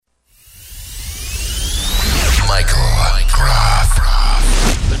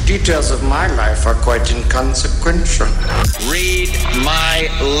Details of my life are quite inconsequential. Read my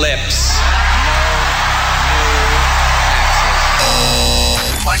lips.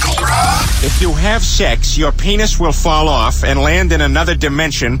 Michael Groff. If you have sex, your penis will fall off and land in another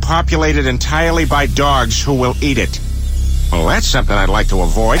dimension populated entirely by dogs who will eat it. Well, that's something I'd like to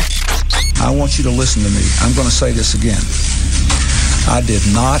avoid. I want you to listen to me. I'm going to say this again. I did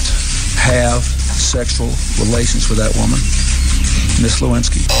not have sexual relations with that woman, Miss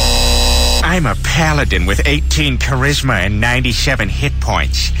Lewinsky. I'm a paladin with 18 charisma and 97 hit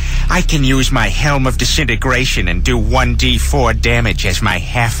points. I can use my Helm of Disintegration and do 1d4 damage as my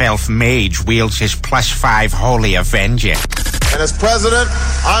half-elf mage wields his +5 Holy Avenger. And as president,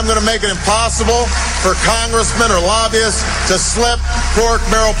 I'm going to make it impossible for congressmen or lobbyists to slip pork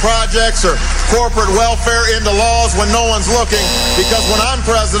barrel projects or corporate welfare into laws when no one's looking, because when I'm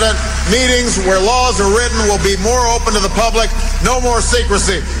president, meetings where laws are written will be more open to the public, no more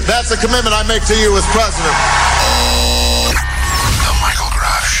secrecy. That's a commitment I make to you as president. The Michael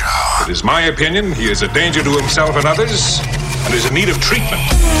Groff Show. It is my opinion he is a danger to himself and others and is in need of treatment.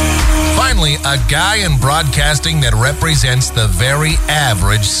 Finally, a guy in broadcasting that represents the very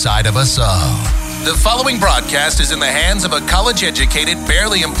average side of us all. The following broadcast is in the hands of a college-educated,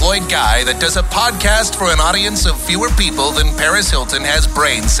 barely employed guy that does a podcast for an audience of fewer people than Paris Hilton has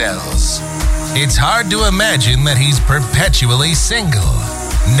brain cells. It's hard to imagine that he's perpetually single.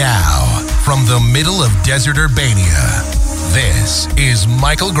 Now, from the middle of desert Urbania, this is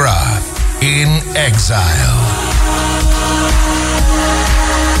Michael Groff in Exile.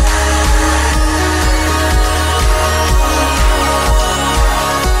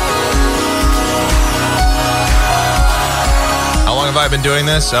 Have I been doing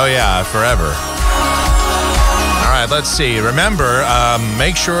this? Oh yeah, forever. All right, let's see. Remember,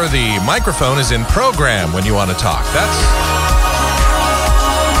 make sure the microphone is in program when you want to talk. That's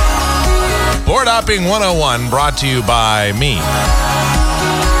Board Hopping 101, brought to you by me. All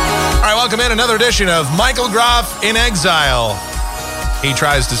right, welcome in another edition of Michael Groff in Exile. He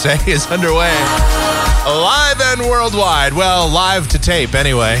tries to say is underway. Live and worldwide. Well, live to tape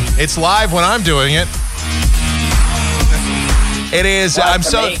anyway. It's live when I'm doing it. It is. I'm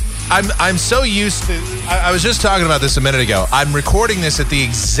so used to. I was just talking about this a minute ago. I'm recording this at the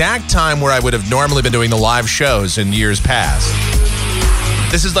exact time where I would have normally been doing the live shows in years past.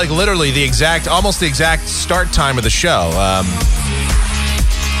 This is like literally almost the exact start time of the show.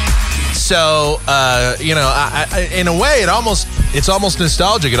 In a way, it's almost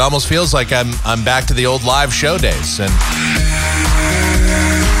nostalgic. It almost feels like I'm back to the old live show days.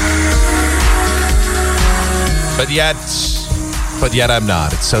 But yet I'm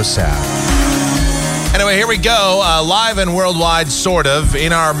not. It's so sad. Anyway, here we go. Live and worldwide, sort of,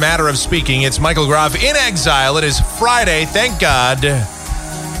 in our matter of speaking. It's Michael Groff in Exile. It is Friday, thank God,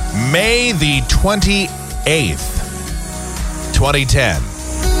 May the 28th, 2010.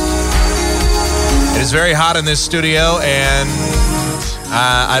 It is very hot in this studio, and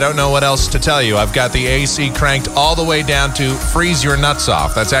I don't know what else to tell you. I've got the AC cranked all the way down to freeze your nuts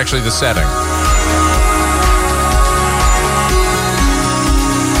off. That's actually the setting.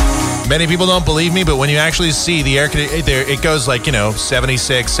 Many people don't believe me, but when you actually see the air conditioner, it goes like,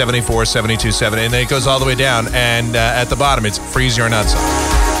 76, 74, 72, 70, and then it goes all the way down, and at the bottom, it's freeze your nuts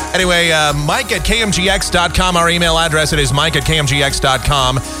off. Anyway, Mike at KMGX.com, our email address, it is Mike at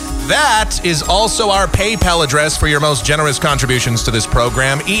KMGX.com. That is also our PayPal address for your most generous contributions to this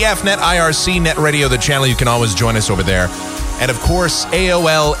program. EFNet, IRC, Net Radio, the channel. You can always join us over there. And, of course,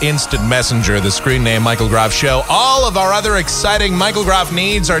 AOL Instant Messenger, the screen name Michael Groff Show. All of our other exciting Michael Groff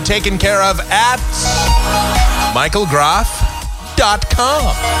needs are taken care of at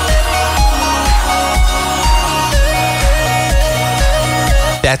michaelgroff.com.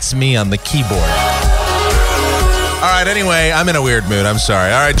 That's me on the keyboard. All right, anyway, I'm in a weird mood. I'm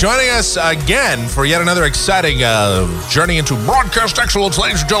sorry. All right, joining us again for yet another exciting journey into broadcast excellence,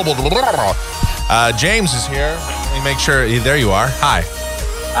 ladies and gentlemen. James is here. Let me make sure. There you are. Hi.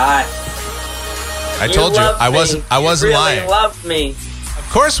 Hi. I told you. I wasn't really lying. You love me. Of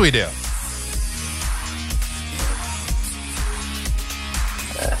course we do.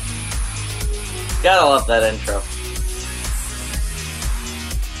 Gotta love that intro.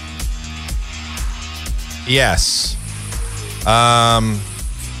 Yes.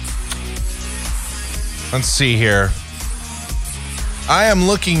 Let's see here. I am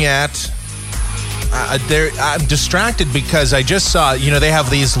looking at. I'm distracted because I just saw. They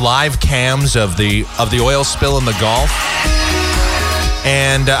have these live cams of the oil spill in the Gulf,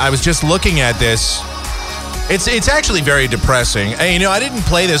 and I was just looking at this. It's actually very depressing. And, I didn't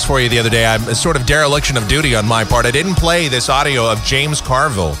play this for you the other day. I'm a sort of dereliction of duty on my part. I didn't play this audio of James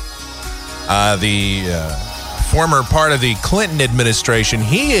Carville, the former part of the Clinton administration.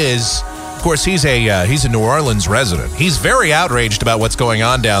 He is, of course, he's a New Orleans resident. He's very outraged about what's going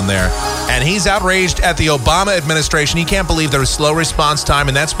on down there. And he's outraged at the Obama administration. He can't believe there was slow response time,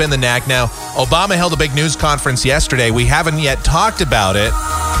 and that's been the knack now. Obama held a big news conference yesterday. We haven't yet talked about it.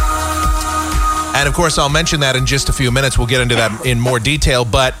 And, of course, I'll mention that in just a few minutes. We'll get into that in more detail.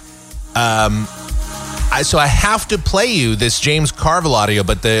 But so I have to play you this James Carville audio.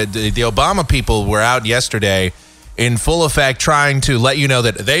 But the Obama people were out yesterday in full effect trying to let you know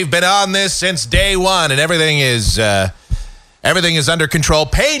that they've been on this since day one and everything is under control.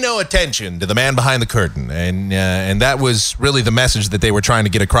 Pay no attention to the man behind the curtain. And that was really the message that they were trying to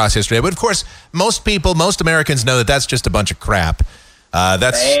get across yesterday. But, of course, most Americans know that that's just a bunch of crap.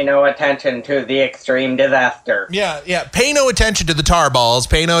 Pay no attention to the extreme disaster. Yeah. Pay no attention to the tar balls.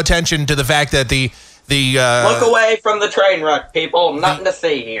 Pay no attention to the fact that the look away from the train wreck, people. Nothing to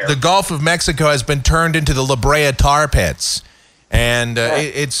see here. The Gulf of Mexico has been turned into the La Brea tar pits, and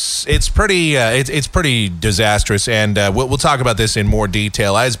it's pretty disastrous. And we'll talk about this in more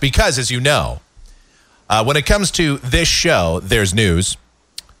detail, because as you know, when it comes to this show, there's news,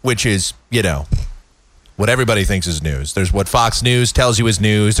 which is what everybody thinks is news. There's what Fox News tells you is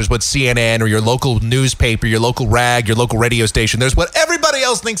news. There's what CNN or your local newspaper, your local rag, your local radio station. There's what everybody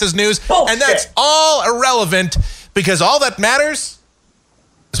else thinks is news. Bullshit. And that's all irrelevant because all that matters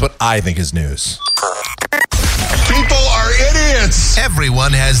is what I think is news. People are idiots.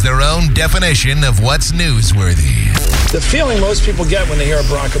 Everyone has their own definition of what's newsworthy. The feeling most people get when they hear a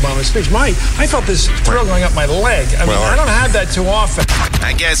Barack Obama speech, I felt this thrill going up my leg. I don't have that too often.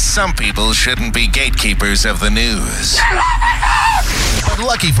 I guess some people shouldn't be gatekeepers of the news. But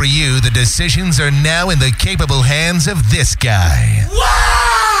lucky for you, the decisions are now in the capable hands of this guy.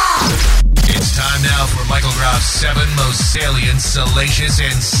 Wow! It's time now for Michael Groff's 7 most salient, salacious,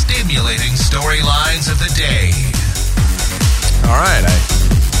 and stimulating storylines of the day. All right,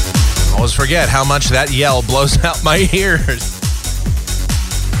 I always forget how much that yell blows out my ears.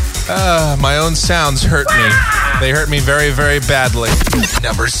 My own sounds hurt me. They hurt me very, very badly.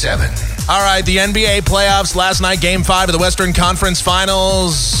 Number 7. All right, the NBA playoffs last night, Game 5 of the Western Conference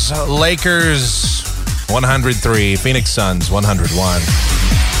Finals. Lakers 103, Phoenix Suns 101.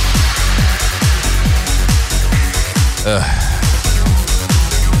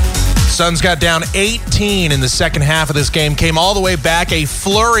 Suns got down 18 in the second half of this game, came all the way back, a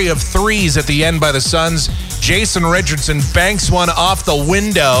flurry of threes at the end by the Suns. Jason Richardson banks one off the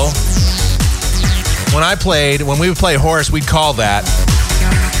window. When we would play horse, we'd call that.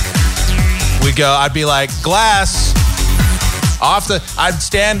 I'd be like, glass, off the, I'd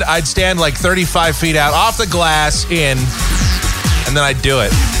stand like 35 feet out, off the glass, in, and then I'd do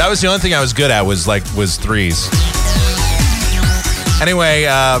it. That was the only thing I was good at was threes. Anyway,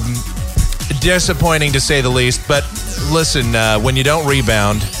 disappointing to say the least, but listen, when you don't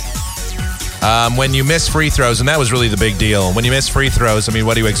rebound, when you miss free throws, and that was really the big deal. When you miss free throws,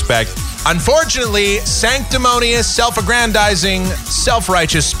 what do you expect? Unfortunately, sanctimonious, self-aggrandizing,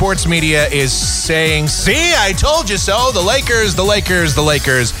 self-righteous sports media is saying, see, I told you so, the Lakers, the Lakers, the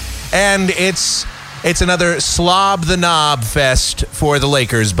Lakers. And it's another slob the knob fest for the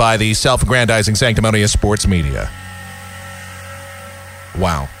Lakers by the self-aggrandizing, sanctimonious sports media.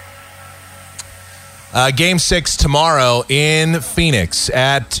 Wow. Game 6 tomorrow in Phoenix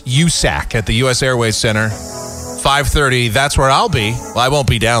at USAC at the U.S. Airways Center, 5:30. That's where I'll be. Well, I won't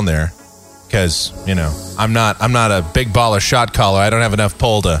be down there because I'm not a big baller shot caller. I don't have enough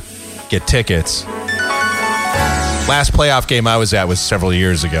pull to get tickets. Last playoff game I was at was several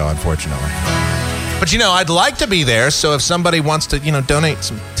years ago, unfortunately. But I'd like to be there. So if somebody wants to donate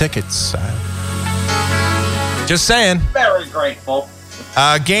some tickets, just saying. Very grateful.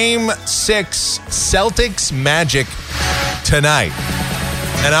 Game 6, Celtics Magic tonight.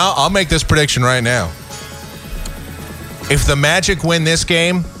 And I'll make this prediction right now. If the Magic win this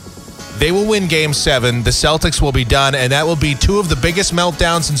game, they will win Game 7. The Celtics will be done, and that will be 2 of the biggest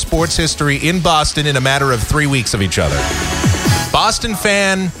meltdowns in sports history in Boston in a matter of 3 weeks of each other. Boston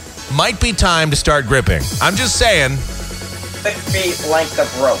fan, might be time to start gripping. I'm just saying. 6 feet length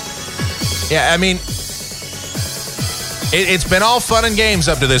of rope. Yeah, It's been all fun and games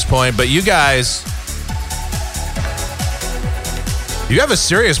up to this point, but you guys, you have a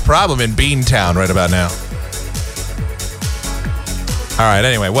serious problem in Beantown right about now. All right,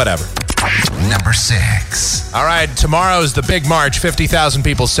 anyway, whatever. Number 6. All right, tomorrow is the big march. 50,000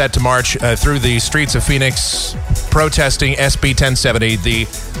 people set to march through the streets of Phoenix protesting SB 1070, the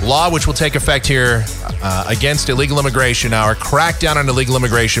law which will take effect here against illegal immigration, our crackdown on illegal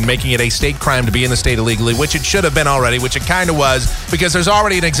immigration, making it a state crime to be in the state illegally, which it should have been already, which it kind of was, because there's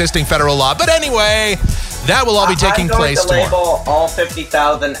already an existing federal law. But anyway, that will all be taking place tomorrow. I'm going to label all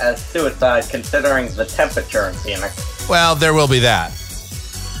 50,000 as suicide, considering the temperature in Phoenix. Well, there will be that.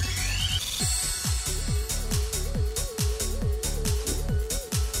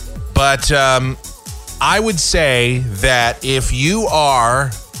 But I would say that if you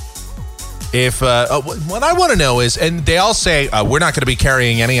are, what I want to know is, and they all say, we're not going to be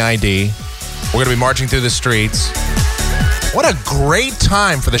carrying any ID. We're going to be marching through the streets. What a great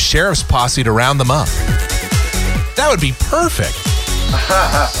time for the sheriff's posse to round them up. That would be perfect.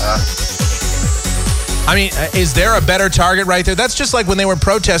 I mean, is there a better target right there? That's just like when they were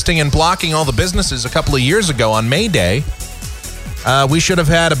protesting and blocking all the businesses a couple of years ago on May Day. We should have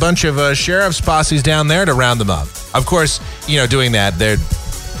had a bunch of sheriff's posses down there to round them up. Of course, doing that, there'd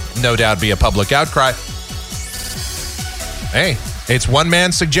no doubt be a public outcry. Hey, it's one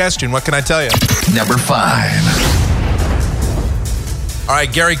man's suggestion. What can I tell you? Number 5. All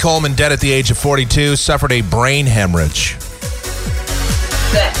right, Gary Coleman, dead at the age of 42, suffered a brain hemorrhage.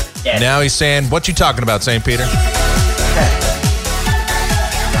 Now he's saying, what you talking about, St. Peter?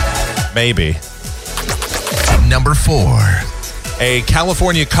 Maybe. Number 4. A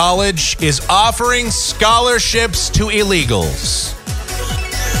California college is offering scholarships to illegals.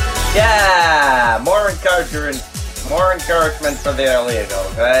 Yeah, more encouragement for the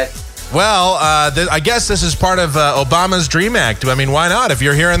illegals, right? Well, I guess this is part of Obama's Dream Act. I mean, why not? If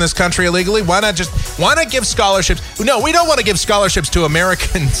you're here in this country illegally, why not give scholarships? No, we don't want to give scholarships to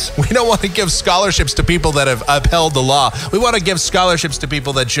Americans. We don't want to give scholarships to people that have upheld the law. We want to give scholarships to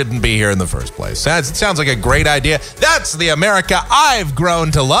people that shouldn't be here in the first place. It sounds like a great idea. That's the America I've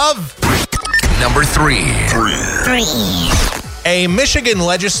grown to love. Number 3. A Michigan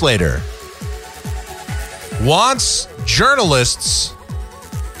legislator wants journalists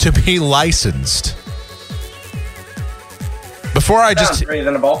to be licensed. Before I just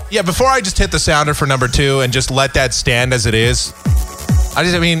reasonable. Yeah, before I just hit the sounder for number 2 and just let that stand as it is.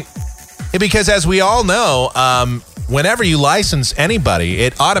 Because as we all know, whenever you license anybody,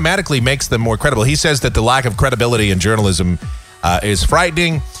 it automatically makes them more credible. He says that the lack of credibility in journalism is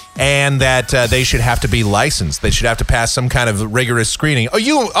frightening, and that they should have to be licensed. They should have to pass some kind of rigorous screening.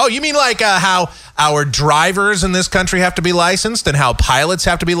 You mean like how our drivers in this country have to be licensed and how pilots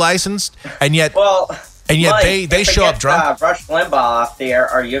have to be licensed, and yet Mike, they show up drunk? Rush Limbaugh off the air.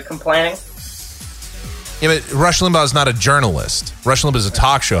 Are you complaining? Yeah, but Rush Limbaugh is not a journalist. Rush Limbaugh is a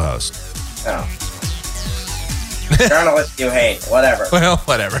talk show host. Oh. Journalists you hate. Whatever. Well,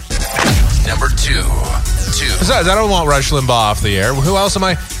 whatever. Number 2. Besides, I don't want Rush Limbaugh off the air. Who else am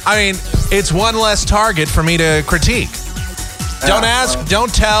I? I mean, it's one less target for me to critique. Don't ask,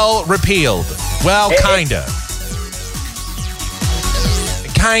 don't tell, repealed. Well, kinda.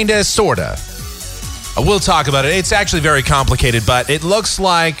 Kinda, sorta. We'll talk about it. It's actually very complicated, but it looks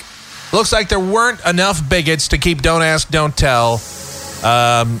like there weren't enough bigots to keep Don't Ask, Don't Tell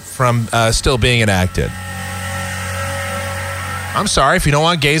from still being enacted. I'm sorry, if you don't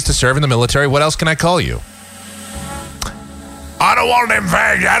want gays to serve in the military, what else can I call you? I don't want them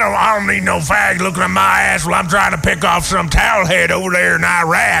fags. I don't need no fags looking at my ass while I'm trying to pick off some towel head over there in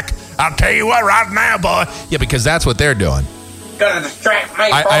Iraq. I'll tell you what, right now, boy. Yeah, because that's what they're doing. Gonna distract me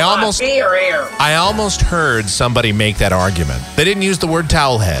from my beer here. I almost heard somebody make that argument. They didn't use the word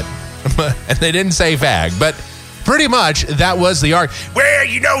towel head, and they didn't say fag, but pretty much that was the argument. Well,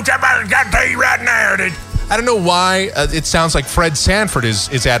 you know something I got to tell you right now. I don't know why it sounds like Fred Sanford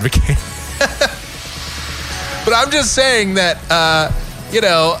is advocating. But I'm just saying that,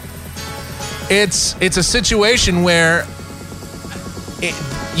 it's a situation where,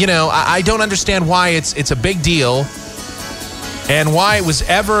 I don't understand why it's a big deal and why it was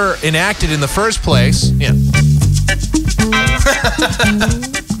ever enacted in the first place. Yeah.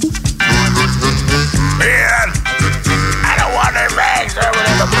 Man, I don't want their bags over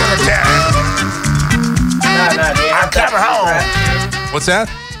in the military. No, do you have I'm coming home. What's that?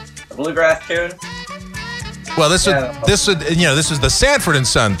 The bluegrass tune? Well, this is the Sanford and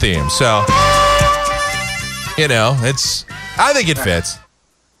Son theme, so I think it fits.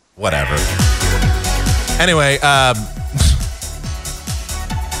 Whatever. Anyway,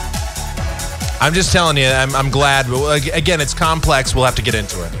 I'm just telling you, I'm glad. Again, it's complex. We'll have to get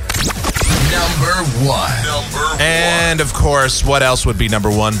into it. Number one. And, of course, what else would be number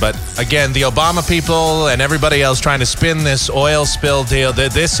one? But, again, the Obama people and everybody else trying to spin this oil spill deal.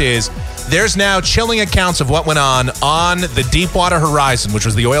 There's now chilling accounts of what went on the Deepwater Horizon, which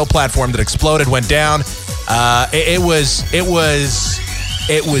was the oil platform that exploded, went down. It was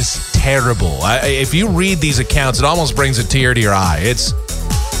terrible. If you read these accounts, it almost brings a tear to your eye. It's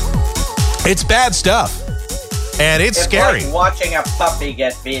bad stuff. And it's scary. Like watching a puppy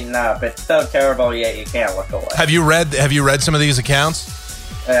get beaten up. It's so terrible, yet you can't look away. Have you read some of these accounts?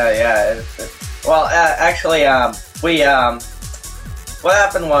 Yeah. Actually, what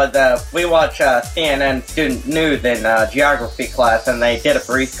happened was we watched CNN Student News in geography class, and they did a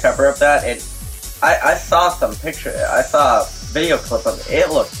brief cover of that. I saw some picture. I saw a video clip of it. It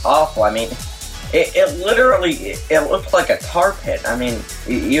looked awful. I mean, it literally looked like a tar pit. I mean,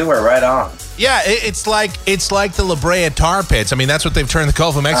 you were right on. Yeah, it's like the La Brea tar pits. I mean, that's what they've turned the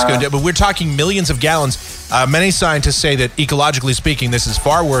Gulf of Mexico into. But we're talking millions of gallons. Many scientists say that ecologically speaking, this is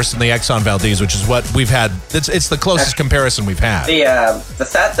far worse than the Exxon Valdez, which is what we've had. It's the closest comparison we've had. The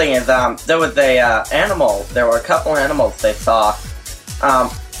sad thing is there was animal. There were a couple animals they saw,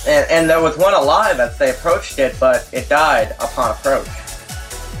 and there was one alive as they approached it, but it died upon approach.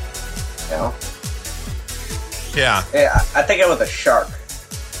 You know? Yeah. I think it was a shark.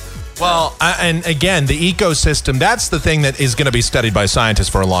 Well, and again, the ecosystem, that's the thing that is going to be studied by scientists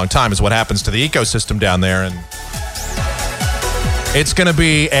for a long time, is what happens to the ecosystem down there. And it's going to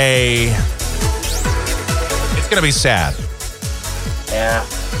be sad. Yeah.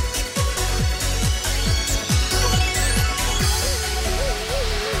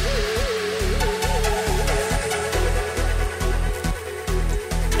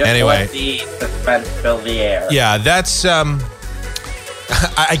 Anyway. Let the suspense fill the air. Yeah, that's...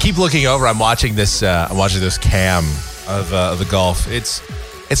 I keep looking over. I'm watching this cam of the Gulf. It's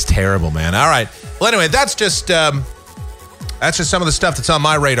terrible, man. All right. Well, anyway, that's just some of the stuff that's on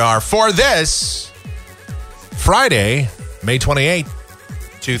my radar for this Friday, May 28th,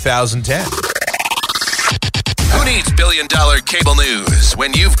 2010. Who needs billion-dollar cable news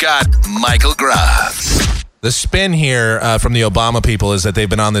when you've got Michael Groff? The spin here from the Obama people is that they've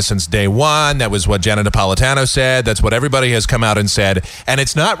been on this since day one. That was what Jenna Napolitano said. That's what everybody has come out and said. And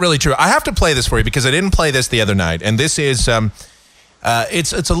it's not really true. I have to play this for you because I didn't play this the other night. And this is,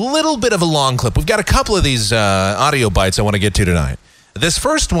 it's a little bit of a long clip. We've got a couple of these audio bites I want to get to tonight. This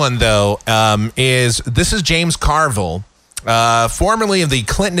first one, though, is James Carville, formerly of the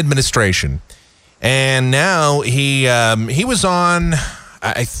Clinton administration. And now he was on,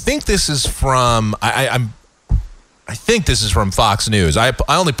 I think this is from, I think this is from Fox News. I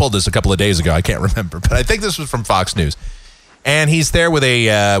only pulled this a couple of days ago. I can't remember, but I think this was from Fox News. And he's there with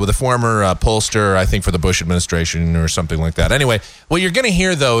a former pollster, I think, for the Bush administration or something like that. Anyway, what you're going to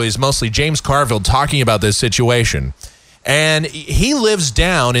hear, though, is mostly James Carville talking about this situation. And he lives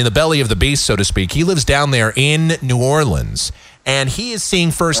down in the belly of the beast, so to speak. He lives down there in New Orleans. And he is seeing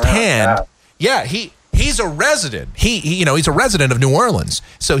firsthand. Yeah, He's a resident. He's a resident of New Orleans.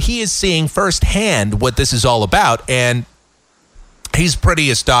 So he is seeing firsthand what this is all about. And he's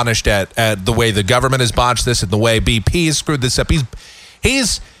pretty astonished at the way the government has botched this and the way BP has screwed this up. He's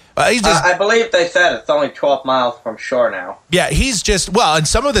just... I believe they said it's only 12 miles from shore now. Yeah, he's just... Well, and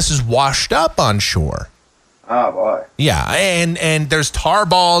some of this is washed up on shore. Oh, boy. Yeah, and there's tar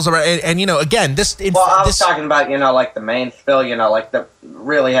balls around, and again, this... Well, I was talking about, like the main spill, like the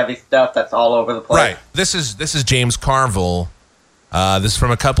really heavy stuff that's all over the place. Right. This is James Carville. This is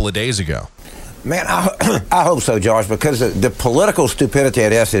from a couple of days ago. Man, I hope so, Josh, because the political stupidity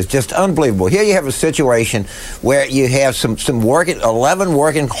of this is just unbelievable. Here you have a situation where you have some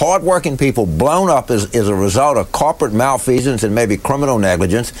 11 hard-working people blown up as a result of corporate malfeasance and maybe criminal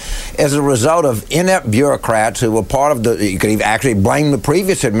negligence, as a result of inept bureaucrats who were part of you could even actually blame the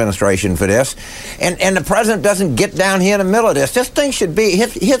previous administration for this, and the president doesn't get down here in the middle of this. This thing should be,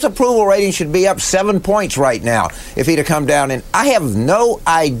 his approval rating should be up 7 points right now if he'd have come down, and I have no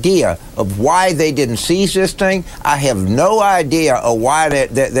idea of why they didn't seize this thing. I have no idea of why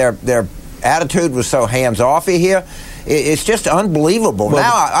their attitude was so hands-offy here. It's just unbelievable. Well,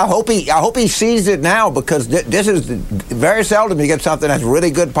 now I hope he sees it now, because this is very seldom you get something that's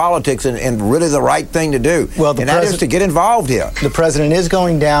really good politics and really the right thing to do. Well, that is to get involved here. The president is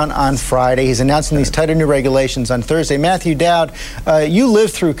going down on Friday. He's announcing these tighter new regulations on Thursday. Matthew Dowd, you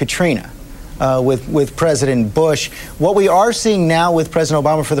lived through Katrina. With President Bush. What we are seeing now with President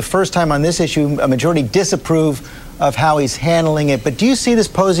Obama for the first time on this issue, a majority disapprove of how he's handling it. But do you see this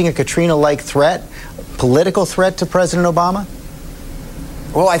posing a Katrina-like threat, political threat to President Obama?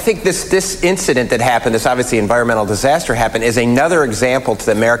 Well, I think this incident that happened, this obviously environmental disaster happened, is another example to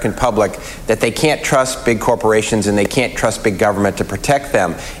the American public that they can't trust big corporations and they can't trust big government to protect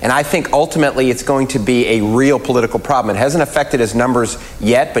them. And I think ultimately it's going to be a real political problem. It hasn't affected his numbers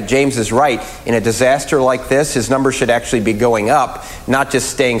yet, but James is right. In a disaster like this, his numbers should actually be going up, not just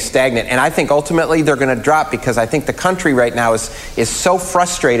staying stagnant. And I think ultimately they're going to drop because I think the country right now is so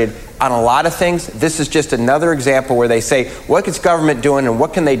frustrated on a lot of things. This is just another example where they say, what is government doing and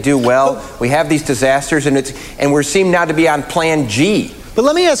what can they do well? We have these disasters and we seem now to be on plan G. But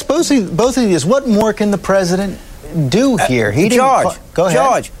let me ask both of you this. What more can the president do here? Go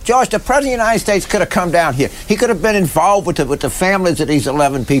ahead. George, the President of the United States could have come down here. He could have been involved with the families of these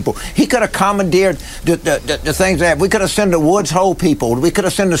 11 people. He could have commandeered the things that we could have sent the Woods Hole people. We could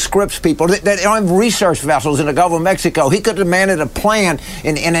have sent the Scripps people. They don't have research vessels in the Gulf of Mexico. He could have demanded a plan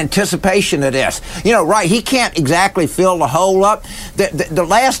in anticipation of this. Right, he can't exactly fill the hole up. The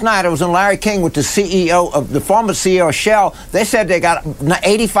last night I was in Larry King with the former CEO of Shell. They said they got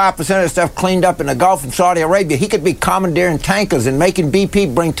 85% of the stuff cleaned up in the Gulf of Saudi Arabia. He could be commandeering tankers and making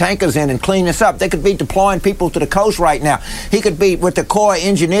BP bring tankers in and clean this up. They could be deploying people to the coast right now. He could be with the Corps of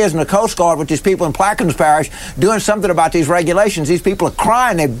Engineers and the Coast Guard with these people in Plaquemines Parish doing something about these regulations. These people are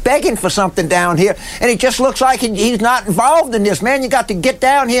crying. They're begging for something down here, and it just looks like he's not involved in this. Man, you got to get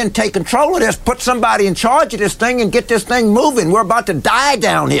down here and take control of this, put somebody in charge of this thing, and get this thing moving. We're about to die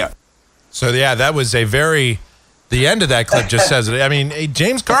down here. So, yeah, that was the end of that clip just says it. I mean,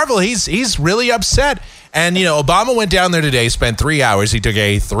 James Carville, he's really upset. And, Obama went down there today, spent 3 hours. He took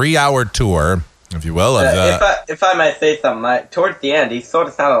a 3-hour tour, if you will. If I might say something, towards the end, he sort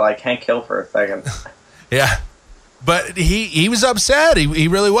of sounded like Hank Hill for a second. Yeah. But he was upset. He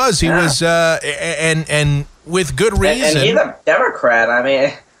really was. He was, and with good reason. And he's a Democrat. I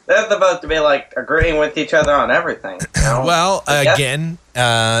mean, they're supposed to be, agreeing with each other on everything. Well, again,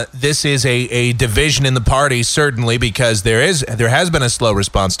 this is a division in the party, certainly, because there has been a slow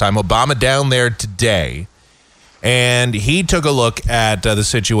response time. Obama down there today, and he took a look at the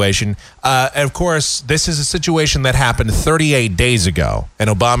situation. Of course, this is a situation that happened 38 days ago, and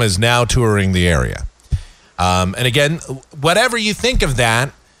Obama is now touring the area. And again, whatever you think of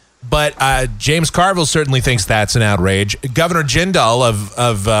that, but James Carville certainly thinks that's an outrage. Governor Jindal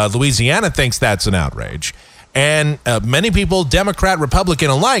of Louisiana thinks that's an outrage. And many people, Democrat, Republican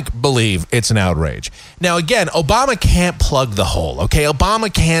alike, believe it's an outrage. Now, again, Obama can't plug the hole, okay?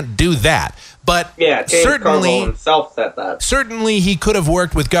 Obama can't do that. But James Carville himself said that. Certainly, he could have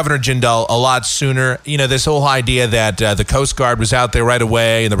worked with Governor Jindal a lot sooner. This whole idea that the Coast Guard was out there right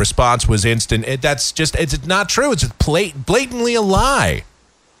away and the response was instant, it's not true. It's just blatantly a lie.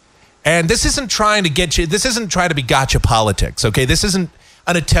 And this isn't trying to be gotcha politics, okay? This isn't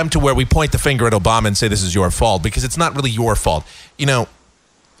an attempt to where we point the finger at Obama and say this is your fault, because it's not really your fault.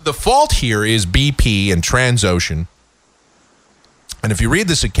 The fault here is BP and Transocean. And if you read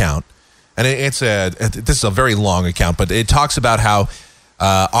this account, and this is a very long account, but it talks about how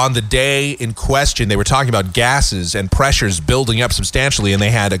on the day in question, they were talking about gases and pressures building up substantially, and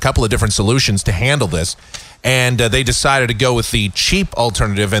they had a couple of different solutions to handle this. And they decided to go with the cheap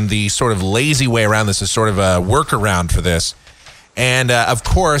alternative, and the sort of lazy way around this is sort of a workaround for this. And, of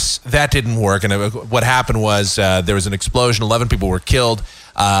course, that didn't work. And what happened was there was an explosion. 11 people were killed.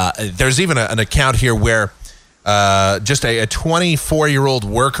 There's even an account here where just a 24-year-old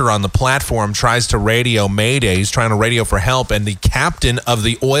worker on the platform tries to radio Mayday. He's trying to radio for help. And the captain of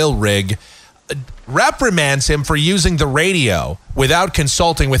the oil rig reprimands him for using the radio without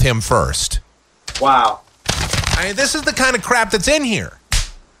consulting with him first. Wow. I mean, this is the kind of crap that's in here.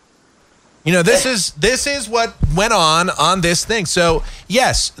 This is what went on this thing. So,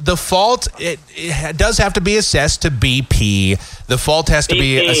 yes, the fault, it does have to be assessed to BP. The fault has to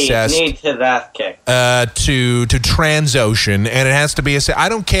be assessed needs his ass kicked. To Transocean, and it has to be assessed. I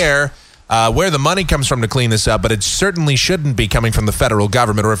don't care where the money comes from to clean this up, but it certainly shouldn't be coming from the federal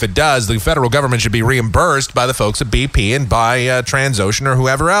government, or if it does, the federal government should be reimbursed by the folks at BP and by Transocean or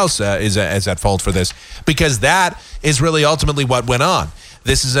whoever else is at fault for this, because that is really ultimately what went on.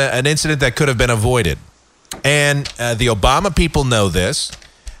 This is an incident that could have been avoided. And the Obama people know this.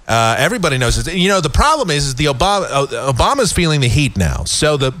 Everybody knows this. The problem is the Obama's feeling the heat now.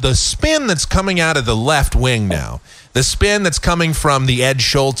 So the spin that's coming out of the left wing now, the spin that's coming from the Ed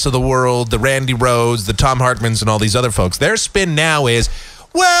Schultz of the world, the Randy Rhodes, the Tom Hartmans, and all these other folks, their spin now is,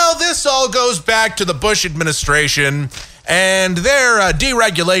 well, this all goes back to the Bush administration and their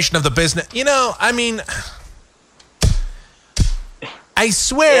deregulation of the business. I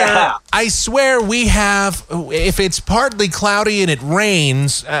swear we have, if it's partly cloudy and it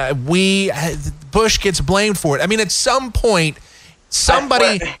rains, Bush gets blamed for it. I mean, at some point,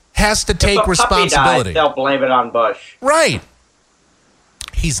 Somebody has to take if a responsibility. Puppy dies, they'll blame it on Bush. Right.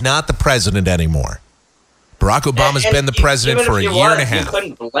 He's not the president anymore. Barack Obama's been the president for a year and a half. You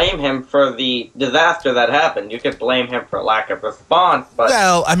couldn't blame him for the disaster that happened. You could blame him for lack of response, but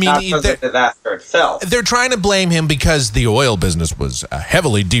not for the disaster itself. They're trying to blame him because the oil business was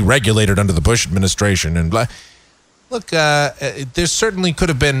heavily deregulated under the Bush administration. And look, there certainly could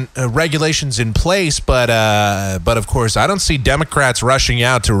have been regulations in place, but of course, I don't see Democrats rushing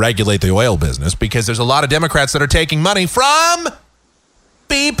out to regulate the oil business because there's a lot of Democrats that are taking money from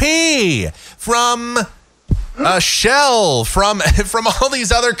BP, from Shell, from all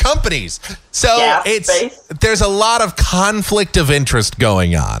these other companies. So there's a lot of conflict of interest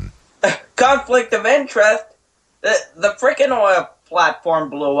going on. Conflict of interest? The freaking oil platform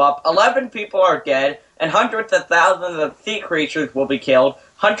blew up. 11 people are dead, and hundreds of thousands of sea creatures will be killed.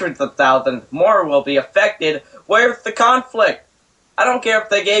 Hundreds of thousands more will be affected. Where's the conflict? I don't care if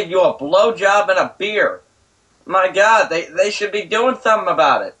they gave you a blowjob and a beer. My God, they should be doing something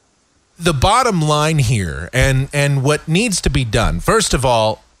about it. The bottom line here, and what needs to be done, first of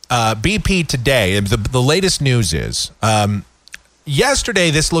all, BP today, the latest news is,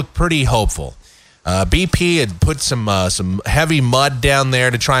 yesterday this looked pretty hopeful. BP had put some heavy mud down there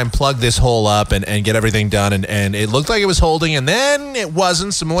to try and plug this hole up and get everything done, and it looked like it was holding, and then it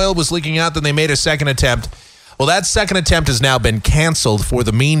wasn't. Some oil was leaking out, then they made a second attempt. Well, that second attempt has now been canceled for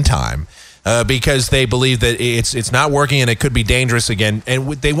the meantime. Because they believe that it's not working and it could be dangerous again. And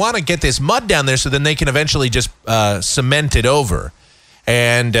they want to get this mud down there so then they can eventually just cement it over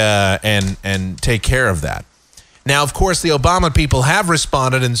and take care of that. Now, of course, the Obama people have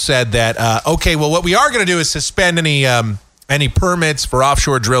responded and said that, okay, well, what we are going to do is suspend any permits for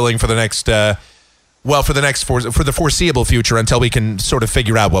offshore drilling for the next for the foreseeable future until we can sort of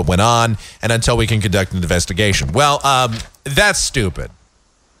figure out what went on and until we can conduct an investigation. Well, that's stupid.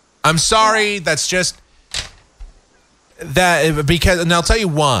 I'm sorry, that's just that because, and I'll tell you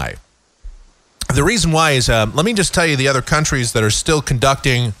why. The reason why is, let me just tell you the other countries that are still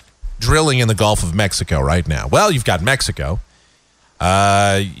conducting drilling in the Gulf of Mexico right now. Well, you've got Mexico.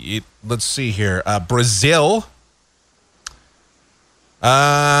 Let's see here. Brazil.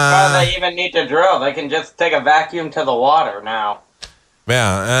 Why do they even need to drill? They can just take a vacuum to the water now.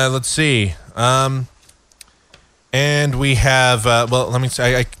 Yeah, let's see. And we have, well, let me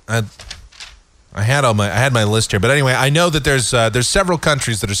say, I had my list here, but anyway, I know that there's several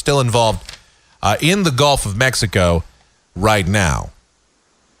countries that are still involved in the Gulf of Mexico right now.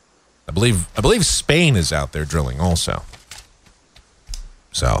 I believe Spain is out there drilling also.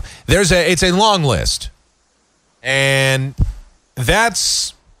 So it's a long list, and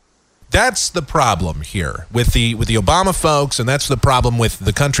that's the problem here with the Obama folks, and that's the problem with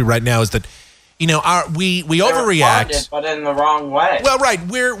the country right now is that. You know, we overreact, but in the wrong way. Well, right,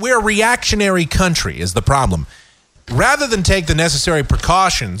 we're a reactionary country is the problem. Rather than take the necessary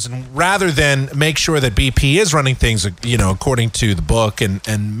precautions, and rather than make sure that BP is running things, according to the book,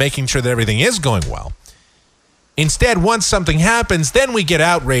 and making sure that everything is going well. Instead, once something happens, then we get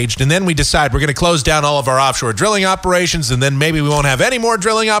outraged, and then we decide we're going to close down all of our offshore drilling operations, and then maybe we won't have any more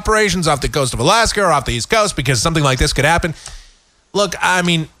drilling operations off the coast of Alaska or off the East Coast because something like this could happen. Look, I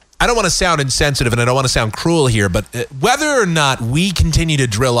mean, I don't want to sound insensitive and I don't want to sound cruel here, but whether or not we continue to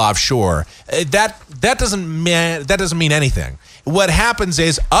drill offshore, that doesn't mean anything. What happens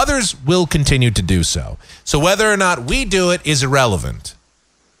is others will continue to do so. So whether or not we do it is irrelevant.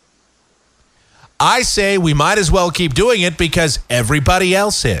 I say we might as well keep doing it because everybody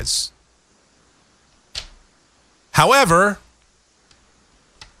else is. However,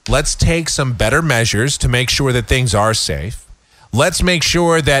 let's take some better measures to make sure that things are safe. Let's make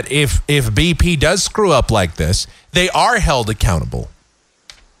sure that if BP does screw up like this, they are held accountable.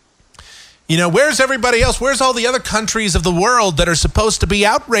 You know, where's everybody else? Where's all the other countries of the world that are supposed to be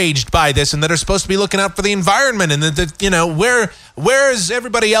outraged by this and that are supposed to be looking out for the environment? And where is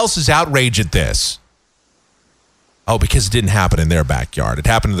everybody else's outrage at this? Oh, because it didn't happen in their backyard. It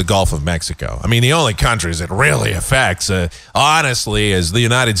happened in the Gulf of Mexico. I mean, the only countries it really affects, honestly, is the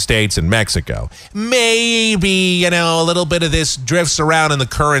United States and Mexico. Maybe, a little bit of this drifts around in the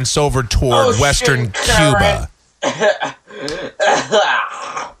currents over toward Western Cuba.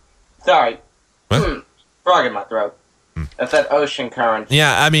 Sorry. Frog in my throat. That's that ocean current.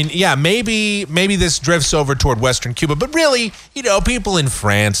 Yeah, I mean, maybe this drifts over toward Western Cuba. But really, people in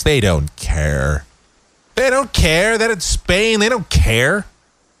France, they don't care. They don't care that it's Spain. They don't care.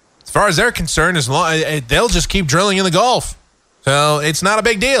 As far as they're concerned, they'll just keep drilling in the Gulf. So it's not a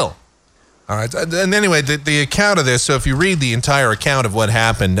big deal. All right. And anyway, the account of this, so if you read the entire account of what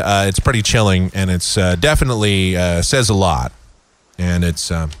happened, it's pretty chilling, and it's definitely says a lot. and it's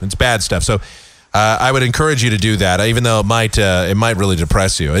bad stuff. So I would encourage you to do that, even though it might really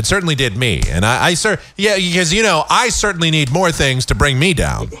depress you. It certainly did me, and because I certainly need more things to bring me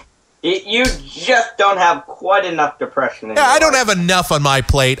down. You just don't have quite enough depression in your I don't life. have enough on my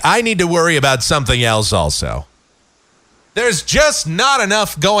plate. I need to worry about something else also. There's just not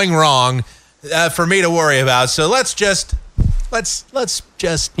enough going wrong for me to worry about. So let's just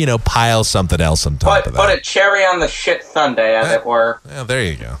pile something else on top of that. Put a cherry on the shit sundae, as it were. Well, there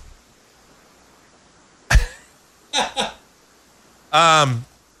you go. All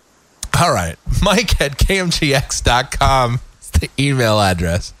right. Mike at KMGX.com is the email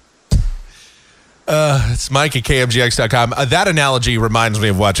address. It's Mike at KMGX.com. That analogy reminds me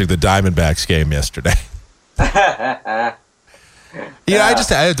of watching the Diamondbacks game yesterday. I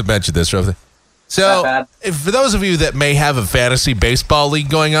have to mention this. So, for those of you that may have a fantasy baseball league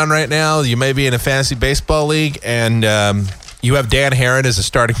going on right now, you may be in a fantasy baseball league, and you have Dan Herron as a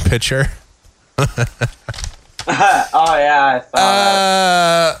starting pitcher. Oh, yeah, I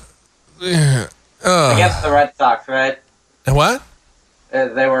saw that. Against the Red Sox, right? What?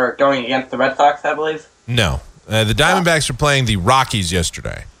 They were going against the Red Sox, I believe? No. The Diamondbacks were playing the Rockies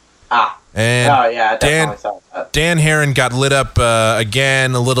yesterday. And I definitely saw that. Dan Herron got lit up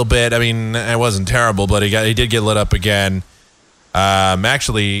again a little bit. I mean, it wasn't terrible, but he did get lit up again. He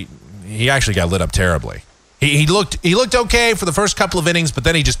actually got lit up terribly. He looked okay for the first couple of innings, but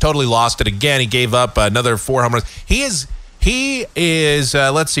then he just totally lost it again. He gave up another 4 home runs. He is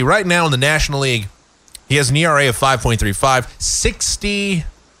let's see, right now in the National League, he has an ERA of 5.35,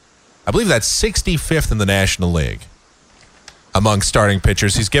 I believe that's 65th in the National League among starting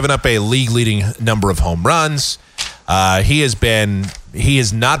pitchers. He's given up a league-leading number of home runs. He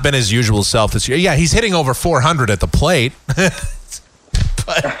has not been his usual self this year. Yeah, he's hitting over 400 at the plate.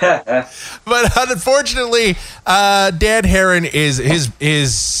 But unfortunately, Dan Herron his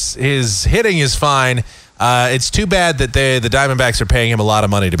hitting is fine. It's too bad that the Diamondbacks are paying him a lot of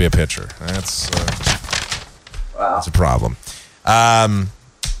money to be a pitcher. That's a problem. The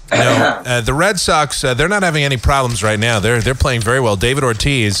Red Sox, they're not having any problems right now. They're playing very well. David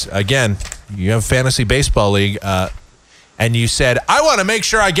Ortiz, again, you have Fantasy Baseball League, and you said, I want to make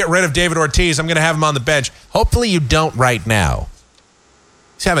sure I get rid of David Ortiz. I'm going to have him on the bench. Hopefully you don't right now.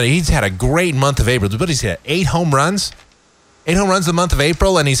 He's had a great month of April. But he's hit 8 home runs? 8 home runs the month of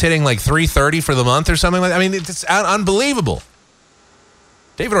April, and he's hitting like .330 for the month or something like that. I mean, it's unbelievable.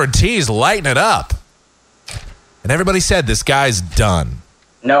 David Ortiz lighting it up. And everybody said, this guy's done.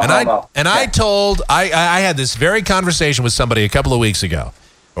 No homo. I had this very conversation with somebody a couple of weeks ago,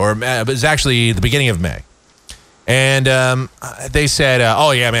 or it was actually the beginning of May. And they said, oh,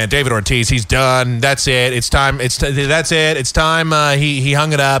 yeah, man, David Ortiz, he's done. That's it. It's time. That's it. It's time. He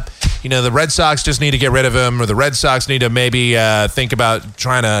hung it up. The Red Sox just need to get rid of him, or the Red Sox need to maybe think about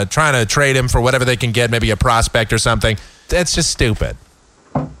trying to trade him for whatever they can get, maybe a prospect or something. That's just stupid.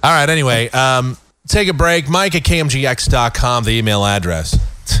 All right, anyway, take a break. Mike at KMGX.com, the email address.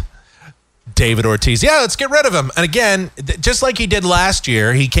 David Ortiz. Yeah, let's get rid of him. And again, just like he did last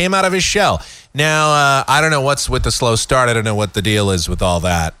year, he came out of his shell. Now, I don't know what's with the slow start. I don't know what the deal is with all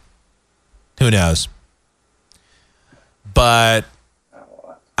that. Who knows? But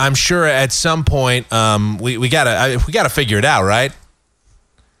I'm sure at some point we gotta figure it out, right?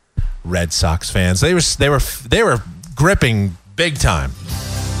 Red Sox fans, they were gripping big time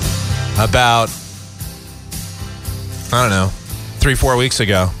about, I don't know, 3-4 weeks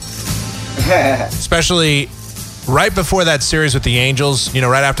ago. Especially right before that series with the Angels,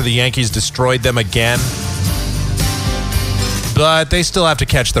 right after the Yankees destroyed them again. But they still have to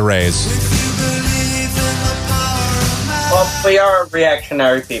catch the Rays. Well, we are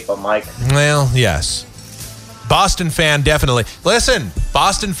reactionary people, Mike. Well, yes. Boston fan, definitely. Listen,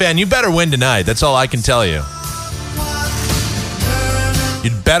 Boston fan, you better win tonight. That's all I can tell you.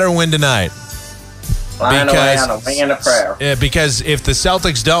 You'd better win tonight. Flying away on a wing and a prayer. Yeah, because if the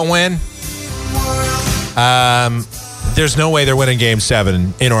Celtics don't win, there's no way they're winning Game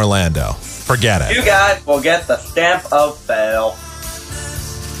 7 in Orlando. Forget it. You guys will get the stamp of fail.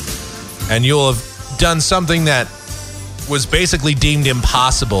 And you'll have done something that was basically deemed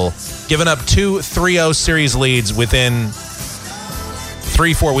impossible, given up 2 3-0 series leads within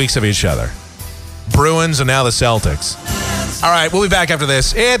 3-4 weeks of each other. Bruins and now the Celtics. All right, we'll be back after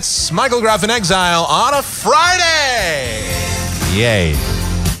this. It's Michael Groff in Exile on a Friday. Yay.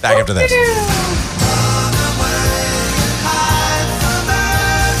 Back after this.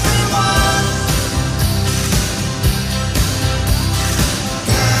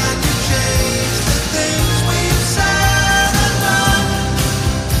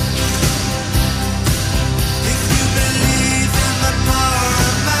 If you believe in the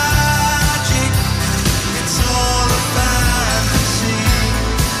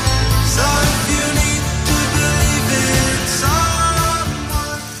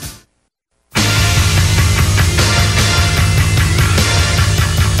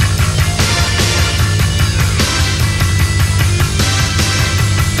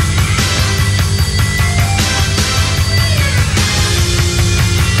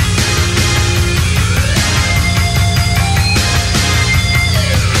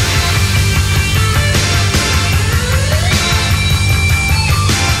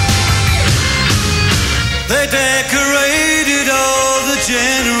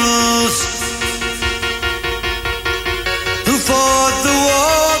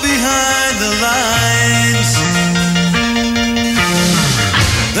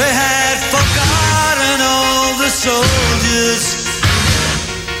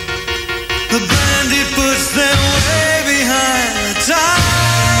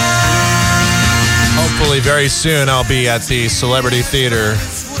hopefully very soon I'll be at the Celebrity Theater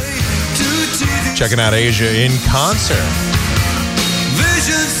checking out Asia in concert.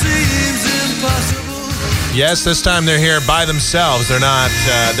 Yes, this time they're here by themselves. They're not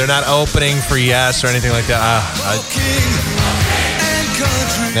opening for Yes or anything like that.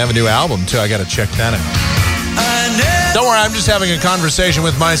 They have a new album too. I got to check that out. Don't worry, I'm just having a conversation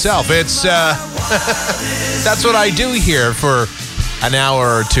with myself. It's that's what I do here for an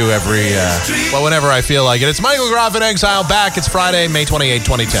hour or two every whenever I feel like it. It's Michael Groff in Exile back. It's Friday, May 28,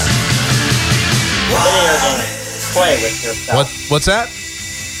 2010. Video games. Play with yourself. What's that?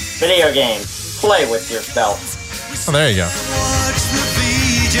 Video games. Play with yourself. Oh, there you go.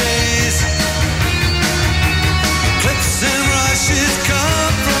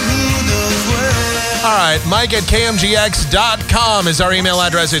 All right, Mike at KMGX.com is our email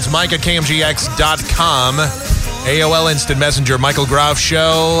address. It's Mike at KMGX.com. AOL Instant Messenger, Michael Groff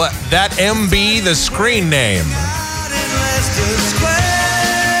Show. That MB, the screen name.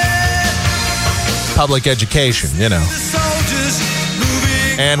 Public education, you know.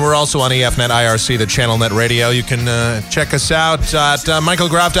 And we're also on EFNet IRC, the ChannelNet Radio. You can check us out at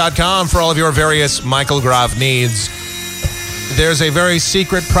michaelgroff.com for all of your various Michael Groff needs. There's a very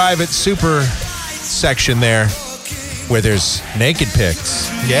secret, private, super section there where there's naked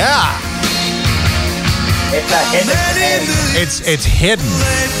pics. Yeah. It's a hidden. It's hidden.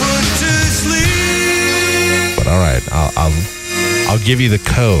 But all right, I'll give you the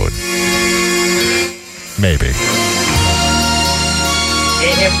code. Maybe.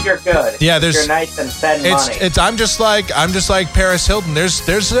 If you're good. Yeah, if you're nice and spend money. I'm just like Paris Hilton. There's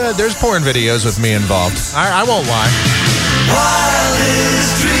porn videos with me involved. I won't lie.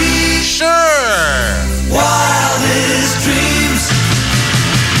 Wildest dreams. Sure. Wildest dreams.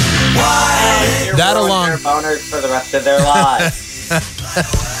 Wildest. That along their boners for the rest of their lives.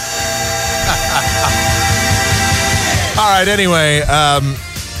 All right. Anyway,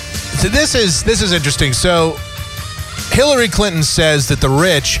 so this is interesting. So Hillary Clinton says that the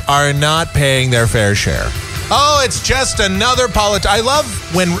rich are not paying their fair share. Oh, it's just another I love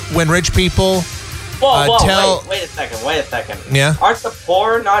when rich people whoa, wait a second. Yeah? Aren't the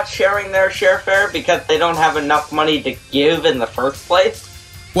poor not sharing their share fare because they don't have enough money to give in the first place?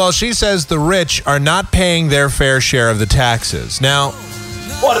 Well, she says the rich are not paying their fair share of the taxes. Now,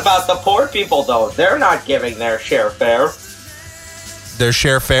 what about the poor people, though? They're not giving their share fare. Their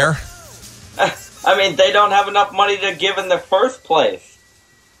share fare? I mean, they don't have enough money to give in the first place.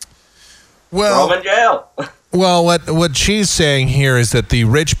 Well, throw them in jail. Well, what she's saying here is that the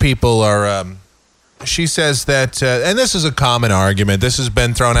rich people are... she says that, and this is a common argument. This has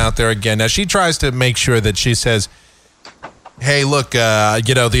been thrown out there again. Now, she tries to make sure that she says, hey, look,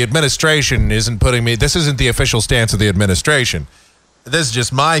 the administration isn't putting me... This isn't the official stance of the administration. This is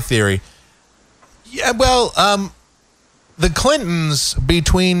just my theory. Yeah, well, the Clintons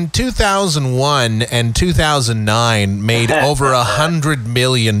between 2001 and 2009 made over $100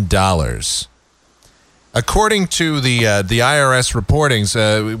 million. According to the IRS reportings,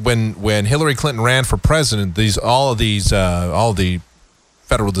 when Hillary Clinton ran for president, all this had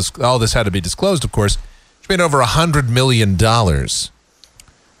to be disclosed, of course. She made over $100 million.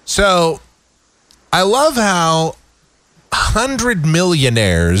 So I love how 100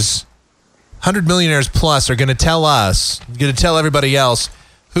 millionaires plus are going to tell everybody else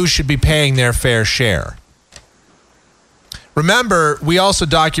who should be paying their fair share. Remember, we also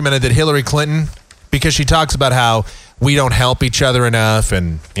documented that Hillary Clinton, because she talks about how we don't help each other enough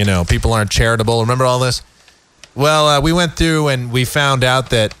and, people aren't charitable. Remember all this? Well, we went through and we found out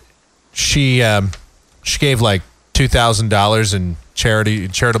that she gave like $2,000 in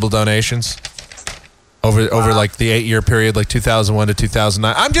charitable donations over like the 8-year period, like 2001 to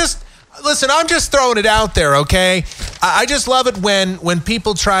 2009. I'm just throwing it out there, okay? I just love it when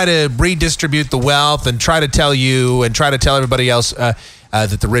people try to redistribute the wealth and try to tell you and try to tell everybody else that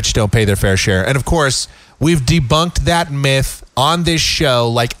the rich don't pay their fair share. And of course, we've debunked that myth on this show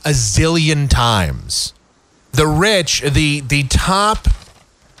like a zillion times. The rich, the top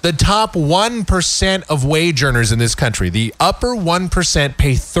 1% of wage earners in this country, the upper 1%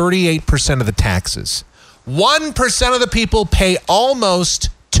 pay 38% of the taxes. 1% of the people pay almost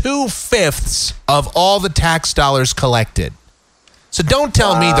 2/5 of all the tax dollars collected. So don't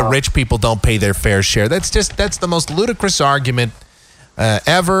tell me the rich people don't pay their fair share. That's the most ludicrous argument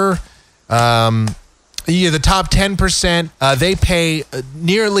ever. The top 10%, they pay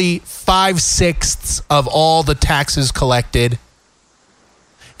nearly 5/6 of all the taxes collected.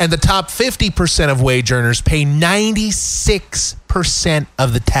 And the top 50% of wage earners pay 96%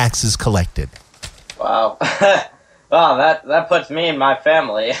 of the taxes collected. Wow. Well, that puts me and my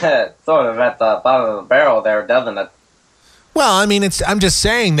family sort of at the bottom of the barrel there, doesn't it? Well, I mean, I'm just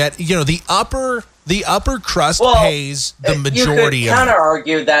saying that, the upper crust pays the majority you could of it.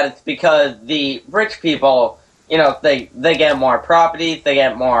 counter-argue that it's because the rich people, they get more properties, they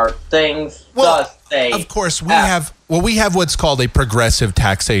get more things, thus they... Of course, we have what's called a progressive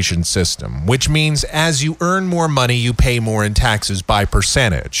taxation system, which means as you earn more money, you pay more in taxes by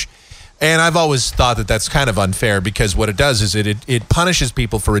percentage. And I've always thought that that's kind of unfair because what it does is it punishes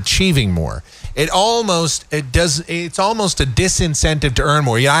people for achieving more. It's almost a disincentive to earn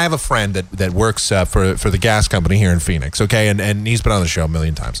more. Yeah, I have a friend that works for the gas company here in Phoenix, okay? And he's been on the show a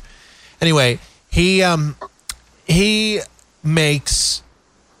million times. Anyway, he makes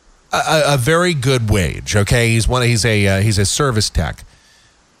a very good wage, okay? He's a service tech.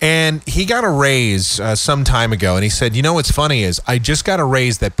 And he got a raise some time ago, and he said, what's funny is I just got a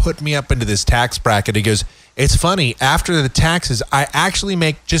raise that put me up into this tax bracket. He goes, it's funny, after the taxes, I actually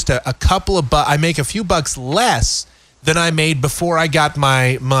make just a couple of I make a few bucks less than I made before I got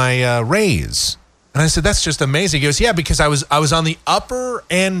my raise. And I said, that's just amazing. He goes, yeah, because I was on the upper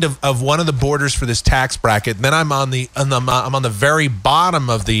end of one of the borders for this tax bracket, and then I'm on the very bottom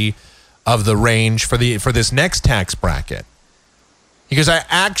of the range for this next tax bracket. Because I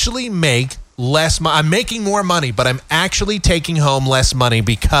actually make less money. I'm making more money, but I'm actually taking home less money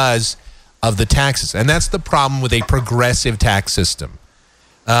because of the taxes. And that's the problem with a progressive tax system.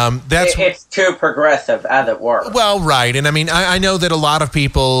 It's too progressive, as it were. Well, right. And I mean, I know that a lot of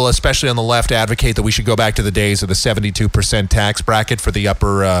people, especially on the left, advocate that we should go back to the days of the 72% tax bracket for the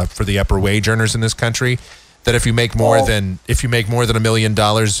upper wage earners in this country. That if you make more than $1 million,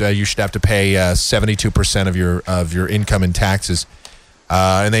 you should have to pay 72% of your income in taxes.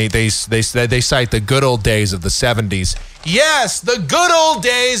 And they cite the good old days of the 70s. Yes, the good old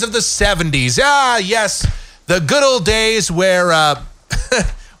days of the 70s. Ah, yes, the good old days where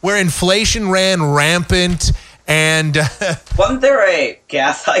inflation ran rampant and wasn't there a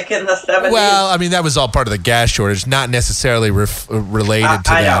gas hike in the 70s? Well, I mean that was all part of the gas shortage, not necessarily related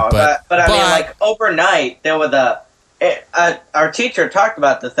to I that. Know, but I mean, like overnight there was our teacher talked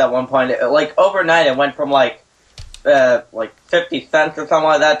about this at one point. Like overnight, it went from like 50 cents or something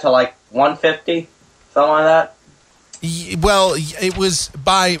like that to like 150, something like that. Well, it was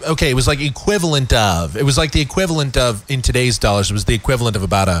it was like the equivalent of in today's dollars. It was the equivalent of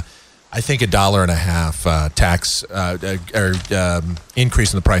about I think $1.50 tax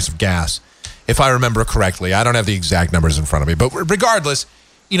increase in the price of gas, if I remember correctly. I don't have the exact numbers in front of me, but regardless,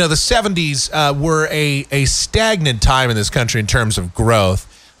 the 70s were a stagnant time in this country in terms of growth.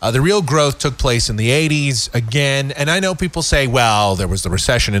 The real growth took place in the 80s again. And I know people say, well, there was the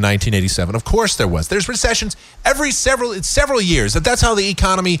recession in 1987. Of course there was. There's recessions every several years. That's how the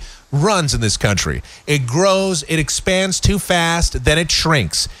economy runs in this country. It grows, it expands too fast, then it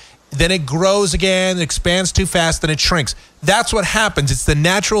shrinks. Then it grows again, it expands too fast, then it shrinks. That's what happens. It's the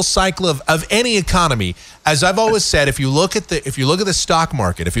natural cycle of any economy. As I've always said, if you look at the stock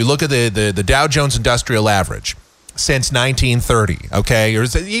market, if you look at the Dow Jones Industrial Average, since 1930, okay, or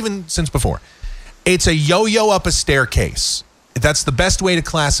even since before, it's a yo-yo up a staircase. That's the best way to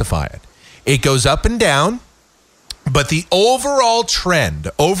classify it. It goes up and down, but the overall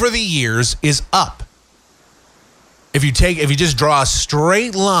trend over the years is up. If you just draw a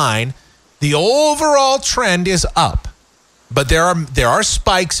straight line, the overall trend is up. But there are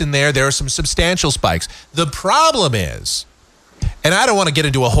spikes in there. There are some substantial spikes. The problem is, and I don't want to get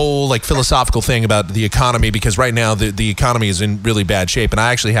into a whole philosophical thing about the economy because right now the economy is in really bad shape, and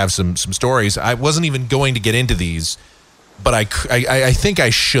I actually have some stories. I wasn't even going to get into these, but I think I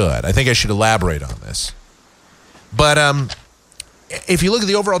should. I think I should elaborate on this. But if you look at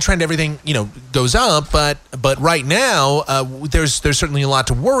the overall trend, everything goes up. But right now there's certainly a lot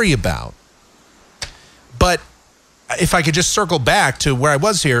to worry about. But if I could just circle back to where I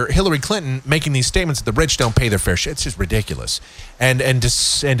was here, Hillary Clinton making these statements that the rich don't pay their fair share, it's just ridiculous. And to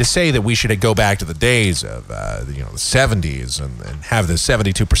say that we should go back to the days of the 70s and have the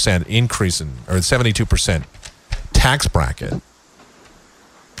 72% increase or the 72% tax bracket,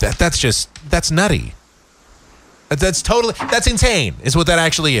 that's nutty. That's insane is what that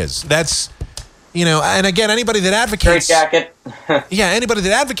actually is. That's and again, anybody that advocates anybody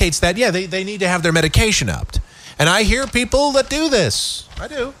that advocates that, they need to have their medication upped. And I hear people that do this. I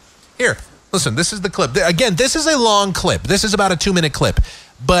do. Here, listen, this is the clip. Again, this is a long clip. This is about a 2-minute clip.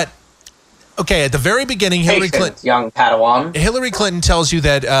 But, okay, at the very beginning, Hillary Clinton, young Padawan. Hillary Clinton tells you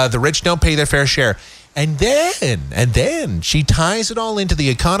that the rich don't pay their fair share. And then she ties it all into the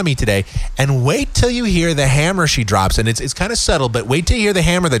economy today. And wait till you hear the hammer she drops. And it's kind of subtle, but wait till you hear the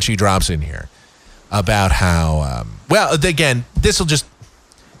hammer that she drops in here. about how, well, again, this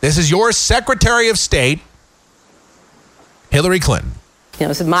is your Secretary of State, Hillary Clinton. You know,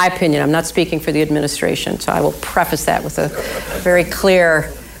 this is my opinion. I'm not speaking for the administration, so I will preface that with a very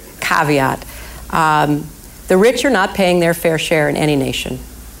clear caveat. The rich are not paying their fair share in any nation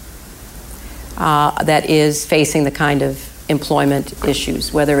that is facing the kind of employment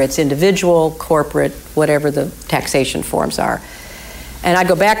issues, whether it's individual, corporate, whatever the taxation forms are. And I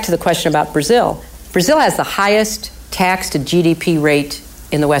go back to the question about Brazil. Brazil has the highest tax to GDP rate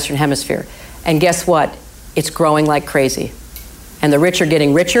in the Western Hemisphere. And guess what? It's growing like crazy. And the rich are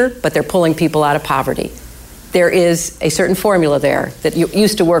getting richer, but they're pulling people out of poverty. There is a certain formula there that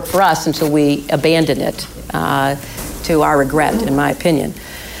used to work for us until we abandoned it, to our regret, in my opinion.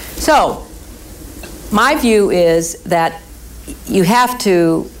 So, my view is that you have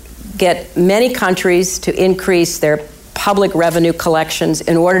to get many countries to increase their public revenue collections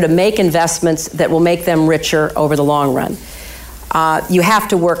in order to make investments that will make them richer over the long run. You have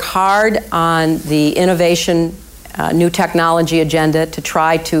to work hard on the innovation, new technology agenda to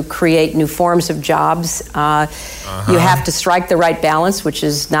try to create new forms of jobs. You have to strike the right balance, which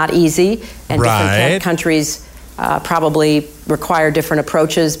is not easy, and different countries probably require different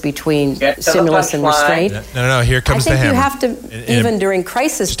approaches between stimulus and restraint. No, here comes the hammer. I think you have to, even during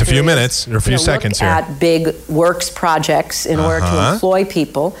crisis just a few minutes, or a few seconds here, look at big works projects in order to employ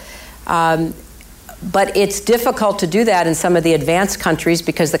people. But it's difficult to do that in some of the advanced countries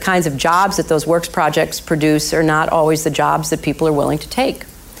because the kinds of jobs that those works projects produce are not always the jobs that people are willing to take.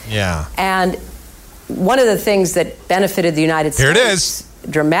 Yeah. And one of the things that benefited the United States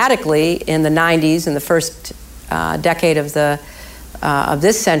dramatically in the 90s and the first decade of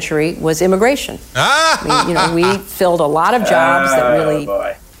this century was immigration. I mean, we filled a lot of jobs that really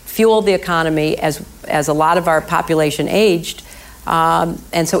fueled the economy as a lot of our population aged.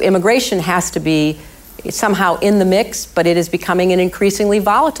 And so immigration has to be somehow in the mix, but it is becoming an increasingly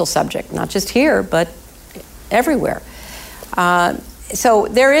volatile subject, not just here, but everywhere. So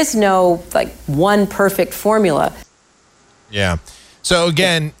there is no one perfect formula. Yeah. So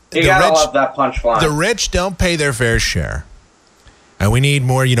again, you gotta love that punchline. The rich don't pay their fair share. And we need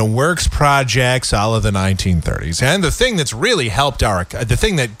more, works projects a la the 1930s. And the thing that's really helped the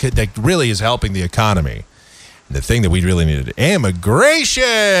thing that really is helping the economy, and the thing that we really needed, immigration.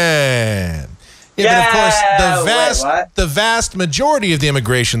 Yeah, but of course, the vast majority of the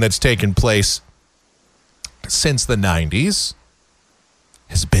immigration that's taken place since the 90s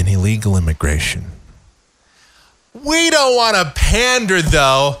has been illegal immigration. We don't want to pander,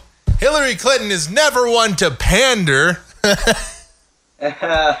 though. Hillary Clinton is never one to pander.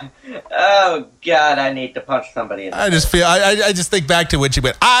 Oh, God, I need to punch somebody in the face. I just think back to when she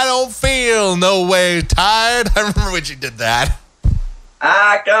went, I don't feel no way tired. I remember when she did that.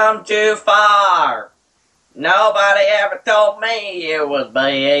 I come too far. Nobody ever told me it would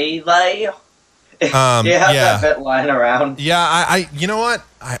be easy. Do you have that bit lying around? Yeah, I you know what?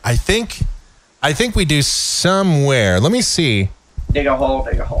 I think we do somewhere. Let me see. Dig a hole,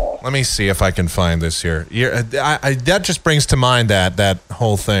 dig a hole. Let me see if I can find this here. That just brings to mind that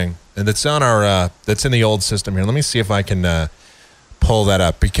whole thing, and it's on our that's in the old system here. Let me see if I can pull that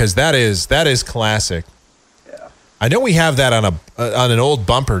up, because that is classic. Yeah. I know we have that on an old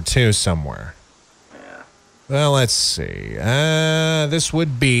bumper too somewhere. Yeah. Well, let's see. This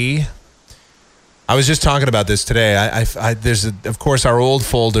would be. I was just talking about this today. There's of course our old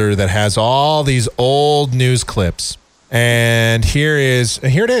folder that has all these old news clips. And here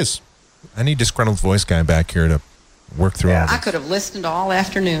it is. I need disgruntled voice guy back here to work through all this. I could have listened all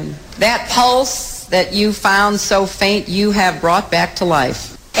afternoon. That pulse that you found so faint, you have brought back to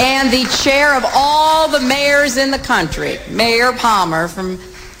life. And the chair of all the mayors in the country, Mayor Palmer from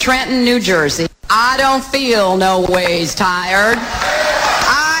Trenton, New Jersey. I don't feel no ways tired.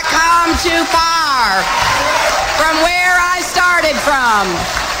 I come too far from where I started from.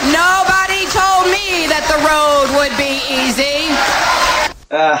 Nobody told me that the road would be easy.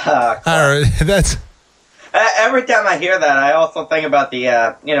 All right, that's. Every time I hear that, I also think about the,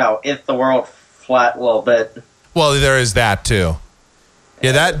 is the world flat a little bit. Well, there is that too.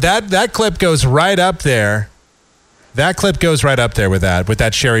 Yeah, that clip goes right up there. That clip goes right up there with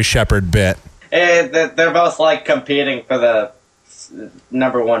that Sherry Shepherd bit. They're both competing for the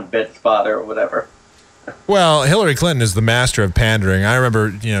number one bit spot or whatever. Well, Hillary Clinton is the master of pandering. I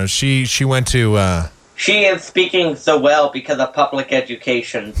remember, she went to. She is speaking so well because of public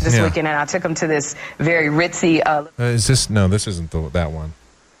education. This weekend, and I took them to this very ritzy. Is this? No, this isn't that one.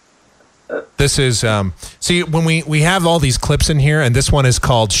 This is. See, when we have all these clips in here, and this one is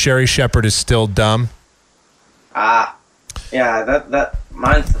called "Sherry Shepherd is Still Dumb." Yeah, that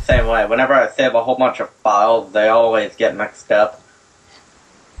mine's the same way. Whenever I save a whole bunch of files, they always get mixed up,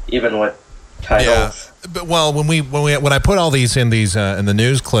 even with titles. Yeah, but when I put all these in the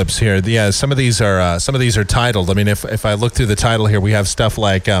news clips here, some of these are titled. I mean, if I look through the title here, we have stuff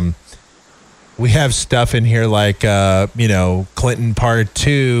like we have stuff in here like Clinton Part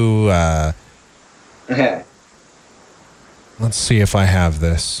 2. Let's see if I have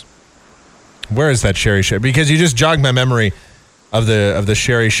this. Where is that Sherri Shepherd? Because you just jogged my memory of the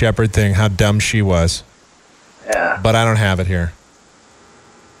Sherri Shepherd thing, how dumb she was. Yeah. But I don't have it here.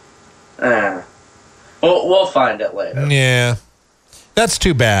 We'll find it later. Yeah. That's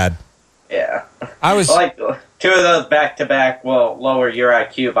too bad. Yeah. I was like 2 of those back to back will lower your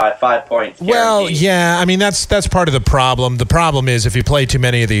IQ by 5 points. Guaranteed. Well, yeah. I mean, that's part of the problem. The problem is if you play too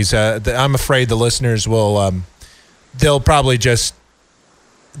many of these, I'm afraid the listeners will they'll probably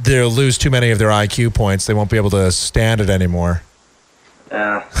they'll lose too many of their IQ points. They won't be able to stand it anymore.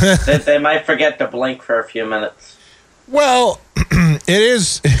 Yeah. they might forget to blink for a few minutes. Well, it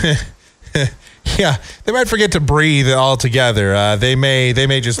is. Yeah, they might forget to breathe altogether. They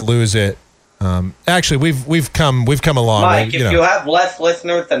may just lose it. Actually, we've come a long way. Mike, if you have less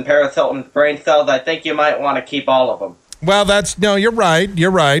listeners than Paris Hilton's brain cells, I think you might want to keep all of them. Well, you're right.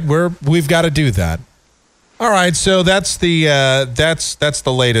 You're right. We've got to do that. All right, so that's the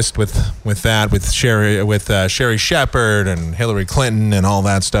latest with Sherri Shepherd and Hillary Clinton and all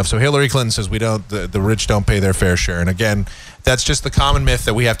that stuff. So Hillary Clinton says the rich don't pay their fair share, and again, that's just the common myth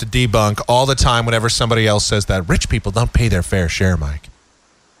that we have to debunk all the time whenever somebody else says that rich people don't pay their fair share, Mike.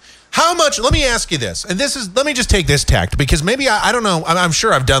 How much? Let me ask you this, and let me just take this tact because maybe I don't know. I'm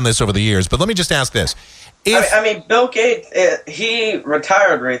sure I've done this over the years, but let me just ask this. I mean, Bill Gates, he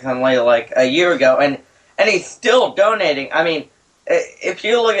retired recently, like a year ago, and he's still donating. I mean, if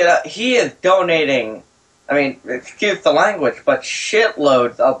you look at it, he is donating, I mean, excuse the language, but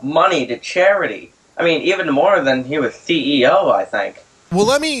shitloads of money to charity. I mean, even more than he was CEO, I think. Well,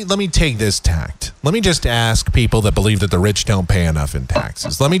 let me take this tact. Let me just ask people that believe that the rich don't pay enough in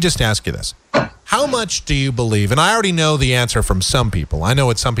taxes. Let me just ask you this. How much do you believe, and I already know the answer from some people. I know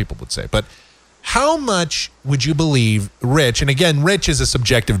what some people would say, but how much would you believe rich, and again, rich is a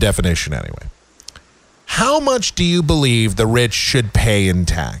subjective definition anyway. How much do you believe the rich should pay in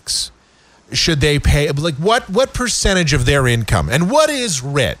tax? Should they pay, like, what percentage of their income? And what is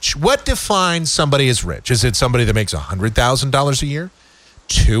rich? What defines somebody as rich? Is it somebody that makes $100,000 a year?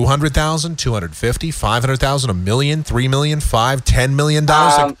 $200,000, $250,000, $500,000, $1 million, $3 million, $5, $10 million?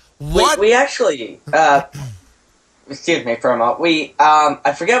 Like, what? We actually, excuse me for a moment.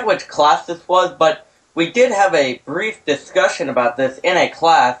 I forget which class this was, but we did have a brief discussion about this in a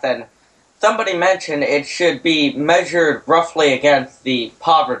class, and somebody mentioned it should be measured roughly against the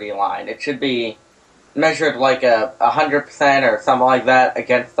poverty line. It should be measured like 100% or something like that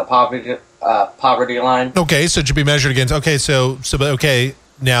against the poverty line. Okay, so it should be measured against. Okay,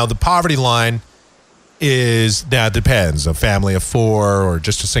 now the poverty line depends. A family of 4 or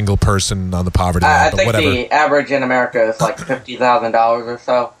just a single person on the poverty line. I think whatever. The average in America is like $50,000 or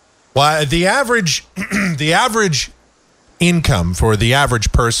so. Well, the average income for the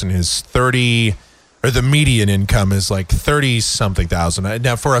average person is 30, or the median income is like 30-something thousand.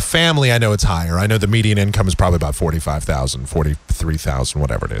 Now, for a family, I know it's higher. I know the median income is probably about 45,000, 43,000,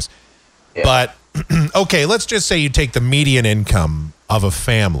 whatever it is. Yeah. But, okay, let's just say you take the median income of a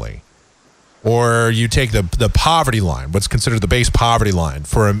family, or you take the poverty line, what's considered the base poverty line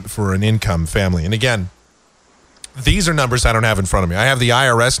for an income family. And again, these are numbers I don't have in front of me. I have the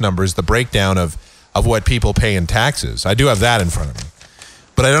IRS numbers, the breakdown of what people pay in taxes. I do have that in front of me.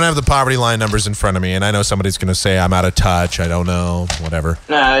 But I don't have the poverty line numbers in front of me, and I know somebody's going to say I'm out of touch. I don't know, whatever.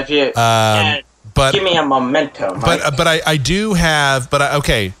 No, if you give me a memento. But I do have. But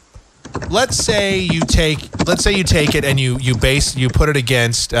okay, let's say you take it and you put it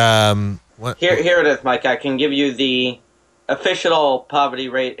against. What? Here it is, Mike. I can give you the official poverty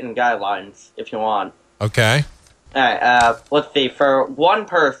rate and guidelines if you want. Okay. All right. Let's see. For one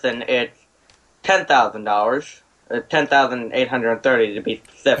person, it's $10,000, $10,830 to be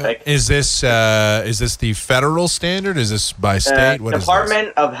specific. Is this the federal standard? Is this by state? What Department is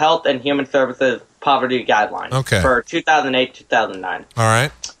this? of Health and Human Services poverty guidelines. Okay. For 2008-2009. All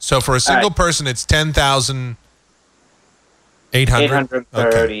right. So for a single person, it's $10,830.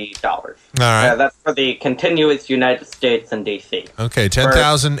 Okay. All right. That's for the continuous United States and D.C. Okay,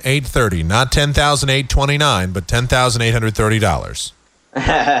 $10,830, not $10,829, but $10,830.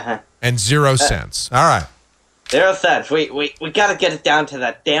 And 0 cents. All right. 0 cents. We got to get it down to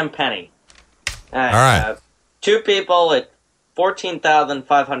that damn penny. All right. 2 people at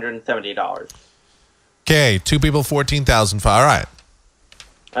 $14,570. Okay, 2 people, 14,000. All right.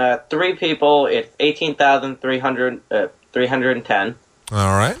 3 people, it's 18,310.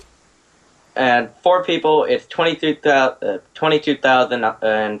 All right. And 4 people, it's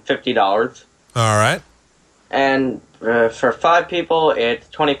 $22,050. All right. And for 5 people, it's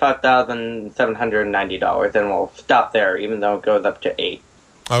 $25,790, and we'll stop there, even though it goes up to 8.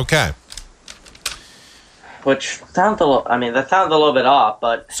 Okay. Which sounds a little, that sounds a little bit off,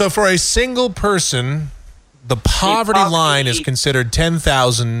 but... So for a single person, the poverty line is considered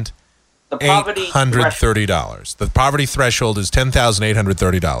 $10,830. The poverty threshold is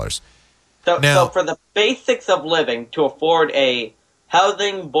 $10,830. So for the basics of living, to afford a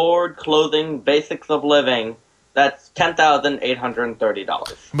housing, board, clothing, basics of living, that's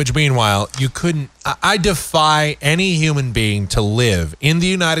 $10,830. Which, meanwhile, you couldn't... I defy any human being to live in the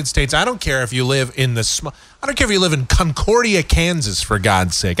United States. I don't care if you live in I don't care if you live in Concordia, Kansas, for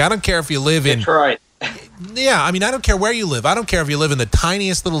God's sake. I don't care if you live in... Detroit. Yeah, I don't care where you live. I don't care if you live in the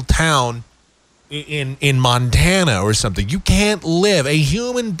tiniest little town in Montana or something. You can't live. A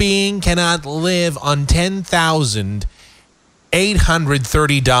human being cannot live on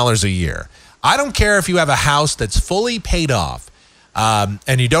 $10,830 a year. I don't care if you have a house that's fully paid off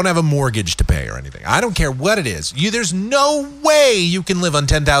and you don't have a mortgage to pay or anything. I don't care what it is. There's no way you can live on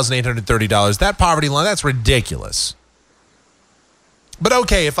 $10,830. That poverty line, that's ridiculous. But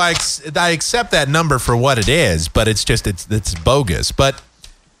okay, if I accept that number for what it is, but it's bogus. But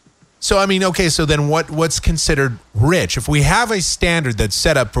so okay, so then what's considered rich? If we have a standard that's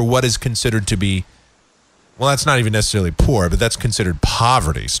set up for what is considered to be, well, that's not even necessarily poor, but that's considered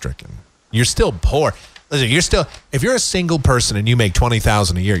poverty-stricken. You're still poor. Listen, if you're a single person and you make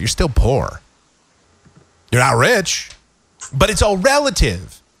 $20,000 a year, you're still poor. You're not rich, but it's all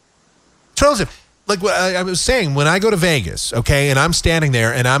relative. It's relative. Like what I was saying, when I go to Vegas, okay, and I'm standing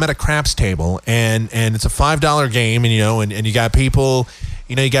there and I'm at a craps table and it's a $5 game, and you got people,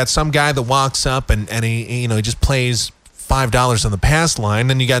 you got some guy that walks up and he he just plays $5 on the pass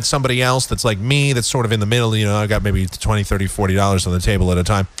line, and you got somebody else that's like me that's sort of in the middle, I got maybe $20, $30, $40 on the table at a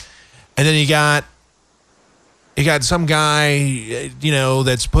time. And then you got some guy,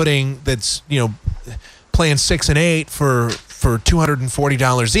 that's playing 6 and 8 for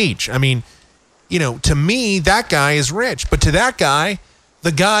 $240 each. To me, that guy is rich. But to that guy,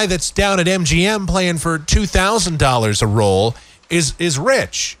 the guy that's down at MGM playing for $2,000 a roll is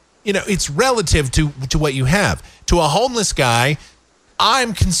rich. It's relative to what you have. To a homeless guy,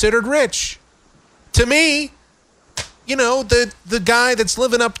 I'm considered rich. To me, the guy that's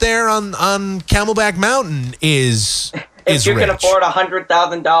living up there on Camelback Mountain is if you rich. can afford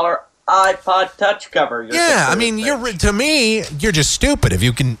 $100,000 iPod Touch cover, to me, you're just stupid. If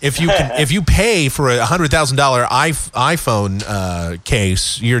you pay for a $100,000 iPhone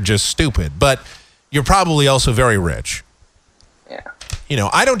case, you're just stupid. But you're probably also very rich. Yeah.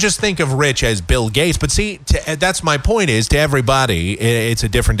 I don't just think of rich as Bill Gates, but see, that's my point. Is to everybody, it's a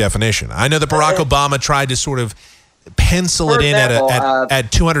different definition. I know that Barack Obama tried to sort of pencil it in at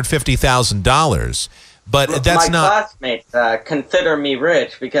 $250,000, but that's my not. Classmates consider me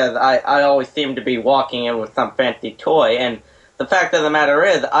rich because I always seem to be walking in with some fancy toy, and the fact of the matter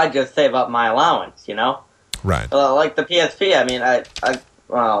is, I just save up my allowance. Right. Like the PSP.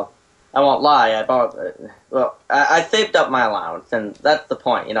 I won't lie. I saved up my allowance, and that's the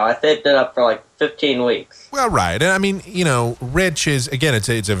point. I saved it up for like 15 weeks. Well, right. And rich is, again, it's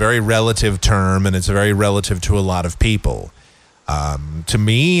a very relative term, and it's very relative to a lot of people. To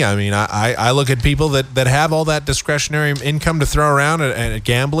me, I look at people that have all that discretionary income to throw around at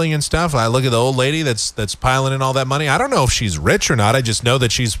gambling and stuff. I look at the old lady that's piling in all that money. I don't know if she's rich or not. I just know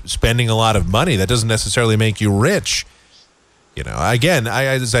that she's spending a lot of money. That doesn't necessarily make you rich. Again,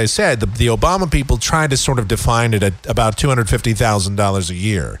 as I said, the Obama people tried to sort of define it at about $250,000 a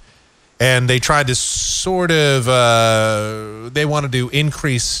year. And they tried to sort of, they wanted to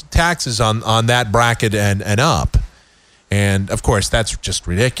increase taxes on that bracket and up. And, of course, that's just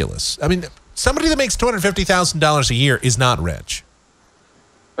ridiculous. Somebody that makes $250,000 a year is not rich.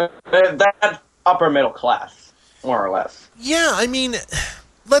 That's upper middle class, more or less. Yeah,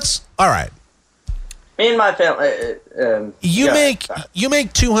 all right. Me and my family. You make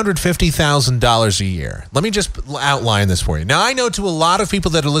 $250,000 a year. Let me just outline this for you. Now, I know to a lot of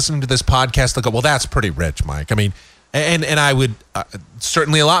people that are listening to this podcast, they'll go, "Well, that's pretty rich, Mike." And I would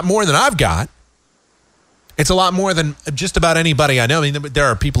certainly a lot more than I've got. It's a lot more than just about anybody I know. There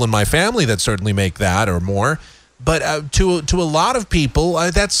are people in my family that certainly make that or more, but to a lot of people,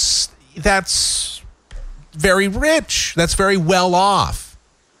 that's very rich. That's very well off.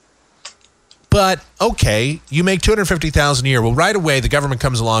 But, okay, you make $250,000 a year. Well, right away, the government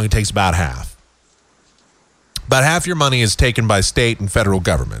comes along and takes about half. About half your money is taken by state and federal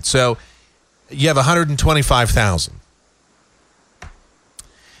government. So you have $125,000.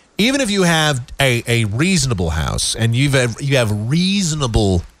 Even if you have a reasonable house and you have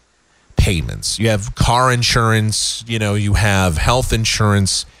reasonable payments, you have car insurance, you have health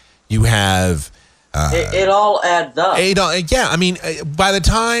insurance, you have it all adds up. Yeah, I mean, by the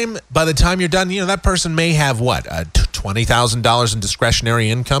time you're done, that person may have what, $20,000 in discretionary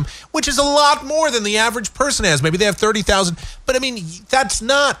income, which is a lot more than the average person has. Maybe they have $30,000, but I mean, that's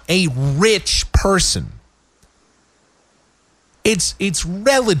not a rich person. It's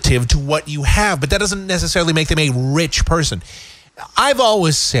relative to what you have, but that doesn't necessarily make them a rich person. I've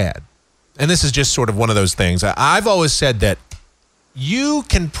always said, and this is just sort of one of those things, I've always said that you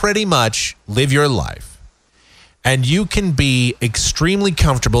can pretty much live your life and you can be extremely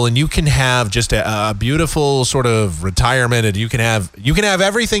comfortable and you can have just a beautiful sort of retirement, and you can have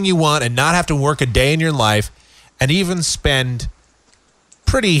everything you want and not have to work a day in your life, and even spend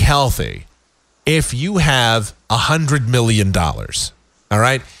pretty healthy if you have $100 million. All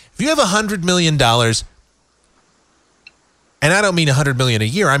right? If you have $100 million, and I don't mean $100 million a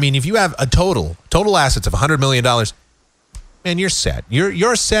year, I mean if you have a total assets of $100 million, man, you're set.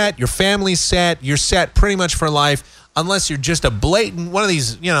 You're set. Your family's set. You're set pretty much for life, unless you're just a blatant one of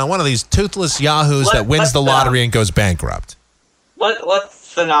these toothless yahoos that wins the lottery and goes bankrupt. Let's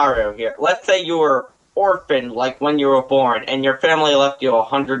scenario here. Let's say you were orphaned, like when you were born, and your family left you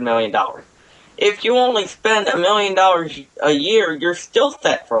 $100 million. If you only spend $1 million a year, you're still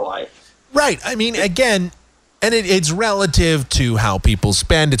set for life. Right. I mean, again, and it's relative to how people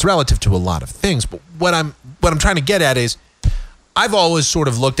spend. It's relative to a lot of things. But what I'm trying to get at is, I've always sort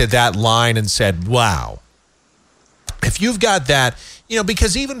of looked at that line and said, wow, if you've got that,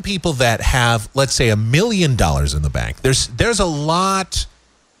 because even people that have, let's say, $1 million in the bank, there's a lot.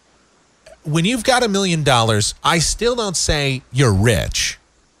 When you've got $1 million, I still don't say you're rich,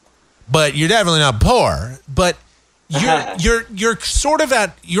 but you're definitely not poor. But you're sort of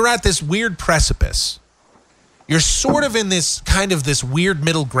at this weird precipice. You're sort of in this kind of this weird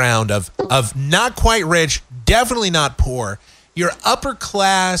middle ground of not quite rich, definitely not poor. You're upper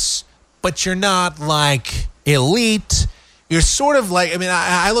class, but you're not like elite. You're sort of like,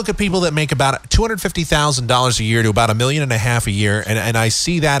 I look at people that make about $250,000 a year to about $1.5 million a year, and I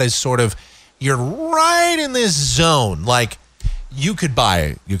see that as sort of, you're right in this zone. Like, you can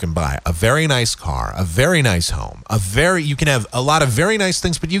buy a very nice car, a very nice home, you can have a lot of very nice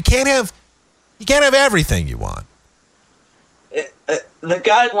things, but you can't have everything you want. The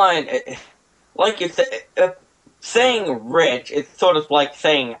guideline, like you said, saying rich, it's sort of like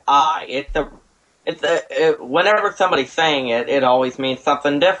saying I. Whenever somebody's saying it, it always means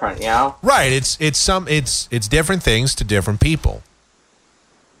something different, Right. It's different things to different people.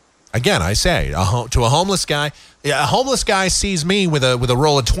 Again, I say to a homeless guy sees me with a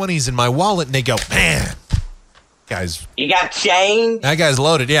roll of 20s in my wallet, and they go, man, guys, you got change? That guy's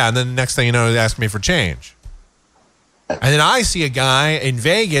loaded, yeah. And then the next thing you know, he asks me for change. And then I see a guy in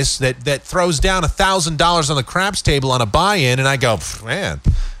Vegas that throws down $1,000 on the craps table on a buy-in, and I go, man,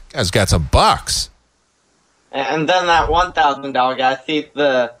 guy's got some bucks. And then that $1,000 guy sees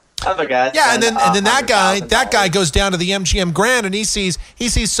the other guy. Yeah, and then that guy goes down to the MGM Grand, and he sees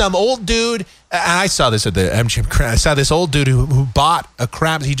some old dude. I saw this at the MGM Grand. I saw this old dude who bought a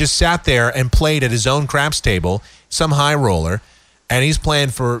craps. He just sat there and played at his own craps table, some high roller, and he's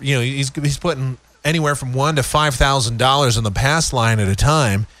playing for he's putting anywhere from $1,000 to $5,000 on the pass line at a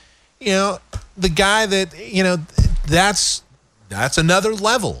time. The guy that that's another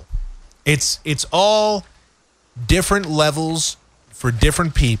level. It's all different levels for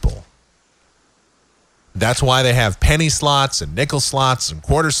different people. That's why they have penny slots and nickel slots and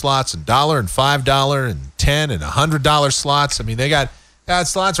quarter slots and $1 and $5 and $10 and $100 slots. I mean, they got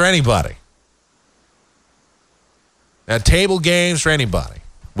slots for anybody. Table games for anybody.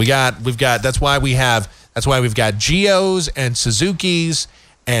 We've got. That's why we've got Geos and Suzukis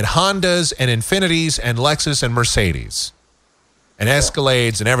and Hondas and Infinitis and Lexus and Mercedes and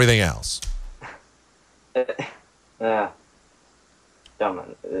Escalades and everything else. Yeah.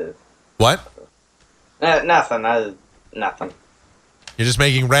 What? Nothing. Nothing. You're just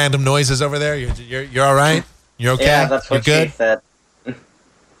making random noises over there. You're all right. You're okay. Yeah, that's what she said.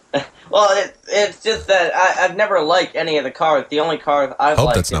 Well, it's just that I've never liked any of the cars. The only cars I've liked.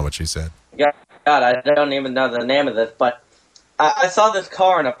 Hope that's not what she said. God, I don't even know the name of this, but I saw this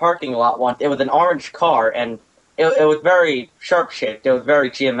car in a parking lot once. It was an orange car, and it was very sharp-shaped. It was very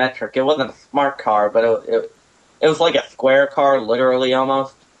geometric. It wasn't a smart car, but it was like a square car, literally,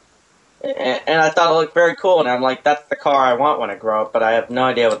 almost. And I thought it looked very cool, and I'm like, that's the car I want when I grow up, but I have no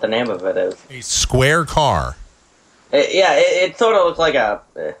idea what the name of it is. A square car? It sort of looks like a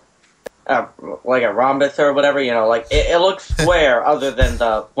rhombus or whatever, you know, like it looks square other than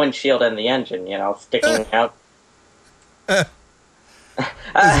the windshield and the engine, you know, sticking out.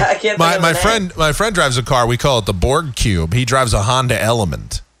 I can't think of the name. My friend drives a car. We call it the Borg Cube. He drives a Honda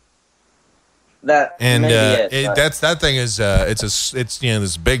Element. That that thing is it's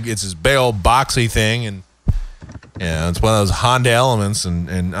this big old boxy thing, and it's one of those Honda Elements,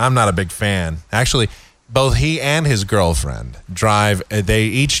 and I'm not a big fan. Actually, both he and his girlfriend drive. They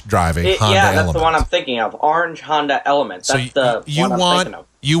each drive a Honda Element. Yeah, that's the one I'm thinking of. Orange Honda Element. That's the one I'm thinking of.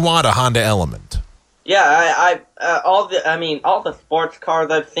 You want a Honda Element? Yeah, all the sports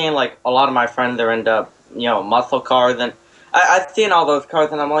cars I've seen, like a lot of my friends are into, you know, muscle cars, and I've seen all those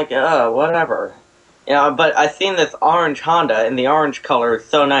cars, and I'm like, whatever. You know, but I've seen this orange Honda, and the orange color is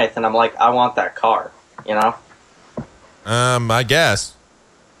so nice, and I'm like, I want that car, you know? I guess.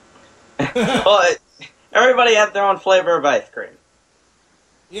 Well, everybody has their own flavor of ice cream.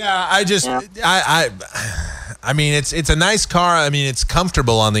 Yeah, I mean, it's a nice car. I mean, it's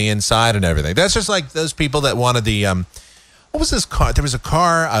comfortable on the inside and everything. That's just like those people that wanted the, what was this car? There was a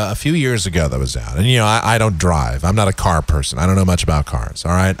car a few years ago that was out. And, you know, I don't drive. I'm not a car person. I don't know much about cars,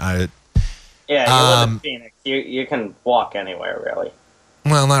 all right? Yeah, you live in Phoenix. You can walk anywhere, really.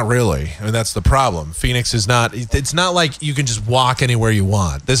 Well, not really. I mean, that's the problem. Phoenix is not, it's not like you can just walk anywhere you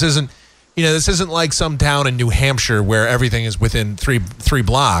want. This isn't like some town in New Hampshire where everything is within three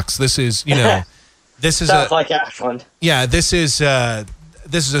blocks. This is, you know, Sounds like Ashland. Yeah, this is a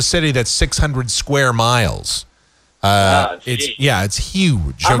city that's 600 square miles. It's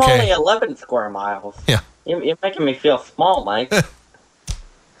huge. I'm okay? only 11 square miles. Yeah. You're making me feel small, Mike.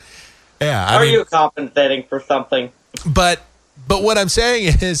 Yeah. Are you compensating for something? But what I'm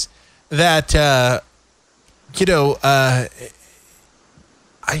saying is that, you know, I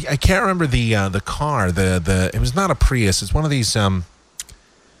can't remember the car. It was not a Prius. It's one of these.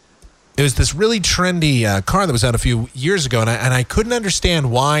 It was this really trendy car that was out a few years ago, and I couldn't understand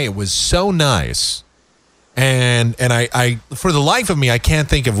why it was so nice. And I for the life of me, I can't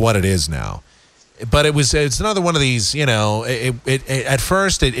think of what it is now. But it's another one of these, you know, it at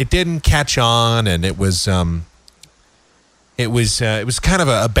first it didn't catch on, and it was kind of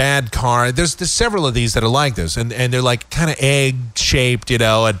a bad car. There's several of these that are like this, and they're like kind of egg shaped, you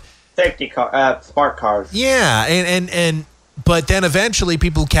know, and safety car, smart cars. Yeah, and but then eventually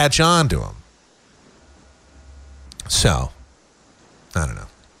people catch on to them. So, I don't know.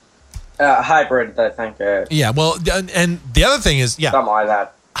 Hybrids, I think. Yeah, well, and the other thing is, something like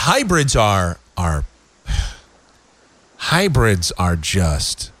that. Hybrids are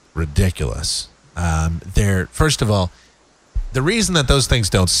just ridiculous. They're, first of all, the reason that those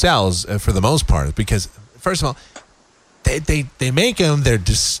things don't sell is, for the most part, is because, first of all, they make them. They're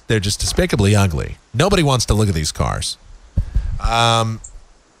just despicably ugly. Nobody wants to look at these cars.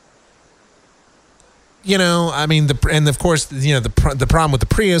 You know, I mean, and of course, you know, the problem with the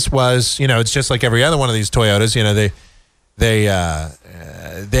Prius was, you know, it's just like every other one of these Toyotas. You know, they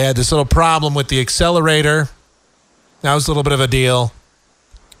had this little problem with the accelerator. That was a little bit of a deal,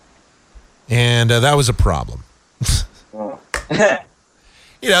 and that was a problem.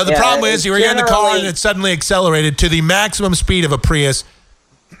 You know, the problem is you were in the car and it suddenly accelerated to the maximum speed of a Prius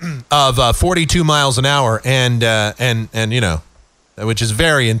of 42 miles an hour, and you know, which is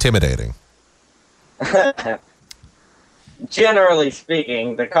very intimidating. Generally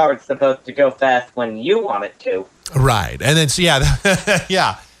speaking, the car is supposed to go fast when you want it to. Right, and then so,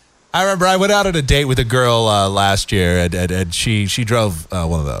 yeah. I remember I went out on a date with a girl last year, and she drove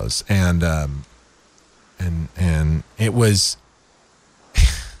one of those, and it was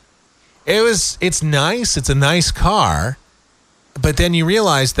it's nice. It's a nice car, but then you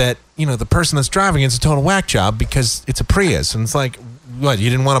realize that, you know, the person that's driving it's a total whack job because it's a Prius, and it's like, what, you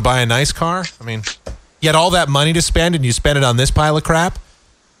didn't want to buy a nice car? I mean, you had all that money to spend, and you spent it on this pile of crap.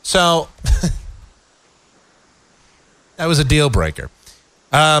 So that was a deal breaker.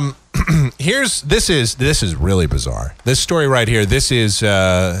 This is really bizarre. This story right here. This is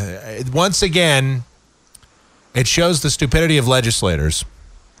once again, it shows the stupidity of legislators.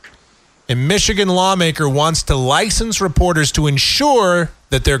 A Michigan lawmaker wants to license reporters to ensure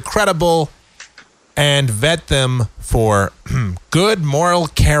that they're credible and vet them for good moral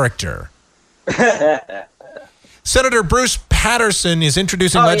character. Senator Bruce Patterson is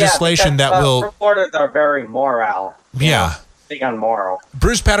introducing legislation that will... Reporters are very moral. Yeah. Big on moral.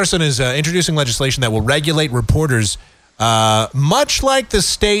 Bruce Patterson is introducing legislation that will regulate reporters much like the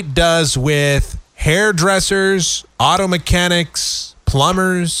state does with hairdressers, auto mechanics,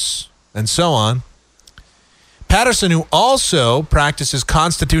 plumbers, and so on. Patterson, who also practices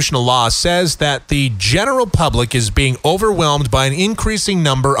constitutional law, says that the general public is being overwhelmed by an increasing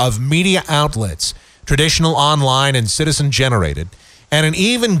number of media outlets, traditional, online, and citizen-generated, and an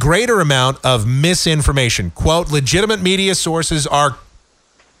even greater amount of misinformation. Quote, legitimate media sources are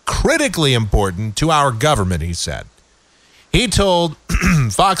critically important to our government, he said. He told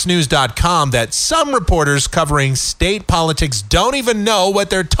FoxNews.com that some reporters covering state politics don't even know what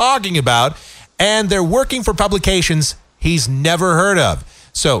they're talking about, and they're working for publications he's never heard of.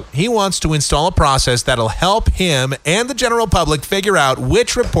 So he wants to install a process that'll help him and the general public figure out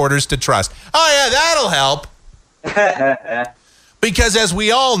which reporters to trust. Oh, yeah, that'll help. Because as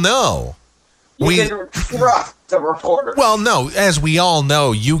we all know, you can trust the reporter. Well, no, as we all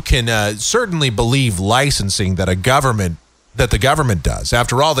know, you can certainly believe licensing that the government does.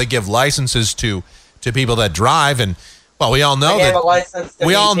 After all, they give licenses to people that drive, and well, we all know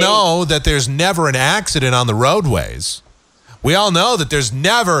that there's never an accident on the roadways. We all know that there's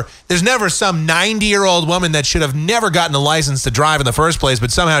never some 90-year-old woman that should have never gotten a license to drive in the first place,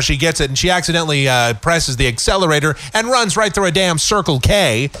 but somehow she gets it and she accidentally presses the accelerator and runs right through a damn Circle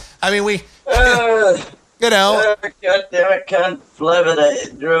K. I mean, you know. God damn it, can't believe it.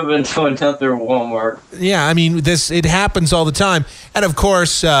 I drove into another Walmart. Yeah, I mean, it happens all the time. And of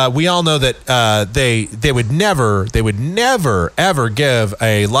course, we all know that they would never, ever give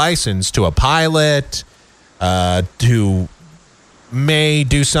a license to a pilot who may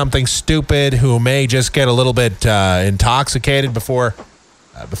do something stupid, who may just get a little bit intoxicated before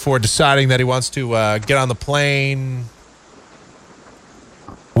deciding that he wants to get on the plane.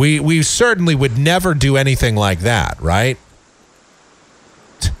 We certainly would never do anything like that, right?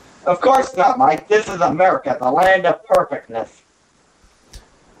 Of course not, Mike. This is America, the land of perfectness.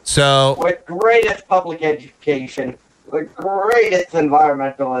 So, with greatest public education, the greatest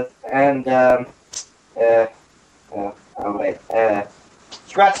environmentalists, and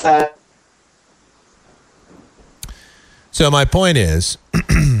scratch that. So my point is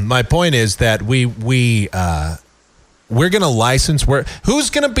that we're going to license. Who's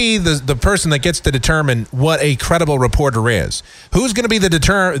going to be the person that gets to determine what a credible reporter is? Who's going to be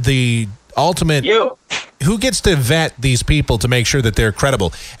the ultimate? You. Who gets to vet these people to make sure that they're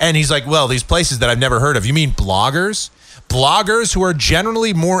credible? And he's like, well, these places that I've never heard of. You mean bloggers? Bloggers who are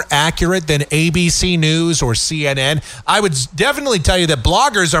generally more accurate than ABC News or CNN. I would definitely tell you that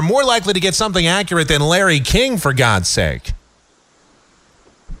bloggers are more likely to get something accurate than Larry King, for God's sake.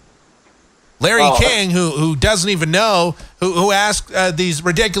 Larry King, who doesn't even know, who asked these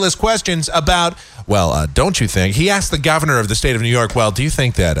ridiculous questions about, well, don't you think? He asked the governor of the state of New York, well, do you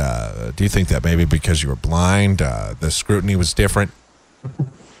think that maybe because you were blind, the scrutiny was different?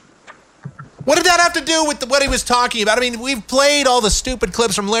 What did that have to do with what he was talking about? I mean, we've played all the stupid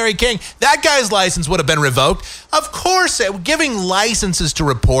clips from Larry King. That guy's license would have been revoked. Of course, giving licenses to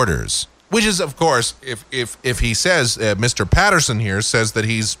reporters, which is, of course, if he says, Mr. Patterson here says that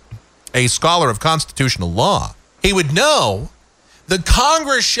he's a scholar of constitutional law, he would know the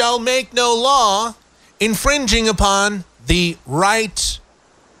Congress shall make no law infringing upon the right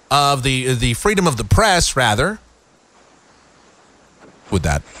of the freedom of the press, rather. Would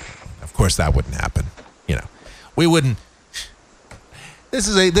that, of course, that wouldn't happen. You know, we wouldn't. This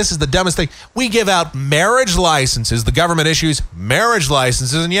is the dumbest thing. We give out marriage licenses. The government issues marriage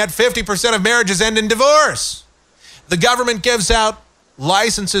licenses, and yet 50% of marriages end in divorce. The government gives out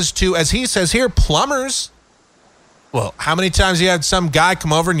licenses to, as he says here, plumbers. Well, how many times you had some guy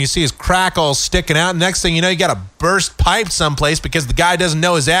come over and you see his crack all sticking out? Next thing you know, you got a burst pipe someplace because the guy doesn't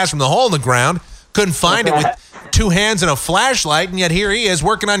know his ass from the hole in the ground. Couldn't find it with 2 hands and a flashlight, and yet here he is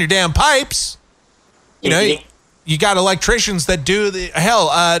working on your damn pipes. You know, you got electricians that do this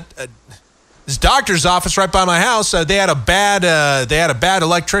doctor's office right by my house. They had a bad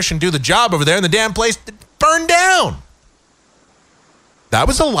electrician do the job over there, and the damn place burned down. That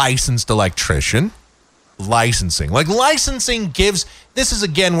was a licensed electrician. Licensing gives. This is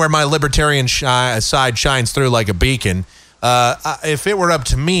again where my libertarian side shines through like a beacon. If it were up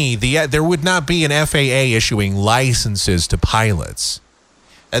to me, there would not be an FAA issuing licenses to pilots.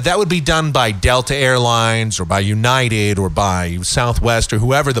 That would be done by Delta Airlines or by United or by Southwest or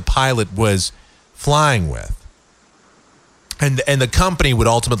whoever the pilot was flying with. And the company would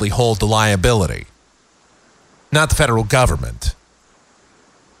ultimately hold the liability, not the federal government.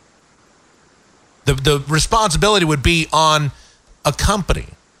 The responsibility would be on a company.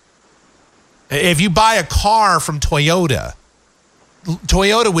 If you buy a car from Toyota,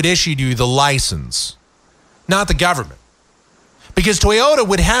 Toyota would issue you the license, not the government. Because Toyota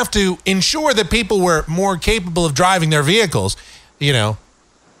would have to ensure that people were more capable of driving their vehicles. You know,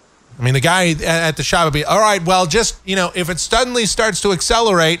 I mean, the guy at the shop would be, all right, well, just, if it suddenly starts to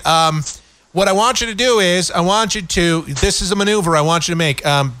accelerate, what I want you to do is this is a maneuver I want you to make.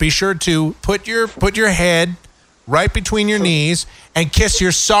 Be sure to put your head right between your knees and kiss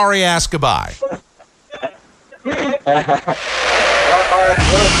your sorry ass goodbye.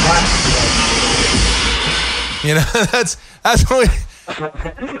 That's what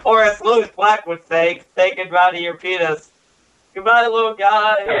Or as Louis Black would say goodbye to your penis. Goodbye, little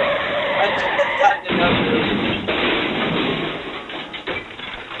guy. I just got to know you.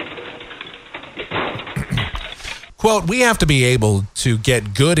 Quote, we have to be able to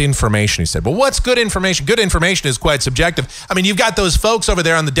get good information, he said. Well, what's good information? Good information is quite subjective. I mean, you've got those folks over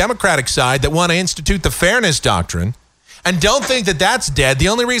there on the Democratic side that want to institute the fairness doctrine and don't think that that's dead. The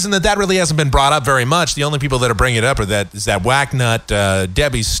only reason that really hasn't been brought up very much, the only people that are bringing it up is that whacknut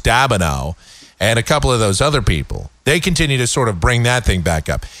Debbie Stabenow and a couple of those other people. They continue to sort of bring that thing back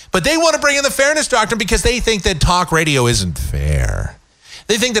up. But they want to bring in the fairness doctrine because they think that talk radio isn't fair.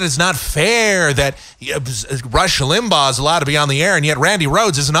 They think that it's not fair that Rush Limbaugh is allowed to be on the air and yet Randy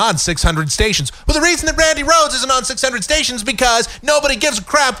Rhoads isn't on 600 stations. Well, the reason that Randy Rhoads isn't on 600 stations is because nobody gives a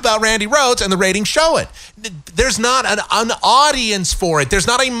crap about Randy Rhoads and the ratings show it. There's not an audience for it. There's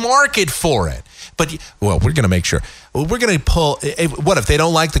not a market for it. But, well, we're going to make sure. We're going to pull. What if they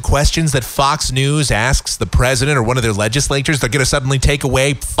don't like the questions that Fox News asks the president or one of their legislators? They're going to suddenly take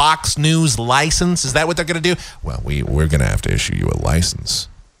away Fox News license? Is that what they're going to do? Well, we're going to have to issue you a license.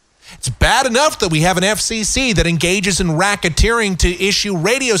 It's bad enough that we have an FCC that engages in racketeering to issue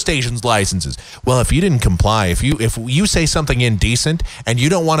radio stations licenses. Well, if you didn't comply, if you say something indecent and you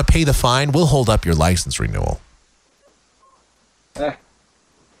don't want to pay the fine, we'll hold up your license renewal.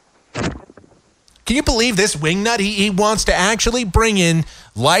 Can you believe this wingnut? He wants to actually bring in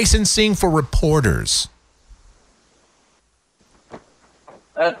licensing for reporters.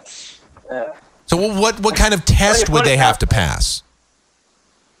 So what kind of test would they have to pass?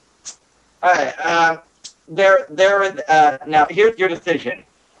 All right. Now here's your decision.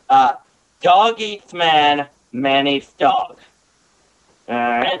 Dog eats man, man eats dog. All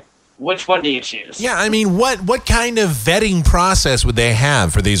right. Which one do you choose? Yeah, I mean, what kind of vetting process would they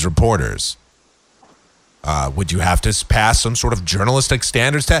have for these reporters? Would you have to pass some sort of journalistic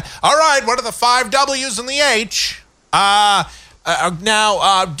standards test? All right, what are the 5 W's and the H? Now,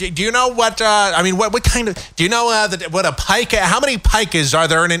 do you know what? What kind of? Do you know what a pike? How many pikas are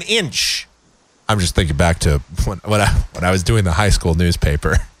there in an inch? I'm just thinking back to when I was doing the high school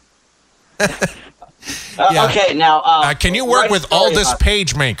newspaper. Yeah. Okay, now can you work with Aldous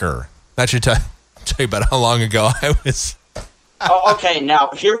PageMaker? That should tell you about how long ago I was. Okay, now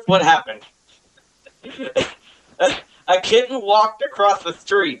here's what happened. A kitten walked across the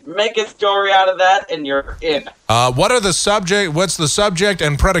street. Make a story out of that, and you're in. What's the subject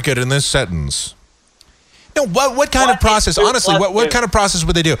and predicate in this sentence? No, what kind of process? Honestly, what kind of process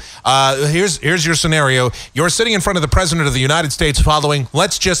would they do? Here's your scenario. You're sitting in front of the President of the United States following,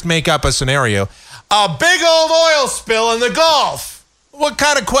 let's just make up a scenario, a big old oil spill in the Gulf. What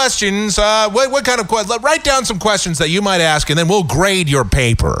kind of questions, write down some questions that you might ask, and then we'll grade your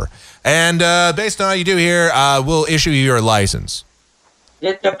paper. And based on how you do here, we'll issue you your license.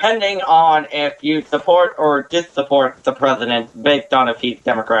 It's depending on if you support or dissupport the president based on if he's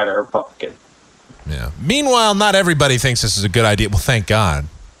Democrat or Republican. Yeah. Meanwhile, not everybody thinks this is a good idea. Well, thank God.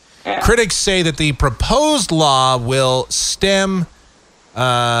 Yeah. Critics say that the proposed law will stem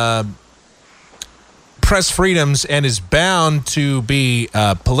press freedoms and is bound to be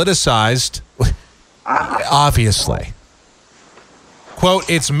politicized, obviously. Quote,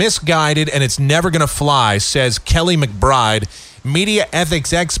 it's misguided and it's never going to fly, says Kelly McBride, media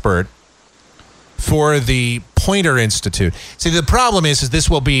ethics expert for the Poynter Institute. See, the problem is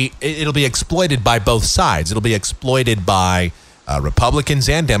it'll be exploited by both sides. It'll be exploited by Republicans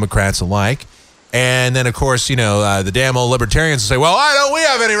and Democrats alike. And then, of course, the damn old libertarians will say, well, why don't we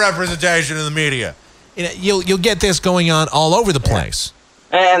have any representation in the media? You'll get this going on all over the place.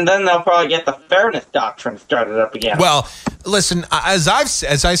 And then they'll probably get the fairness doctrine started up again. Well, listen, as I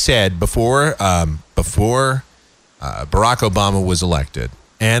said before Barack Obama was elected,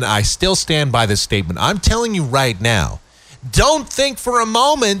 and I still stand by this statement, I'm telling you right now, don't think for a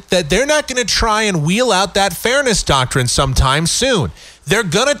moment that they're not going to try and wheel out that fairness doctrine sometime soon. They're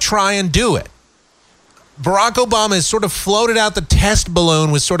going to try and do it. Barack Obama has sort of floated out the test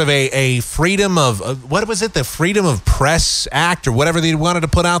balloon with sort of a freedom of, what was it, the Freedom of Press Act or whatever they wanted to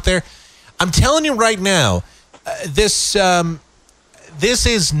put out there. I'm telling you right now, this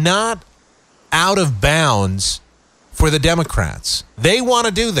is not out of bounds for the Democrats. They want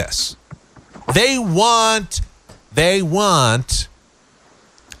to do this. They want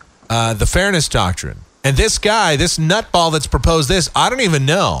the fairness doctrine. And this guy, this nutball that's proposed this, I don't even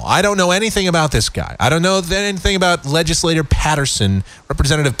know. I don't know anything about this guy. I don't know anything about Legislator Patterson,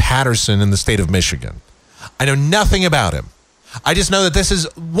 Representative Patterson in the state of Michigan. I know nothing about him. I just know that this is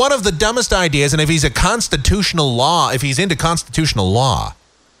one of the dumbest ideas, and if he's into constitutional law,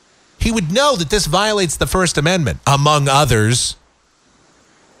 he would know that this violates the First Amendment, among others.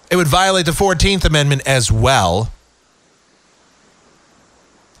 It would violate the 14th Amendment as well.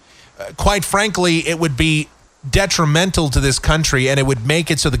 Quite frankly, it would be detrimental to this country, and it would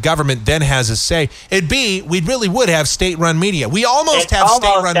make it so the government then has a say. We really would have state-run media. We almost have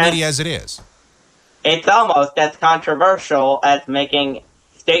state-run media as it is. It's almost as controversial as making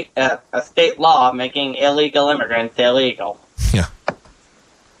a state law making illegal immigrants illegal. Yeah.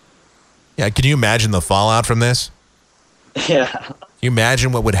 Yeah, can you imagine the fallout from this? Yeah. Can you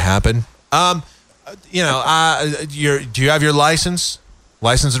imagine what would happen? Do you have your license?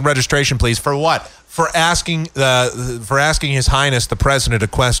 License and registration, please. For what? For asking His Highness the President a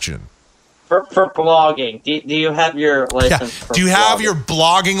question. For blogging. Do you have your license? Yeah. Do you have your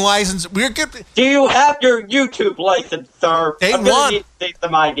blogging license? Do you have your YouTube license, sir? I'm gonna need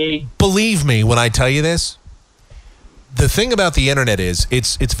some ID. Believe me when I tell you this. The thing about the internet is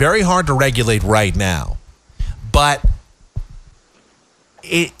it's very hard to regulate right now, but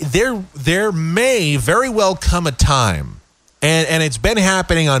there may very well come a time. And it's been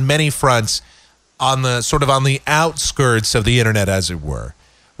happening on many fronts on the outskirts of the internet, as it were,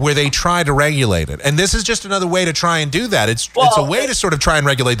 where they try to regulate it. And this is just another way to try and do that. It's a way to sort of try and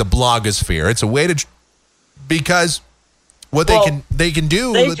regulate the blogosphere. It's a way to, because what they can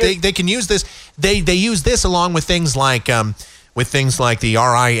do, they can use this. They use this along with things like the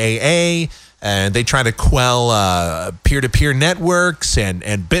RIAA, and they try to quell peer-to-peer networks and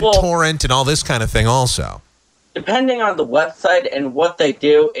BitTorrent and all this kind of thing also. Depending on the website and what they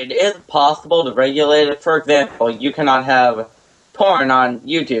do, it is possible to regulate it. For example, you cannot have porn on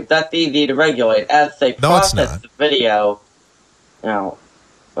YouTube. That's easy to regulate. As they process the video, go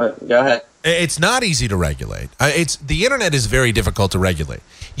ahead. It's not easy to regulate. The internet is very difficult to regulate.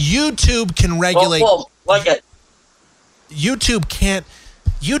 YouTube can regulate. YouTube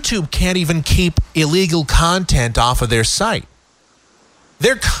can't even keep illegal content off of their site.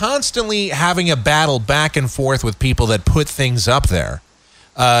 They're constantly having a battle back and forth with people that put things up there.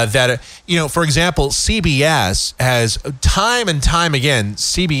 For example, CBS has time and time again,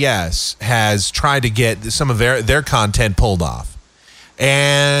 CBS has tried to get some of their content pulled off.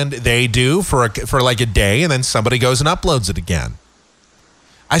 And they do for like a day, and then somebody goes and uploads it again.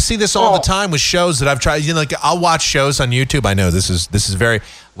 I see this all the time with shows that I've tried. I'll watch shows on YouTube. I know this is very,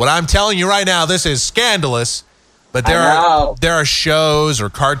 what I'm telling you right now, this is scandalous. But there are shows or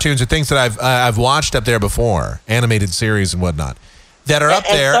cartoons or things that I've watched up there before, animated series and whatnot, that are up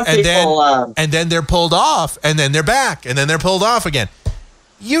there, and then they're pulled off, and then they're back, and then they're pulled off again.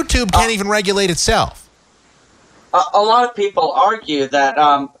 YouTube can't even regulate itself. A lot of people argue that,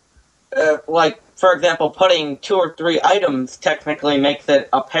 for example, putting 2 or 3 items technically makes it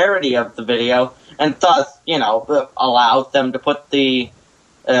a parody of the video, and thus, allows them to put the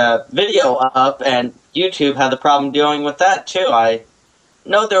video up, and YouTube had the problem dealing with that too. I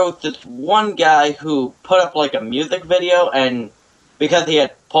know there was this one guy who put up like a music video, and because he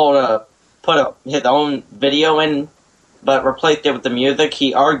had put his own video in, but replaced it with the music,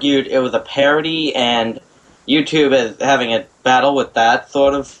 he argued it was a parody, and YouTube is having a battle with that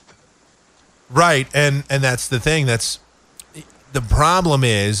sort of. Right, and that's the thing. That's the problem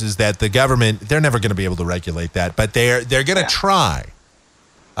is that the government, they're never going to be able to regulate that, but they're going to try.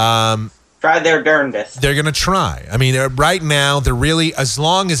 Try their darndest. They're going to try. I mean, right now, they're really, as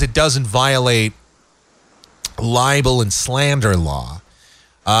long as it doesn't violate libel and slander law,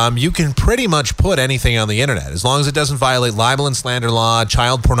 you can pretty much put anything on the internet. As long as it doesn't violate libel and slander law,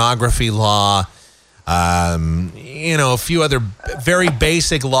 child pornography law, a few other very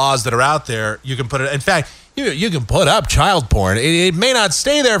basic laws that are out there, you can put it. In fact, you can put up child porn. It may not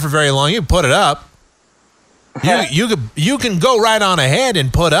stay there for very long. You can put it up. You can go right on ahead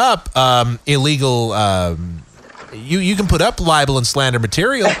and put up illegal. You can put up libel and slander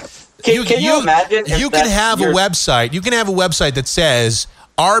material. Can you imagine? You can have a website. You can have a website that says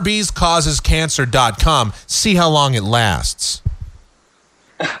arbscausescancer.com. See how long it lasts.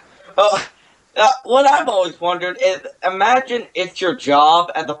 What I've always wondered is, imagine it's your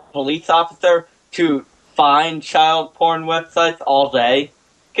job as a police officer to find child porn websites all day.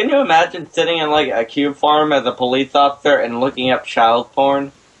 Can you imagine sitting in like a cube farm as a police officer and looking up child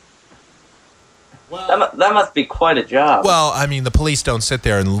porn? Well, that must be quite a job. Well, I mean, the police don't sit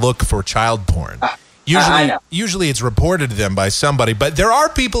there and look for child porn. Usually it's reported to them by somebody, but there are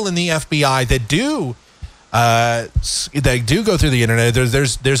people in the FBI that do go through the internet.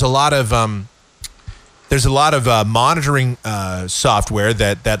 There's a lot of monitoring software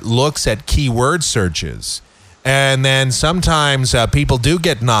that looks at keyword searches, and then sometimes people do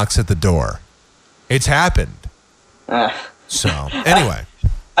get knocks at the door. It's happened. So anyway,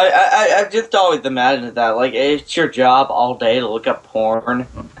 I've just always imagined that, like, it's your job all day to look up porn.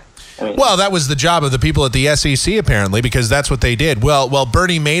 Well, that was the job of the people at the SEC, apparently, because that's what they did. Well,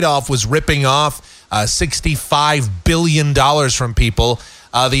 Bernie Madoff was ripping off $65 billion from people.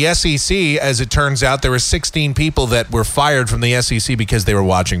 The SEC, as it turns out, there were 16 people that were fired from the SEC because they were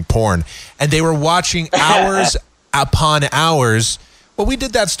watching porn. And they were watching hours upon hours. Well, we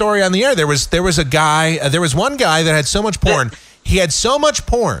did that story on the air. There was one guy that had so much porn. He had so much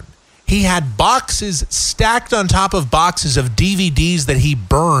porn. He had boxes stacked on top of boxes of DVDs that he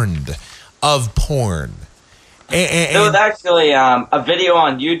burned of porn. There was actually a video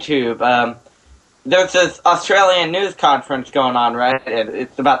on YouTube. There's this Australian news conference going on, right? And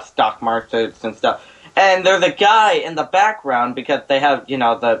it's about stock markets and stuff. And there's a guy in the background because they have,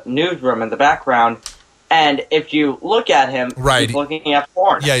 the newsroom in the background. And if you look at him, right, he's looking at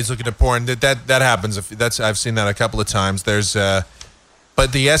porn. Yeah, he's looking at porn. That happens. I've seen that a couple of times.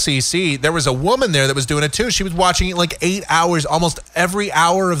 But the SEC, there was a woman there that was doing it too. She was watching it like 8 hours, almost every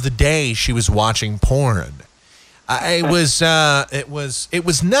hour of the day. She was watching porn. It was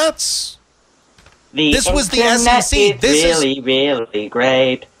nuts. This was the SEC. This is really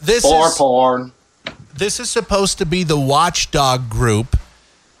great for porn. This is supposed to be the watchdog group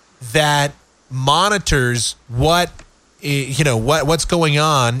that monitors what's going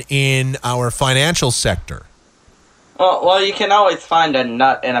on in our financial sector. Well, you can always find a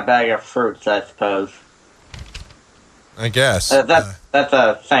nut in a bag of fruits, I suppose. I guess. That's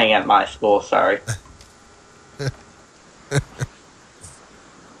a thing at my school, sorry.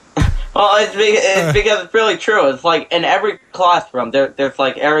 Well, it's because it's really true. It's like in every classroom, there's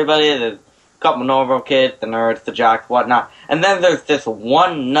like everybody, there's a couple normal kids, the nerds, the jocks, whatnot. And then there's this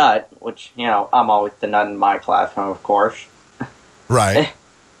one nut, which, I'm always the nut in my classroom, of course. Right.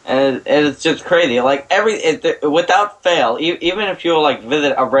 And it's just crazy. Like, without fail, even if you like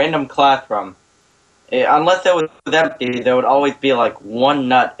visit a random classroom, unless it was empty, there would always be like one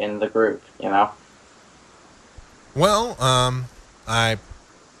nut in the group, Well,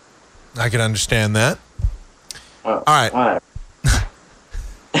 I can understand that. All right. All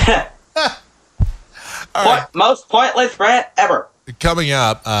right. Most pointless rant ever. Coming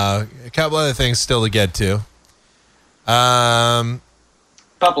up, a couple other things still to get to.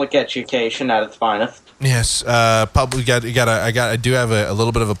 Public education at its finest. Yes, I do have a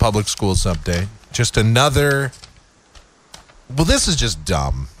little bit of a public schools update. Just another. Well, this is just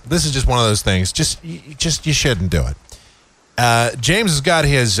dumb. This is just one of those things. Just you shouldn't do it. James has got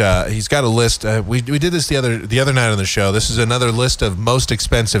he's got a list. We did this the other night on the show. This is another list of most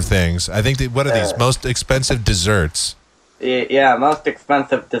expensive things. I think what are these most expensive desserts? Yeah, most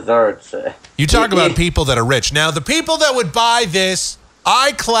expensive desserts. You talk about people that are rich. Now, the people that would buy this,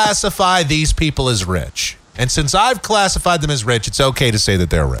 I classify these people as rich. And since I've classified them as rich, it's okay to say that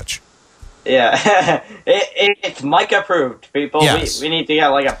they're rich. Yeah, it's Mike approved, people. Yes. We need to get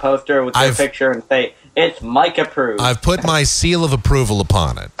like a poster with their picture and say, it's Mike approved. I've put my seal of approval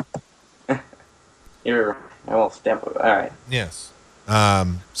upon it. I won't stamp it. All right. Yes.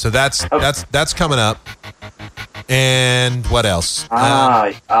 So that's coming up. And what else?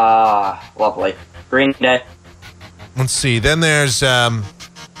 Lovely. Green Day. Let's see. Then there's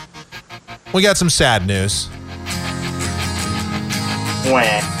we got some sad news.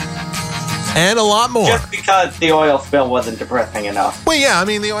 And a lot more. Just because the oil spill wasn't depressing enough. Well, yeah, I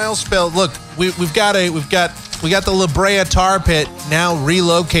mean the oil spill. Look, we've got the La Brea tar pit now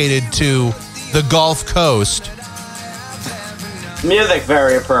relocated to the Gulf Coast. Music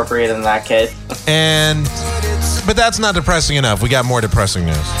very appropriate in that case. But that's not depressing enough. We got more depressing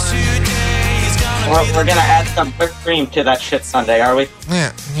news. We're gonna add some whipped cream to that shit Sunday, are we?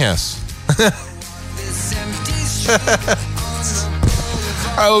 Yeah. Yes.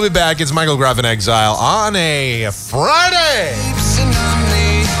 All right, we'll be back. It's Michael Groff in Exile on a Friday.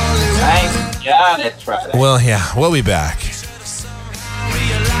 Thank God it's Friday. Well, yeah, we'll be back.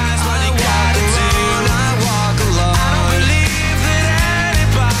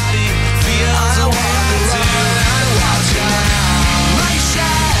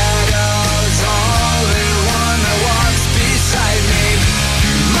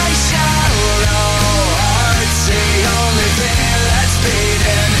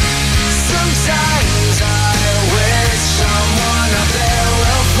 Sometimes I wish someone up there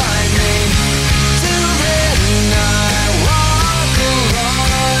will find me.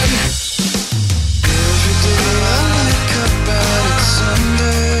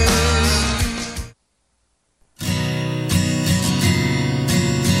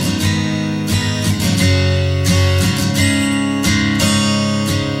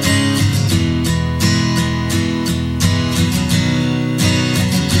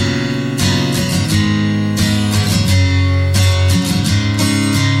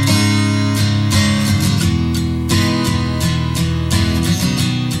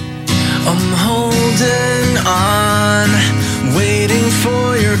 I'm holding on, waiting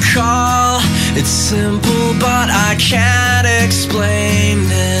for your call. It's simple, but I can't explain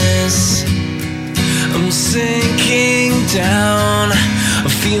this. I'm sinking down, I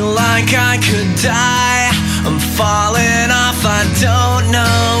feel like I could die. I'm falling off, I don't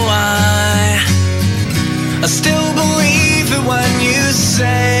know why. I still believe it when you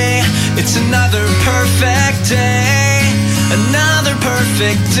say it's another perfect day, another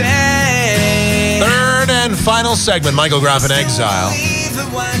perfect day. Third and final segment, Michael Groff in Exile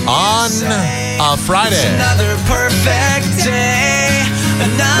on a Friday. It's another perfect day,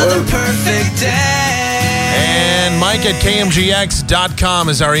 another perfect day. And Mike at KMGX.com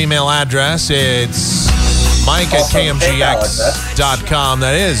is our email address. It's Mike at KMGX.com.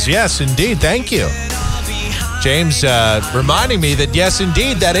 That is, yes, indeed. Thank you. James reminding me that, yes,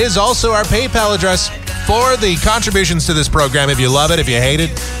 indeed, that is also our PayPal address for the contributions to this program. If you love it, if you hate it,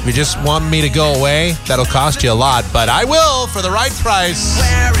 if you just want me to go away, that'll cost you a lot. But I will, for the right price.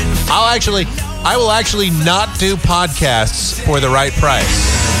 I will actually not do podcasts for the right price.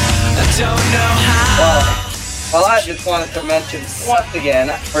 Well, I just wanted to mention once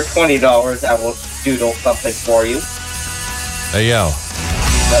again, for $20, I will doodle something for you. There you go.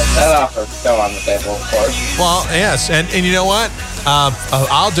 That offer's still on the table, of course. Well, yes, and you know what?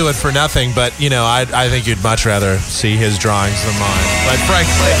 I'll do it for nothing, but, you know, I think you'd much rather see his drawings than mine. But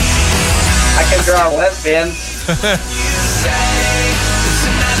frankly, I can draw lesbians.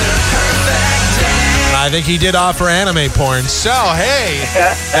 I think he did offer anime porn, so, hey,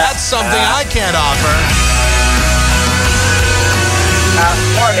 that's something I can't offer.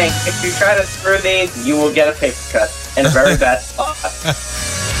 Warning, if you try to screw these, you will get a paper cut in a very bad spot.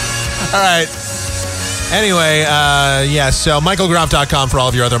 All right. Anyway, so michaelgroff.com for all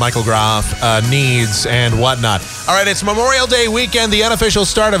of your other Michael Groff needs and whatnot. All right, it's Memorial Day weekend, the unofficial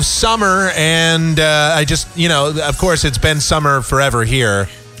start of summer, and I just, you know, of course, it's been summer forever here,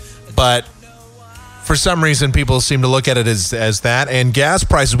 but for some reason, people seem to look at it as that. And gas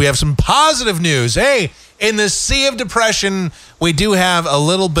prices, we have some positive news. Hey, in the sea of depression, we do have a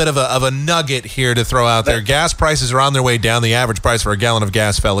little bit of a nugget here to throw out there. Gas prices are on their way down. The average price for a gallon of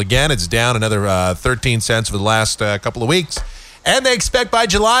gas fell again. It's down another 13 cents for the last couple of weeks. And they expect by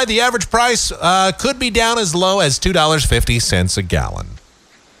July, the average price could be down as low as $2.50 a gallon.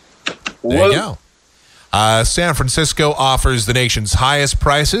 There you go. San Francisco offers the nation's highest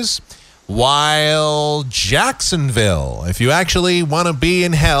prices, while Jacksonville, if you actually want to be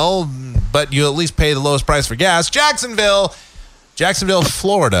in hell, but you at least pay the lowest price for gas, Jacksonville,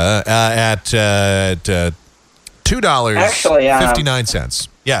 Florida, at $2.59.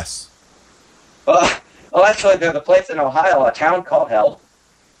 Yes. Well, actually, there's a place in Ohio, a town called Hell.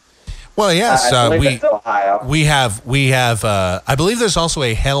 Well, yes, I believe it's Ohio. we have. I believe there's also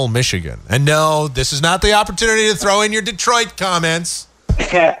a Hell, Michigan. And no, this is not the opportunity to throw in your Detroit comments.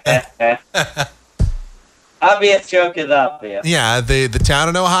 Obvious joke is obvious. Yeah, the town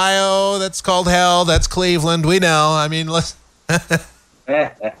in Ohio that's called Hell, that's Cleveland. We know. I mean, listen.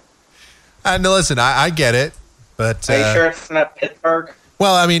 No, listen. I get it, but are you sure it's not Pittsburgh?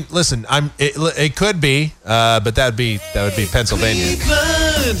 Well, I mean, listen. It could be, but that would be Pennsylvania.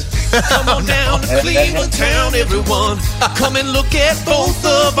 Cleveland, come on down to Cleveland town, everyone. Come and look at both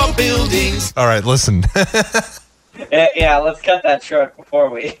of our buildings. All right, listen. Yeah, let's cut that short before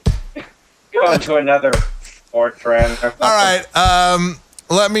we go on to another sports trend. All right,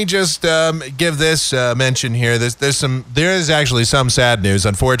 let me just give this mention here. There is actually some sad news.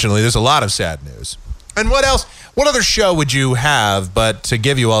 Unfortunately, there's a lot of sad news. And what else? What other show would you have but to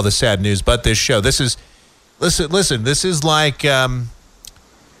give you all the sad news but this show? This is listen. This is like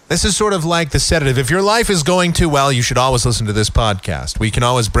this is sort of like the sedative. If your life is going too well, you should always listen to this podcast. We can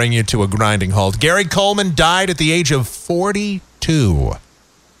always bring you to a grinding halt. Gary Coleman died at the age of 42.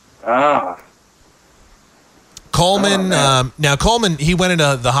 Coleman, now Coleman, he went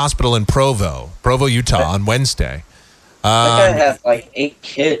into the hospital in Provo, Utah on Wednesday. That guy has like 8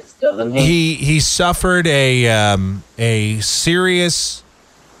 kids, doesn't he? He suffered a serious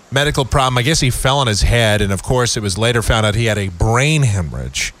medical problem. I guess he fell on his head, and of course it was later found out he had a brain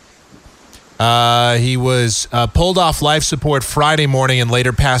hemorrhage. He was pulled off life support Friday morning and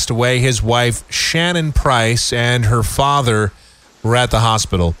later passed away. His wife, Shannon Price, and her father were at the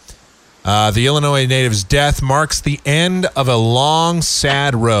hospital. The Illinois native's death marks the end of a long,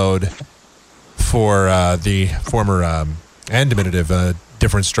 sad road for the former and diminutive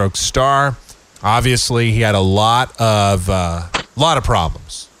Diff'rent Strokes star. Obviously, he had a lot of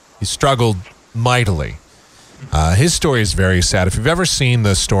problems. He struggled mightily. His story is very sad. If you've ever seen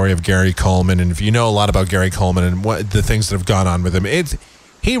the story of Gary Coleman, and if you know a lot about Gary Coleman and what the things that have gone on with him,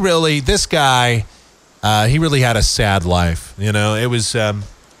 this guy, he really had a sad life. You know, it was,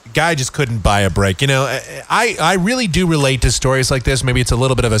 guy just couldn't buy a break. You know, I really do relate to stories like this. Maybe it's a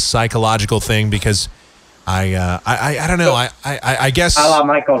little bit of a psychological thing because I don't know. I guess. I love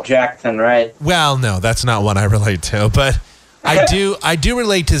Michael Jackson, right? Well, no, that's not one I relate to, but I do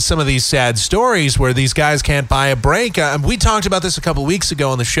relate to some of these sad stories where these guys can't buy a break. We talked about this a couple weeks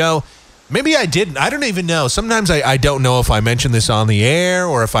ago on the show. Maybe I didn't. I don't even know. Sometimes I don't know if I mention this on the air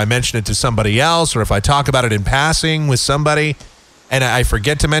or if I mention it to somebody else or if I talk about it in passing with somebody and I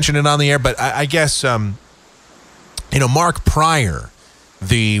forget to mention it on the air. But I guess, Mark Pryor,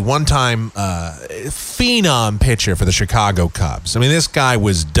 the one-time phenom pitcher for the Chicago Cubs. I mean, this guy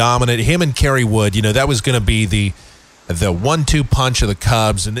was dominant. Him and Kerry Wood, that was going to be the 1-2 punch of the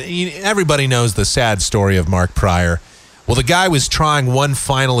Cubs. And everybody knows the sad story of Mark Pryor. Well, the guy was trying one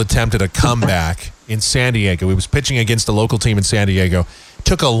final attempt at a comeback in San Diego. He was pitching against a local team in San Diego.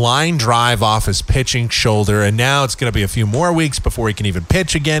 Took a line drive off his pitching shoulder, and now it's going to be a few more weeks before he can even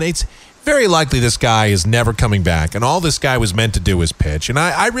pitch again. It's very likely this guy is never coming back, and all this guy was meant to do was pitch. And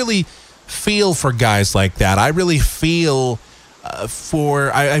I really feel for guys like that. I really feel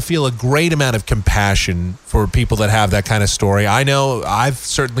I feel a great amount of compassion for people that have that kind of story. I know I've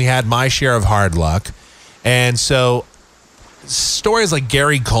certainly had my share of hard luck, and so stories like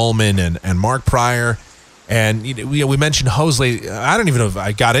Gary Coleman and Mark Pryor, and we mentioned Jose. I don't even know if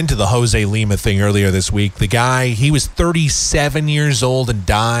I got into the Jose Lima thing earlier this week. The guy, he was 37 years old and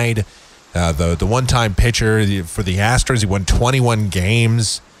died. The one-time pitcher for the Astros, he won 21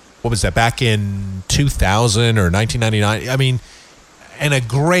 games. What was that, back in 2000 or 1999? I mean, and a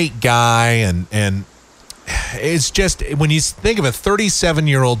great guy, and it's just, when you think of a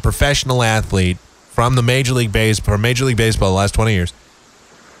 37-year-old professional athlete from the Major League Baseball the last 20 years,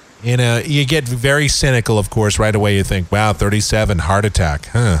 you get very cynical, of course, right away. You think, wow, 37, heart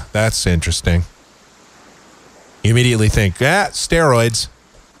attack. That's interesting. You immediately think, steroids.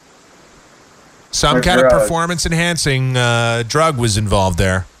 Some kind of performance-enhancing drug was involved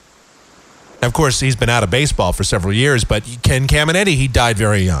there. Of course, he's been out of baseball for several years, but Ken Caminiti, he died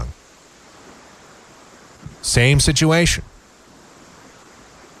very young. Same situation.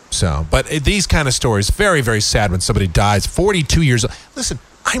 So, but these kind of stories, very, very sad when somebody dies. 42 years old. Listen,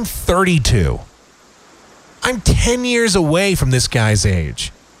 I'm 32. I'm 10 years away from this guy's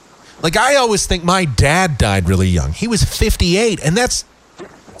age. Like, I always think my dad died really young. He was 58, and it's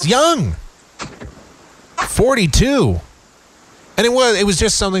young. 42. And it was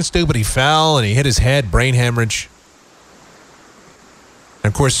just something stupid. He fell, and he hit his head, brain hemorrhage.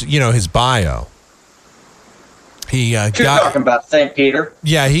 And, of course, his bio. You're talking about St. Peter.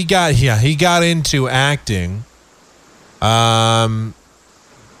 Yeah, he got into acting when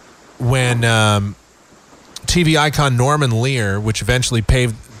TV icon Norman Lear, which eventually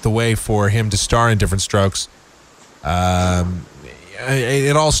paved the way for him to star in Different Strokes.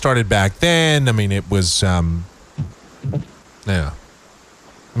 It all started back then. I mean, it was yeah.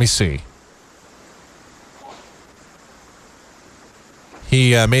 Let me see.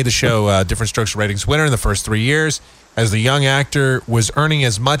 He made the show Different Strokes ratings winner in the first 3 years. As the young actor was earning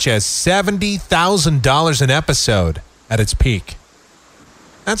as much as $70,000 an episode at its peak.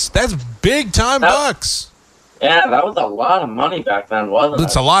 That's big time bucks. Yeah, that was a lot of money back then, wasn't it?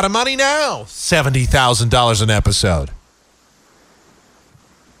 It's a lot of money now. $70,000 an episode.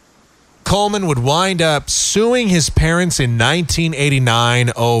 Coleman would wind up suing his parents in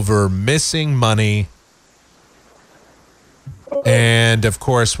 1989 over missing money. And of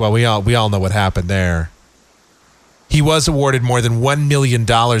course, well, we all know what happened there. He was awarded more than $1 million in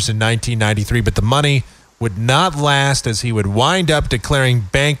 1993, but the money would not last as he would wind up declaring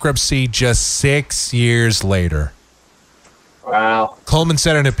bankruptcy just 6 years later. Wow. Coleman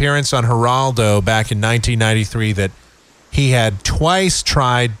said in an appearance on Geraldo back in 1993 that he had twice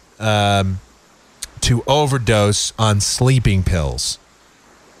tried to overdose on sleeping pills.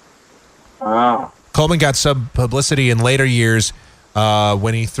 Wow. Coleman got some publicity in later years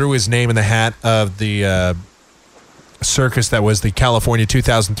when he threw his name in the hat of the circus that was the California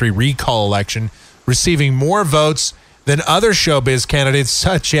 2003 recall election, receiving more votes than other showbiz candidates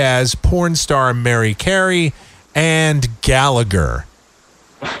such as porn star Mary Carey and Gallagher.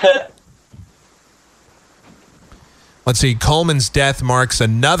 Let's see. Coleman's death marks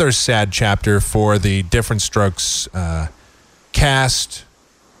another sad chapter for the Different Strokes cast.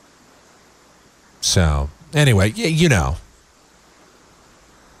 So, anyway, it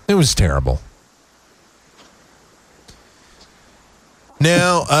was terrible.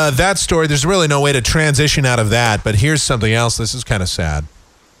 Now, that story, there's really no way to transition out of that, but here's something else. This is kind of sad.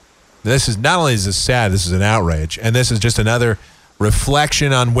 This is, not only is this sad, this is an outrage, and this is just another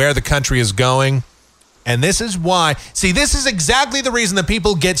reflection on where the country is going. And this is why, this is exactly the reason that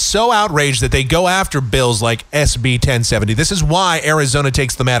people get so outraged that they go after bills like SB 1070. This is why Arizona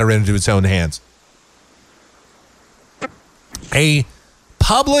takes the matter into its own hands. A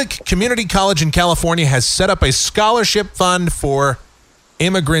public community college in California has set up a scholarship fund for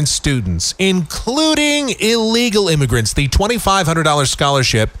immigrant students, including illegal immigrants. The $2,500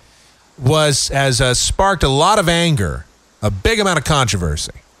 scholarship has sparked a lot of anger, a big amount of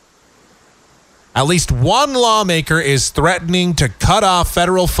controversy. At least one lawmaker is threatening to cut off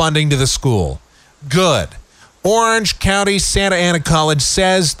federal funding to the school. Good. Orange County Santa Ana College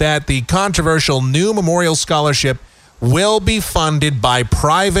says that the controversial new memorial scholarship will be funded by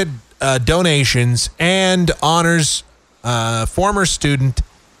private donations and honors former student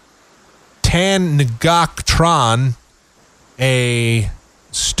Tan Ngak Tran, a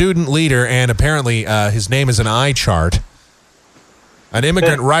student leader, and apparently his name is an eye chart. An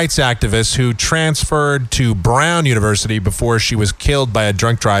immigrant rights activist who transferred to Brown University before she was killed by a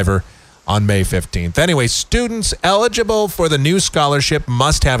drunk driver on May 15th. Anyway, students eligible for the new scholarship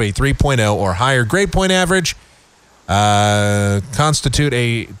must have a 3.0 or higher grade point average, constitute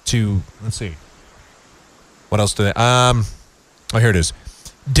let's see. What else do they, here it is.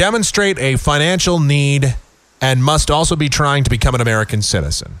 Demonstrate a financial need and must also be trying to become an American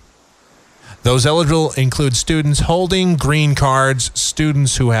citizen. Those eligible include students holding green cards,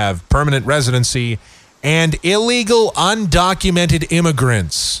 students who have permanent residency, and illegal undocumented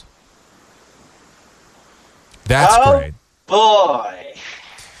immigrants. That's great. Boy.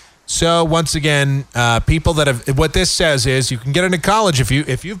 So once again, people that have, what this says is you can get into college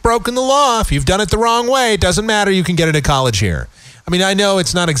if you've broken the law, if you've done it the wrong way, it doesn't matter, you can get into college here. I mean, I know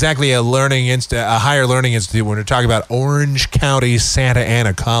it's not exactly a higher learning institute when we're talking about Orange County Santa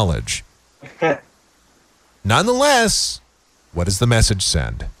Ana College. Nonetheless, what does the message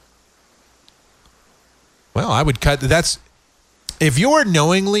send? Well, I would if you're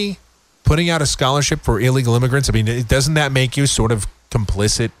knowingly putting out a scholarship for illegal immigrants, I mean, doesn't that make you sort of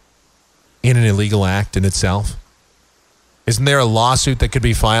complicit in an illegal act in itself? Isn't there a lawsuit that could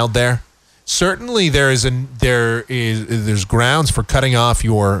be filed there? Certainly there's grounds for cutting off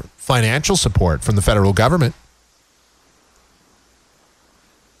your financial support from the federal government.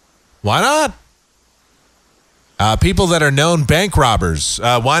 Why not? People that are known bank robbers.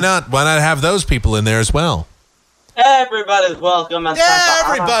 Why not have those people in there as well? Everybody's welcome.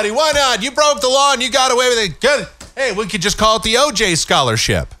 Everybody. Why not? You broke the law and you got away with it. Good. Hey, we could just call it the OJ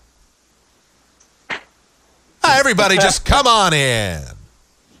Scholarship. Everybody just come on in.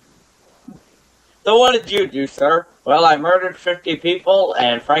 So what did you do, sir? Well, I murdered 50 people,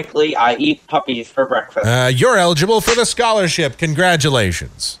 and frankly, I eat puppies for breakfast. You're eligible for the scholarship.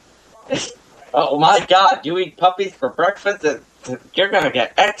 Congratulations. Oh my God, you eat puppies for breakfast? You're going to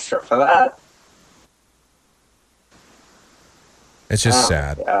get extra for that. It's just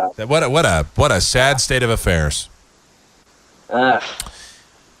sad. What a sad state of affairs. All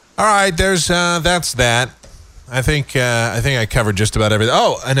right, that's that. I think I covered just about everything.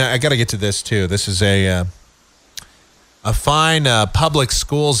 Oh, and I got to get to this too. This is a fine public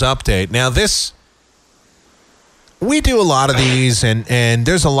schools update. Now we do a lot of these, and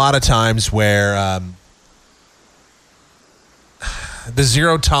there's a lot of times where the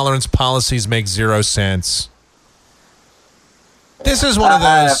zero tolerance policies make zero sense. This is one of those.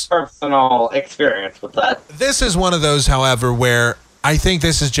 I have personal experience with that. This is one of those, however, where I think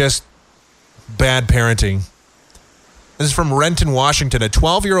this is just bad parenting. This is from Renton, Washington. A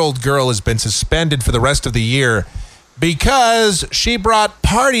 12-year-old girl has been suspended for the rest of the year because she brought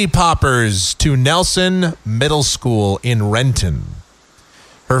party poppers to Nelson Middle School in Renton.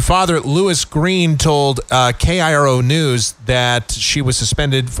 Her father, Lewis Green, told KIRO News that she was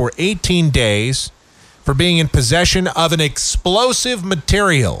suspended for 18 days for being in possession of an explosive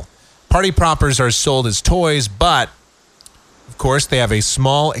material. Party poppers are sold as toys, but of course, they have a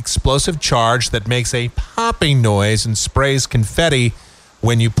small explosive charge that makes a popping noise and sprays confetti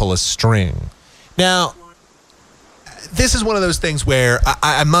when you pull a string. Now, this is one of those things where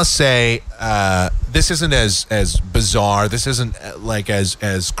I must say this isn't as bizarre. This isn't like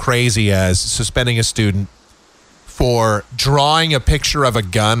as crazy as suspending a student for drawing a picture of a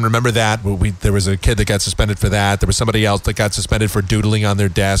gun. Remember that? There was a kid that got suspended for that. There was somebody else that got suspended for doodling on their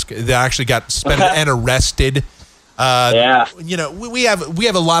desk. They actually got suspended and arrested. You know, we have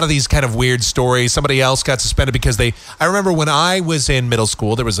a lot of these kind of weird stories. Somebody else got suspended because I remember when I was in middle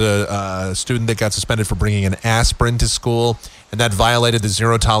school, there was a student that got suspended for bringing an aspirin to school, and that violated the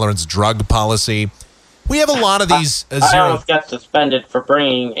zero tolerance drug policy. We have a lot of these I almost got suspended for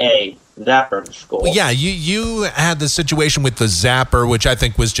bringing a zapper to school. Well, yeah, you had the situation with the zapper, which I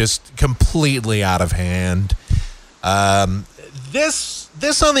think was just completely out of hand. This,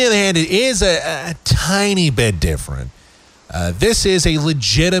 on the other hand, it is a tiny bit different. This is a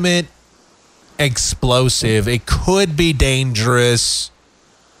legitimate explosive. It could be dangerous.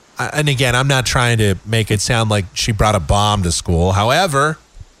 And again, I'm not trying to make it sound like she brought a bomb to school. However,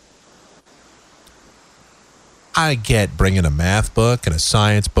 I get bringing a math book and a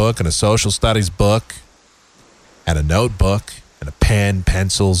science book and a social studies book and a notebook and a pen,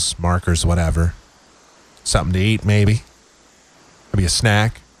 pencils, markers, whatever. Something to eat, maybe. Maybe a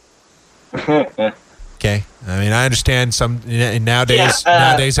snack. Okay. I mean, I understand nowadays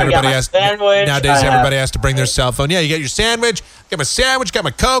everybody has to bring their cell phone. Yeah, you get your sandwich, got my sandwich, got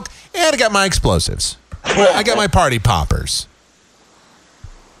my Coke, and I got my explosives. I got my party poppers.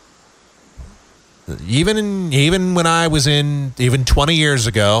 Even when I was even 20 years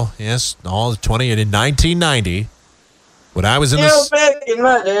ago, yes, all 20 in 1990, when I was in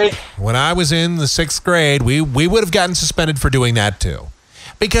when I was in the 6th grade, we would have gotten suspended for doing that too.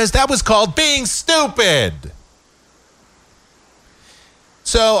 Because that was called being stupid.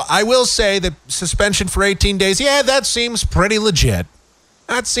 So I will say that suspension for 18 days, yeah, that seems pretty legit.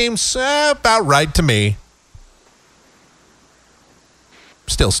 That seems about right to me.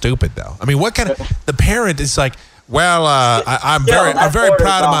 Still stupid, though. I mean, what kind of... The parent is like, well, I'm very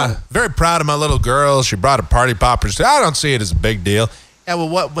proud of my little girl. She brought a party popper. I don't see it as a big deal. Yeah,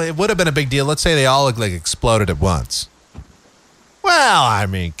 well, it would have been a big deal. Let's say they all exploded at once. Well, I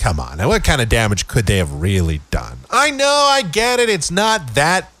mean, come on. Now, what kind of damage could they have really done? I know, I get it. It's not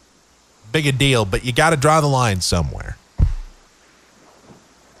that big a deal, but you got to draw the line somewhere.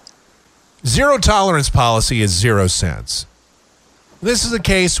 Zero tolerance policy is 0 cents. This is a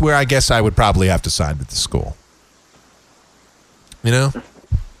case where I guess I would probably have to side with the school. You know?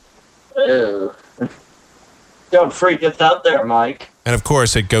 Ew. Don't freak us out there, Mike. And of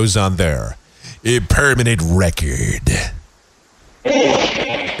course, it goes on there. A permanent record.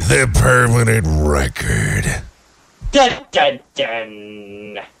 The permanent record. Dun, dun,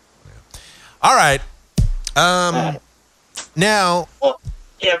 dun. All right. Now,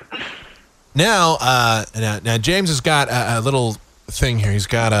 now James has got a little thing here. He's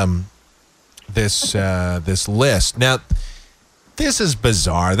got this list. Now, this is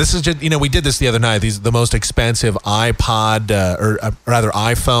bizarre. This is just, we did this the other night. These are the most expensive iPod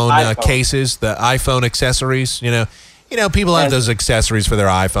iPhone cases, the iPhone accessories, people have those accessories for their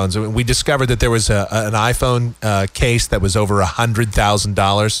iPhones. We discovered that there was an iPhone case that was over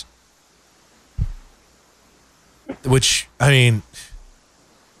 $100,000. Which, I mean,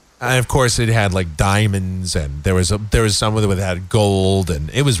 and of course it had like diamonds, and there was some that had gold, and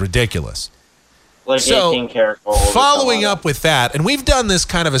it was ridiculous. Like 18 karat gold. Following up with that, and we've done this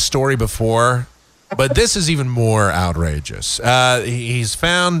kind of a story before, but this is even more outrageous. He's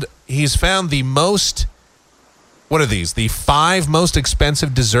found the most. What are these? The 5 most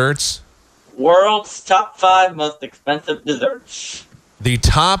expensive desserts? World's top 5 most expensive desserts. The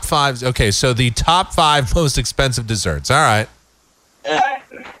top 5. Okay, so the top 5 most expensive desserts. All right.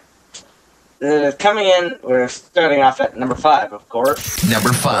 Coming in, we're starting off at number 5, of course.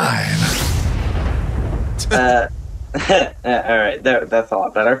 Number 5. All right, that's a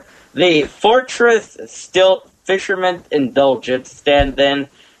lot better. The Fortress Stilt Fisherman Indulgence stands in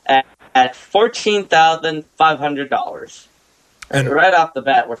at $14,500. And right off the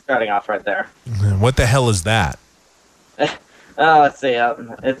bat, we're starting off right there. What the hell is that? Let's see.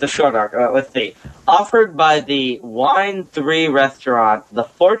 It's a short arc. Let's see. Offered by the Wine 3 restaurant, the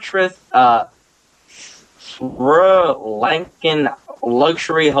Fortress Sri Lankan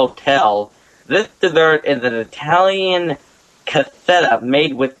Luxury Hotel. This dessert is an Italian cassetta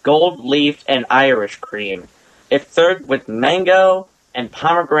made with gold leaf and Irish cream. It's served with mango and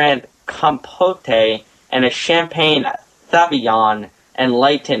pomegranate compote and a champagne sauvignon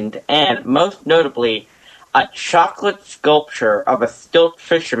enlightened, and most notably, a chocolate sculpture of a stilt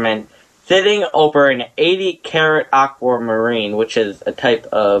fisherman sitting over an 80-carat aquamarine, which is a type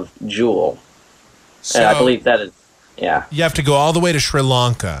of jewel. So, I believe that is, yeah. You have to go all the way to Sri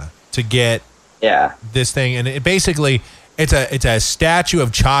Lanka to get this thing, and it basically it's a statue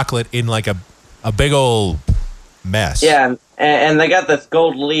of chocolate in like a big old mess. Yeah, and they got this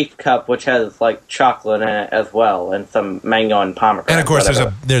gold leaf cup which has like chocolate in it as well, and some mango and pomegranate. And of course,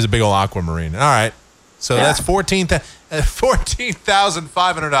 there's a big old aquamarine. All right, so that's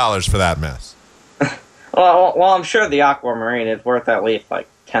 $14,500 for that mess. well, I'm sure the aquamarine is worth at least like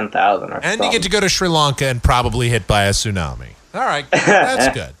 $10,000 or something. And you get to go to Sri Lanka and probably hit by a tsunami. All right,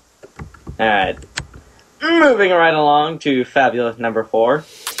 that's good. All right, moving right along to fabulous number 4.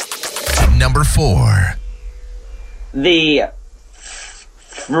 Number 4. The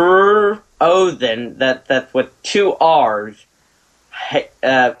Frozen, that's with 2 R's, Haute,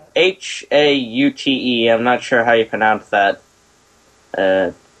 I'm not sure how you pronounce that,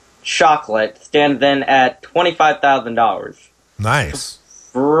 chocolate, stands then at $25,000. Nice.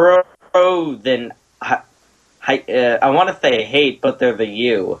 Frozen, I want to say hate, but they're the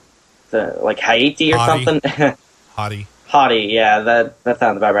U. Like Haiti or something? Hottie. Hottie, yeah, that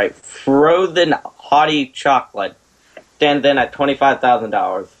sounds about right. Frozen Hottie chocolate stands in at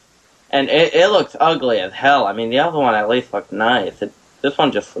 $25,000. And it looks ugly as hell. I mean, the other one at least looked nice. This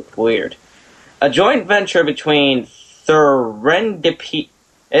one just looked weird. A joint venture between Serendipity...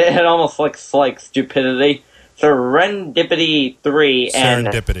 It almost looks like stupidity. Serendipity 3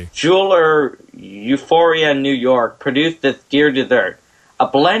 and Jeweler Euphoria New York produced this dear dessert. A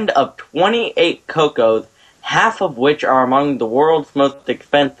blend of 28 cocos, half of which are among the world's most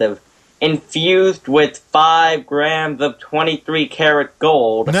expensive, infused with 5 grams of 23-karat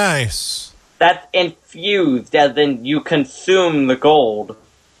gold. Nice. That's infused, as in you consume the gold.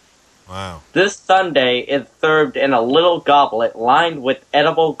 Wow. This sundae is served in a little goblet lined with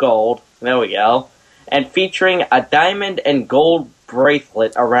edible gold. There we go. And featuring a diamond and gold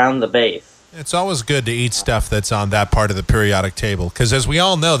bracelet around the base. It's always good to eat stuff that's on that part of the periodic table, because as we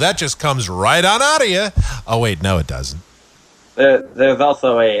all know, that just comes right on out of you. Oh, wait, no, it doesn't. There's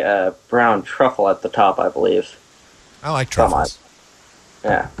also a brown truffle at the top, I believe. I like truffles.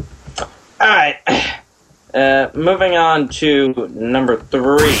 Yeah. All right. Moving on to number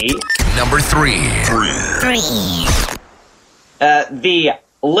 3. Number 3. The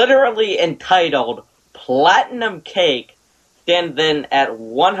literally entitled Platinum Cake stands in at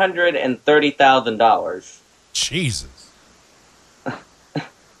 $130,000. Jesus.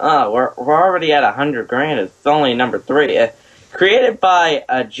 We're already at $100,000. It's only number 3. Created by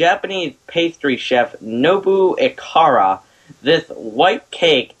a Japanese pastry chef, Nobu Ikara, this white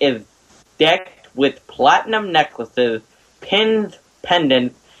cake is decked with platinum necklaces, pins,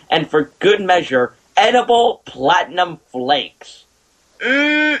 pendants, and for good measure, edible platinum flakes.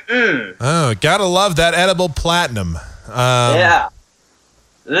 Oh, gotta love that edible platinum. Yeah.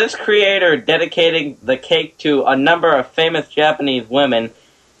 This creator dedicating the cake to a number of famous Japanese women,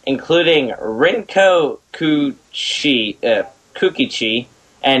 including Rinko Kukichi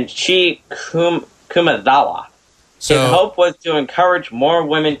and Chi Kumazawa. So, his hope was to encourage more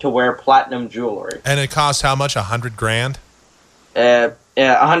women to wear platinum jewelry. And it costs how much? $100,000? Yeah,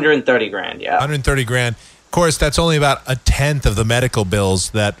 $130,000. Yeah, $130,000. Of course, that's only about a tenth of the medical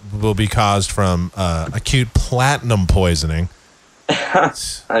bills that will be caused from acute platinum poisoning. I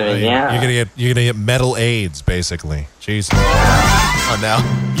mean, yeah, you're gonna get metal AIDS, basically. Jesus. Oh, now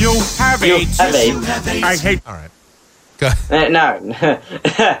you have AIDS. I hate. All right. Go ahead. No.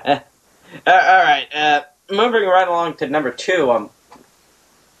 All right. Moving right along to number 2.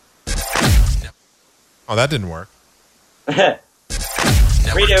 Oh, that didn't work. Number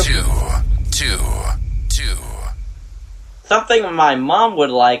 2. Something my mom would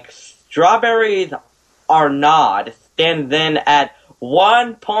like. Strawberries Arnaud stands in at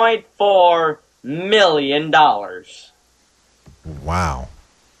 $1.4 million. Wow.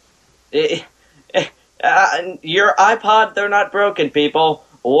 Your iPod, they're not broken, people.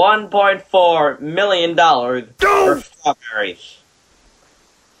 $1.4 million for strawberries.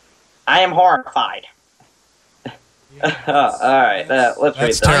 I am horrified. All right, let's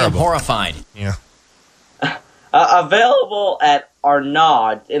read that. I am horrified. Yeah. Available at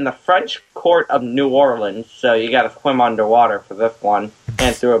Arnaud in the French Court of New Orleans, so you got to swim underwater for this one,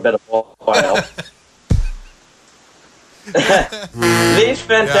 and through a bit of oil.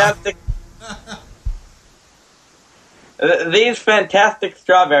 These fantastic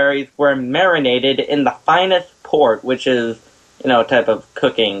strawberries were marinated in the finest port, which is, a type of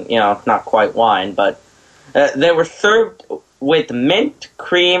cooking, not quite wine, but they were served with mint,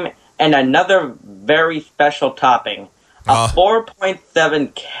 cream, and another very special topping. A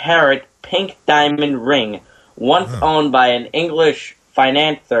 4.7 carat pink diamond ring, once owned by an English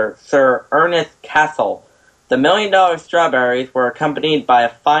financier, Sir Ernest Cassel. The $1 million strawberries were accompanied by a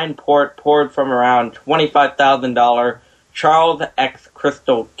fine port poured from around $25,000 Charles X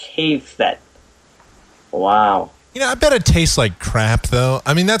Crystal cave set. Wow. I bet it tastes like crap, though.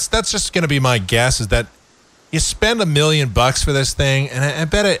 I mean, that's just going to be my guess, is that you spend $1 million for this thing, and I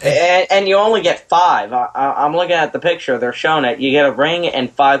bet it... And you only get 5. I'm looking at the picture. They're showing it. You get a ring and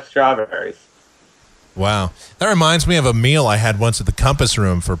 5 strawberries. Wow. That reminds me of a meal I had once at the Compass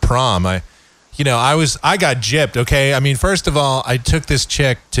Room for prom. I got gypped, okay? I mean, first of all, I took this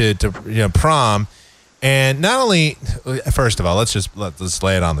chick to prom, And not only, first of all, let's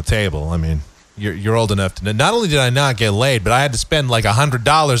lay it on the table. I mean, you're old enough to know. Not only did I not get laid, but I had to spend like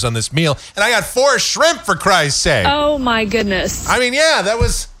 $100 on this meal, and I got 4 shrimp for Christ's sake. Oh my goodness! I mean, yeah, that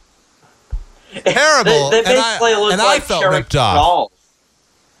was terrible. They basically look like felt cherry ripped off. dolls.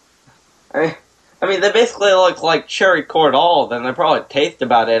 I mean, they basically look like cherry core dolls, and they probably taste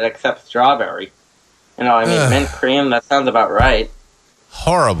about it except strawberry. You know, I mean, mint cream. That sounds about right.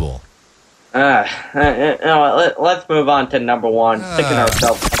 Horrible. Let's move on to number one. Sticking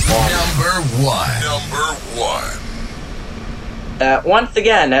ourselves up Number one. Once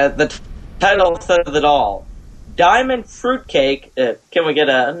again, the title says it all. Diamond fruitcake. Can we get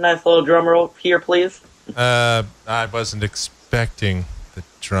a nice little drum roll here, please? I wasn't expecting the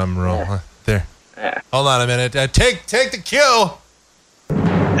drum roll. Yeah. There. Yeah. Hold on a minute. Take the cue.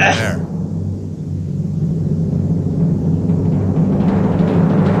 There.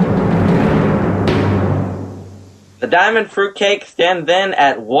 The diamond fruitcake stands in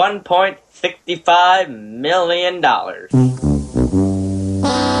at $1.65 million.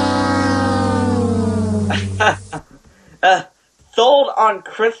 Sold on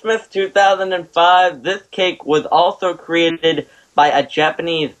Christmas 2005, this cake was also created by a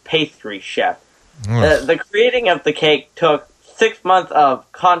Japanese pastry chef. The creating of the cake took 6 months of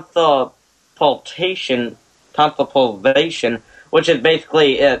consultation, which is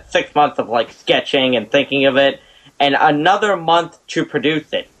basically 6 months of like sketching and thinking of it, and another month to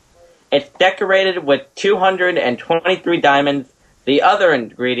produce it. It's decorated with 223 diamonds. The other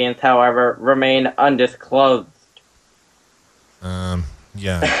ingredients, however, remain undisclosed.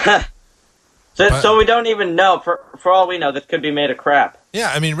 Yeah. So we don't even know. For all we know, this could be made of crap.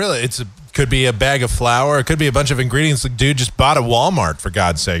 Yeah, I mean, really, could be a bag of flour. It could be a bunch of ingredients the dude just bought at Walmart, for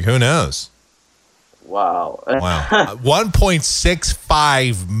God's sake. Who knows? Wow.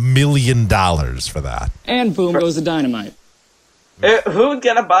 $1.65 million for that. And boom goes the dynamite. Who's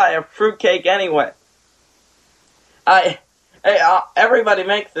going to buy a fruitcake anyway? Everybody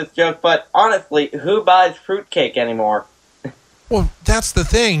makes this joke, but honestly, who buys fruitcake anymore? Well, that's the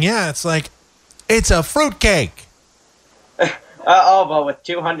thing. Yeah, it's like, it's a fruitcake. But with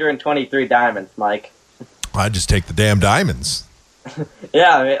 223 diamonds, Mike. I'd just take the damn diamonds.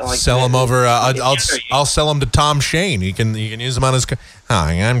 Yeah, I mean, like, sell them over. I'll sell them to Tom Shane. You can use them on his.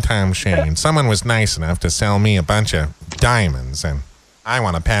 Hi, I'm Tom Shane. Someone was nice enough to sell me a bunch of diamonds, and I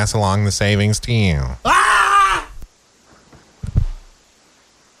want to pass along the savings to you. Ah!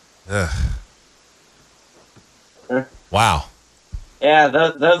 Wow. Yeah,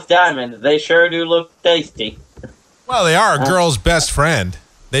 those diamonds, they sure do look tasty. Well, they are a girl's best friend.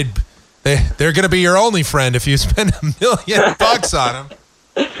 They're going to be your only friend if you spend $1 million on them.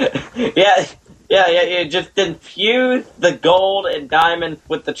 Yeah, you just infuse the gold and diamonds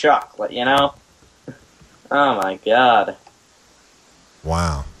with the chocolate, you know? Oh my God.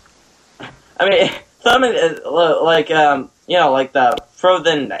 Wow. I mean, like the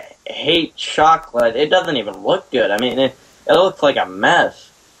frozen hate chocolate, it doesn't even look good. I mean, it looks like a mess.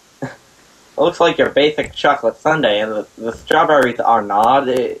 It looks like your basic chocolate sundae, and the strawberries are not.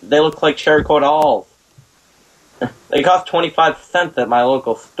 They look like cherry core dolls. They cost 25 cents at my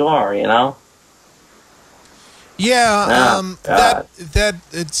local store, you know? Yeah, that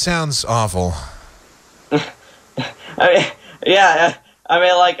it sounds awful. I've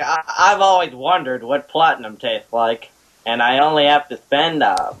always wondered what platinum tastes like, and I only have to spend.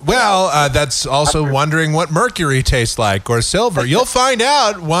 That's also wondering what mercury tastes like or silver. You'll find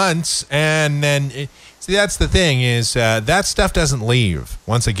out once, and then see that's the thing is that stuff doesn't leave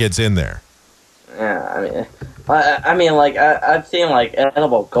once it gets in there. Yeah, I've seen like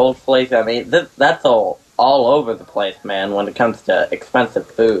edible gold flakes. I mean, that's all over the place, man. When it comes to expensive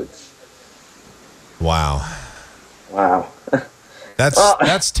foods. Wow.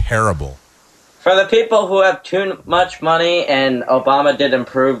 That's terrible. For the people who have too much money, and Obama did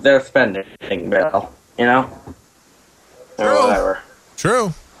improve their spending bill, you know? Or whatever.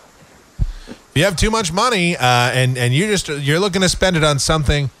 True. If you have too much money, and you're looking to spend it on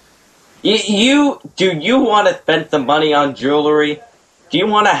something. Do you want to spend some money on jewelry? Do you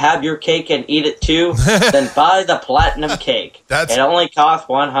want to have your cake and eat it too? Then buy the platinum cake. It only costs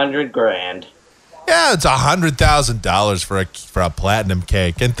 $100,000. Yeah, it's $100,000 for a platinum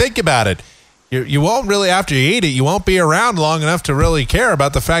cake. And think about it. You won't really, after you eat it, you won't be around long enough to really care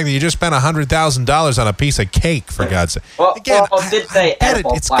about the fact that you just spent $100,000 on a piece of cake, for God's sake. Again,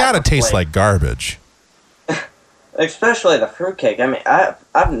 it's got to taste like garbage. Especially the fruitcake. I mean, I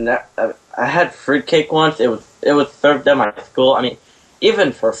had fruitcake once. It was served at my school. I mean,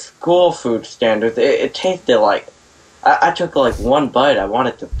 even for school food standards, it tasted like I took like one bite. I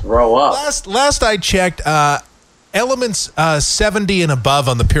wanted to throw up. Last I checked, elements 70 and above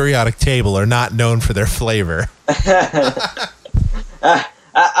on the periodic table are not known for their flavor.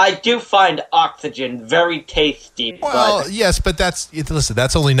 I do find oxygen very tasty. Well, yes, but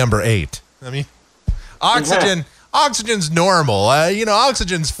that's only number 8. I mean, oxygen's normal.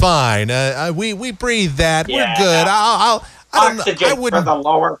 Oxygen's fine. We breathe that. Yeah. We're good. Oxygen for the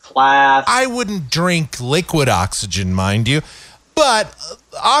lower class. I wouldn't drink liquid oxygen, mind you, but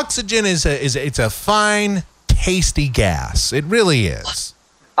oxygen is a fine, tasty gas. It really is.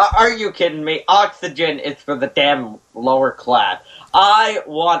 Are you kidding me? Oxygen is for the damn lower class. I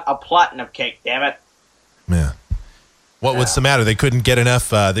want a platinum cake, damn it. Yeah. What's the matter? They couldn't get enough.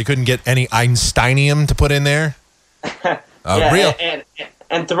 They couldn't get any Einsteinium to put in there. Real.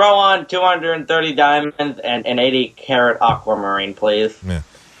 And throw on 230 diamonds and an 80-carat aquamarine, please. Yeah.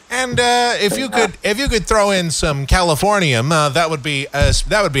 And if you could throw in some Californium, that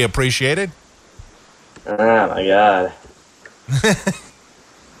would be appreciated. Oh my god.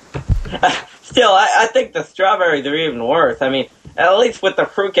 Still, I think the strawberries are even worse. I mean, at least with the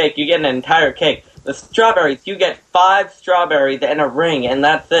fruitcake, you get an entire cake. The strawberries, you get 5 strawberries and a ring, and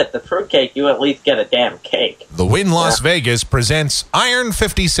that's it. The fruitcake, you at least get a damn cake. The Wynn Las Vegas presents Iron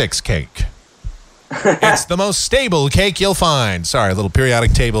 56 cake. It's the most stable cake you'll find. Sorry, a little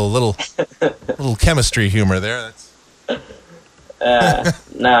periodic table, little chemistry humor there.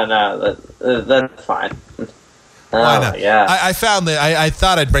 No, that's fine. Why not? Yeah. I found that I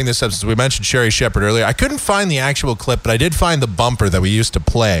thought I'd bring this up since we mentioned Sherry Shepherd earlier. I couldn't find the actual clip, but I did find the bumper that we used to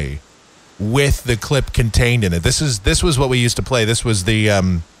play with the clip contained in it. This was what we used to play. This was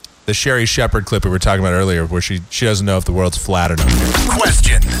the Sherry Shepherd clip we were talking about earlier, where she doesn't know if the world's flat or not.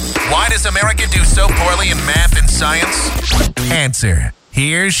 Question: why does America do so poorly in math and science? Answer: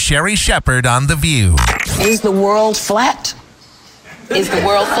 here's Sherry Shepherd on The View. Is the world flat? Is the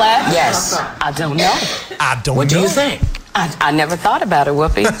world flat? Yes. I don't know. What do you think? I never thought about it,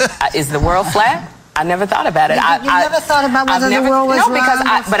 Whoopi. Is the world flat? I never thought about it. You never thought about whether the world was round? No, because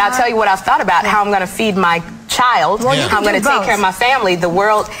I'll tell you what I've thought about, how I'm going to feed my child, how I'm going to take care of my family. The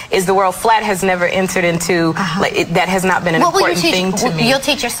world flat has never entered into, that has not been an important thing to me. You'll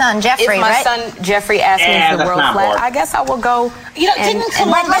teach your son, Jeffrey, right? If my son, Jeffrey, asks me if the world flat, I guess I will go. Didn't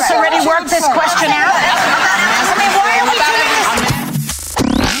Columbus already work this question out? I mean, why are we doing this?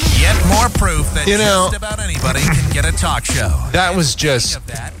 Yet more proof that just about anybody can get a talk show. That was just...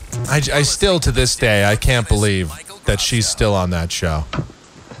 I still, to this day, I can't believe that she's still on that show.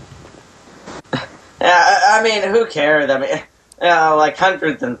 I mean, who cares? I mean, like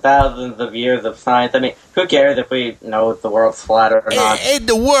hundreds and thousands of years of science. I mean, who cares if we know if the world's flat or not? Is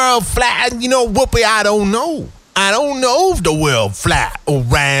the world flat? Whoopi, I don't know. I don't know if the world flat or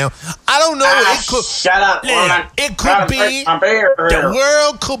round. I don't know. It could, shut up, woman. It could be the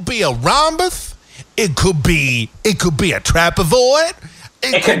world could be a rhombus. It could be a trapezoid.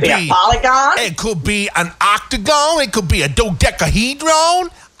 It could be a polygon. It could be an octagon. It could be a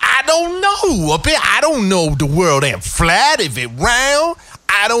dodecahedron. I don't know. Whoopi, I don't know if the world ain't flat. If it round,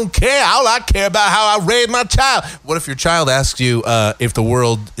 I don't care. All I care about how I raise my child. What if your child asks you if the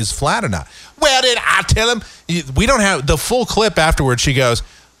world is flat or not? Well, then I tell him. We don't have the full clip afterwards. She goes,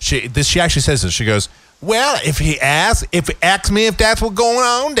 she actually says this. She goes, well, if he asks me if that's what's going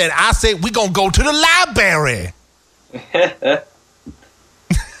on, then I say we're going to go to the library.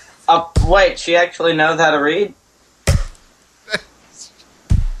 Wait, she actually knows how to read?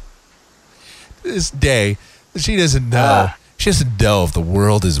 This day, she doesn't know. She doesn't know if the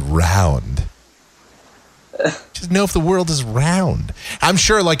world is round. She doesn't know if the world is round. I'm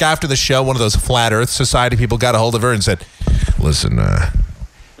sure, like, after the show, one of those Flat Earth Society people got a hold of her and said, listen,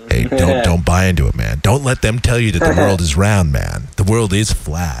 hey, don't buy into it, man. Don't let them tell you that the world is round, man. The world is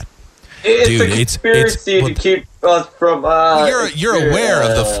flat. It's a conspiracy to keep us from. You're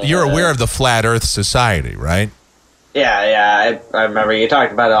aware of the Flat Earth Society, right? Yeah. I remember you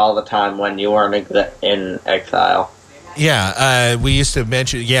talked about it all the time when you weren't in exile. Yeah, we used to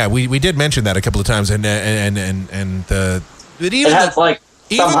mention. Yeah, we did mention that a couple of times, and but even it has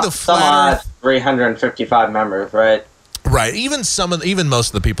the Flat Earth, 355 members, right? Right. Even most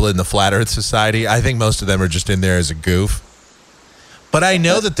of the people in the Flat Earth Society, I think most of them are just in there as a goof. But I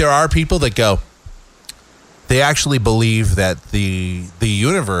know that there are people that go, they actually believe that the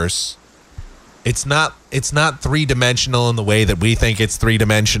universe, it's not three-dimensional in the way that we think it's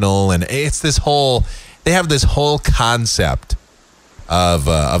three-dimensional, and it's this whole, they have this whole concept of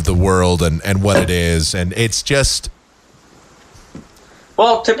the world and what it is, and it's just...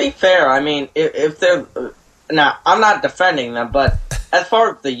 Well, to be fair, I mean, if they're... Now, I'm not defending them, but as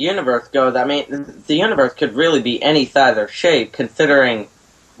far as the universe goes, I mean, the universe could really be any size or shape, considering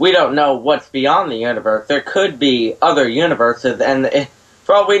we don't know what's beyond the universe. There could be other universes, and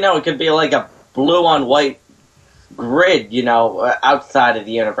for all we know, it could be like a blue on white grid, outside of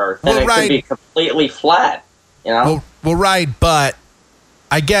the universe, and it could be completely flat, Well, right, but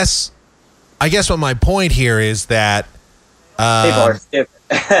I guess what my point here is that people are stupid.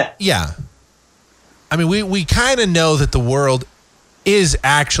 Yeah. I mean, we kind of know that the world is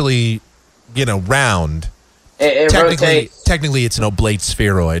actually, round. It rotates. Technically, it's an oblate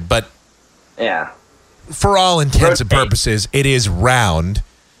spheroid, but yeah, for all intents and purposes, it is round.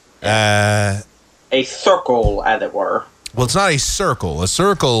 A circle, as it were. Well, it's not a circle. A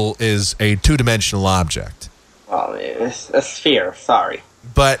circle is a two-dimensional object. Well, it's a sphere. Sorry,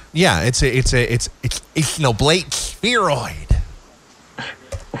 but yeah, it's an oblate spheroid.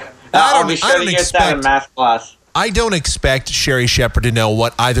 I'll be sure to get that in math class. I don't expect Sherri Shepherd to know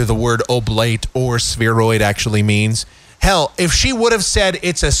what either the word oblate or spheroid actually means. Hell, if she would have said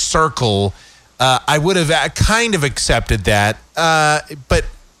it's a circle, I would have kind of accepted that. But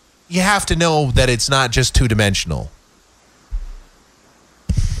you have to know that it's not just two-dimensional.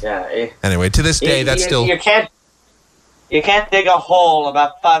 Yeah. Anyway, to this day, that's still... You can't dig a hole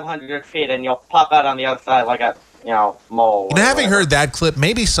about 500 feet and you'll pop out on the other side like a... mole. Having heard that clip,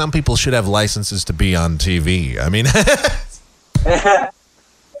 maybe some people should have licenses to be on TV. I mean,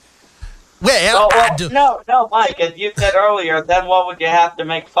 no, Mike. As you said earlier, then what would you have to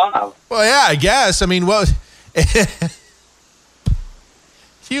make fun of? Well, yeah, I guess. I mean, what? Can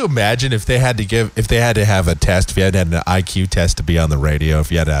you imagine if they had to have a test, if you had to have an IQ test to be on the radio,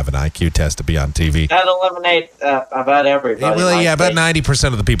 if you had to have an IQ test to be on TV? That eliminates about everybody. Really, yeah, about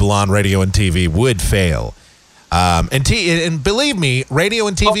 90% of the people on radio and TV would fail. And believe me, radio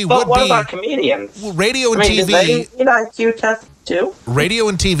and TV would be... What about comedians? Radio and TV... Do they need IQ tests too? Radio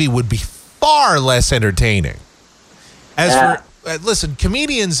and TV would be far less entertaining. Listen,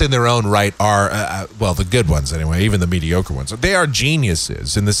 comedians in their own right are, the good ones anyway, even the mediocre ones, they are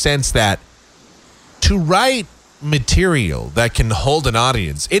geniuses in the sense that to write material that can hold an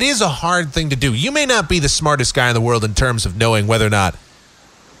audience, it is a hard thing to do. You may not be the smartest guy in the world in terms of knowing whether or not...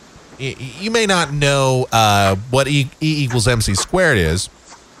 You may not know what E equals MC squared is.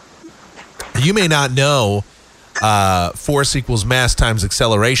 You may not know force equals mass times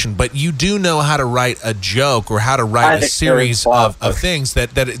acceleration, but you do know how to write a joke or how to write a series of things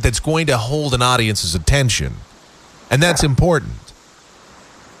that's going to hold an audience's attention. And that's important.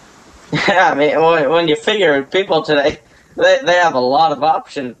 Yeah, I mean, when you figure people today, they have a lot of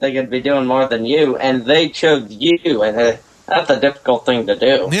options. They could be doing more than you, and they chose you, and that's a difficult thing to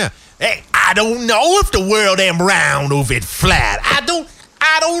do. Yeah. Hey, I don't know if the world ain't round or if it's flat. I don't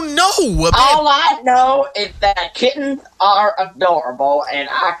know. All I know is that kittens are adorable, and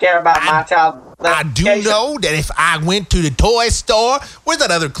I care about my child. I do know that if I went to the toy store, where's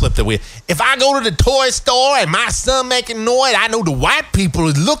that other clip that if I go to the toy store and my son making noise, I know the white people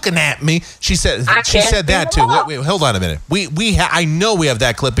is looking at me. She said that too. Wait, hold on a minute. I know we have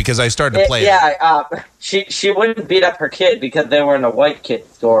that clip because I started to play it. Yeah, she wouldn't beat up her kid because they were in a white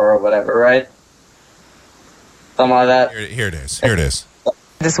kid store or whatever, right? Something like that. Here it is.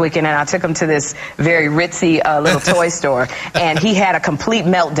 This weekend, and I took him to this very ritzy little toy store, and he had a complete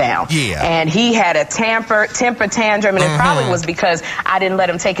meltdown. Yeah. And he had a temper tantrum, and it probably was because I didn't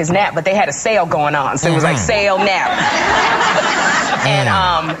let him take his nap, but they had a sale going on, so it was like sale nap.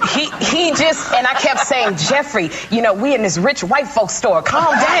 And he just, and I kept saying, Jeffrey, we in this rich white folks store,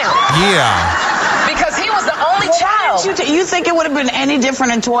 calm down. Yeah. Because he was the only child. You think it would have been any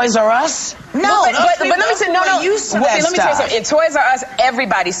different in Toys R Us? No, but let me say, no. Let me tell you something. In Toys R Us,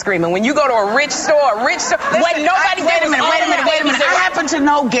 everybody's screaming. When you go to a rich store, wait a minute. I happen to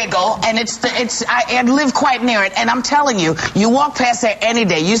know Giggle, and I live quite near it, and I'm telling you, you walk past there any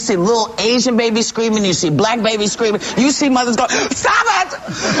day, you see little Asian babies screaming, you see black babies screaming, you see mothers go, stop it!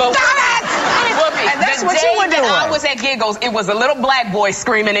 Stop it! And that's what you were doing. I was at Giggles, it was a little black boy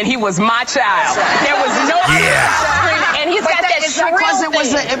screaming, and he was my child. There was no other screaming, and he's got that shrill thing.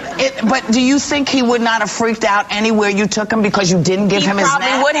 But do you think he would not have freaked out anywhere you took him because you didn't give him his nap? He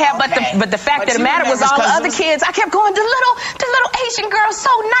probably would have, but the fact of the matter was all the other kids, I kept going, the little Asian girl's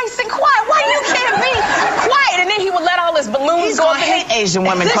so nice and quiet. Why you can't be quiet? And then he would let all his balloons go. He's gonna hate Asian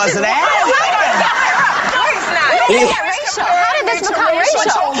women because of that. No, he's not. How did this become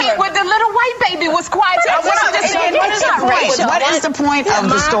racial? The little white baby was quiet. What is the point of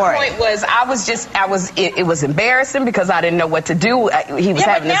the story? My point was, it was embarrassing because I didn't know what to do. He was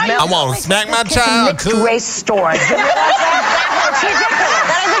having this meltdown. I want to smack my child. Mixed race store.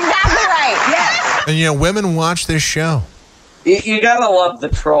 That is exactly right. Yes. And women watch this show. You gotta love the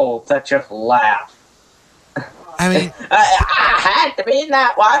trolls that just laugh. I mean, I had to be in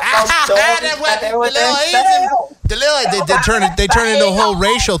that watch. They turn into a whole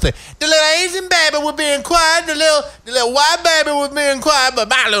racial thing. The little Asian baby was being quiet. The little white baby was being quiet. But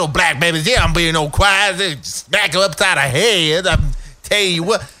my little black babies, I'm being no quiet. They smack her upside her head. I'm telling you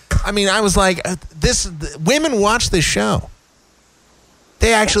what. I mean, I was like, women watch this show.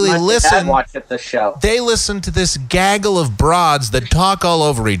 They actually listen. Watch the show. They listen to this gaggle of broads that talk all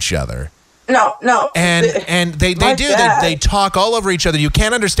over each other. No. And they do. They talk all over each other. You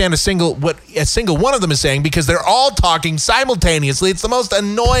can't understand what a single one of them is saying because they're all talking simultaneously. It's the most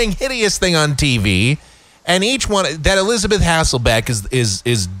annoying, hideous thing on TV. And each one, that Elizabeth Hasselbeck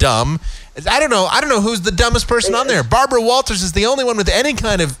is dumb. I don't know who's the dumbest person on there. Barbara Walters is the only one with any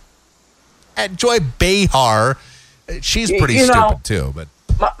kind of. Joy Behar, she's pretty stupid too.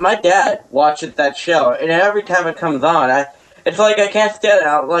 But my dad watches that show, and every time it comes on, it's like I can't stand it.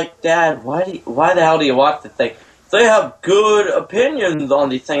 I'm like, Dad, why the hell do you watch this thing? They have good opinions on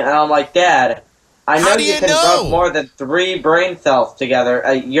these things, and I'm like, Dad, I know you can rub more than 3 brain cells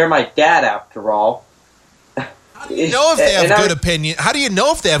together. You're my dad, after all. How do you know if they have good opinions? How do you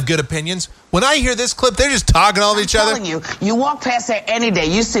know if they have good opinions? When I hear this clip, they're just talking all each other. I'm telling you walk past there any day.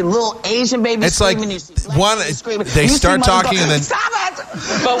 You see little Asian babies screaming. You see black babies screaming. They start talking and then... Stop it!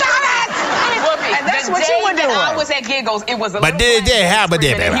 Stop it! And that's what you were doing. I was at Giggles. It was a but did they have a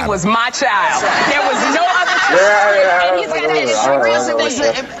he was my child. There was no other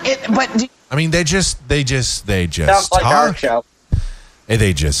child. But I mean, they just Sounds talk. Like our show.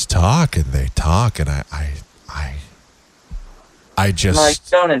 They just talk and they talk, and I just... Like,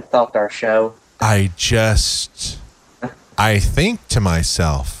 don't insult our show. I think to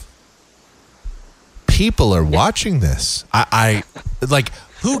myself, people are watching this. I like,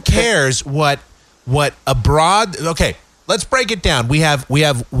 who cares what a broad... Okay, let's break it down. We have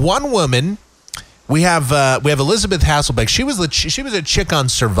one woman. We have Elizabeth Hasselbeck. She was a chick on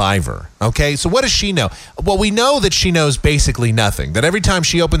Survivor. Okay, so what does she know? Well, we know that she knows basically nothing. That every time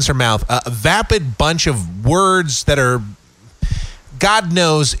she opens her mouth, a vapid bunch of words that are... God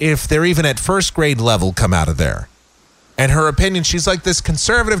knows if they're even at first grade level come out of there. And her opinion, she's like this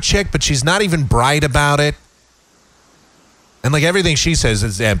conservative chick, but she's not even bright about it. And like everything she says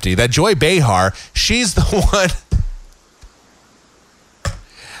is empty. That Joy Behar, she's the one.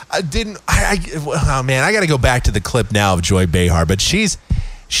 Oh man, I got to go back to the clip now of Joy Behar, but she's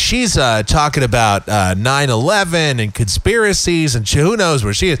talking about 9/11 and conspiracies, and who knows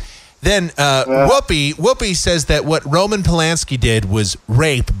where she is. Then Whoopi says that what Roman Polanski did was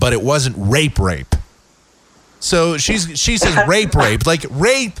rape, but it wasn't rape. So she says rape.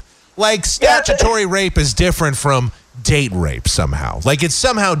 Like statutory rape is different from date rape somehow. Like it's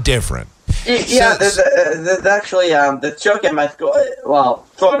somehow different. Yeah, there's actually the joke at my school. Well,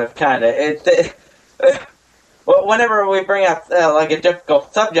 sort of, kind of. Whenever we bring up like a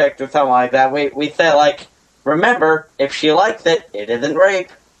difficult subject or something like that, we say like, remember, if she likes it, it isn't rape.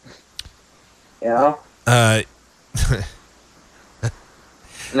 You know? And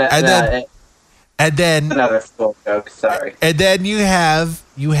then another school joke, sorry. And then you have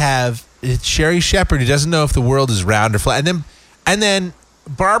Sherry Shepherd, who doesn't know if the world is round or flat. And then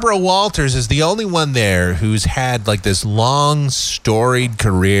Barbara Walters is the only one there who's had like this long storied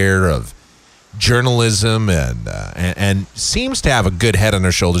career of journalism and seems to have a good head on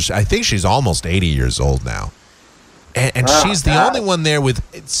her shoulders. I think she's almost 80 years old now. And she's the only one there with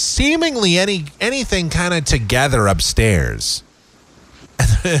seemingly anything kind of together upstairs.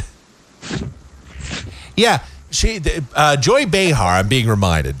 Yeah, Joy Behar, I'm being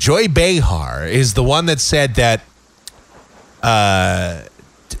reminded. Joy Behar is the one that said that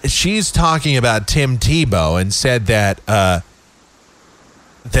she's talking about Tim Tebow and said that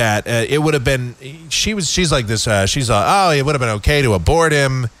it would have been, she's like this, she's like, oh, it would have been okay to abort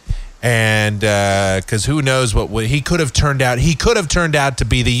him. And because who knows what he could have turned out. He could have turned out to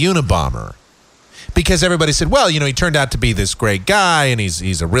be the Unabomber, because everybody said, well, he turned out to be this great guy, and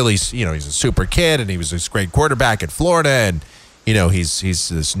he's a really, he's a super kid, and he was this great quarterback at Florida, and he's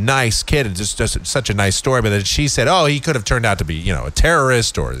this nice kid, and just such a nice story. But then she said, oh, he could have turned out to be a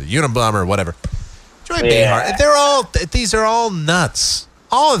terrorist or the Unabomber or whatever. Joy Behar, these are all nuts.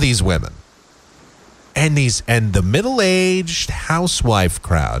 All of these women. And the middle-aged housewife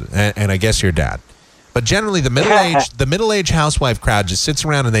crowd, and I guess your dad, but generally the middle-aged housewife crowd just sits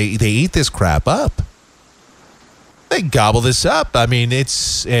around and they eat this crap up. They gobble this up. I mean,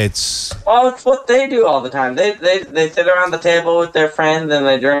 it's what they do all the time. They sit around the table with their friends and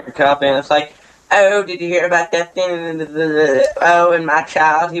they drink coffee, and it's like, oh, did you hear about that thing? Oh, and my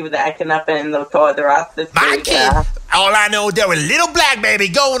child, he was acting up in the toys R Us this week. All I know, there was a little black baby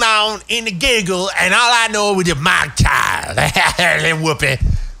going on in the giggle, and all I know was my child. And whoopee.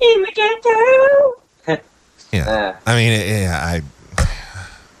 In the ghetto. Yeah. I mean,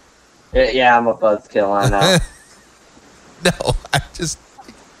 Yeah, I'm a buzzkill, I know. No, I just...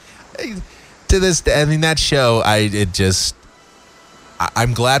 To this day, I mean, that show, I'm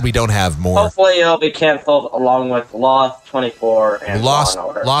glad we don't have more. Hopefully it'll be canceled along with Lost, 24, and Lost. Law and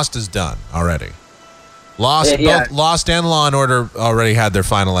Order. Lost is done already. Lost and Law and Order already had their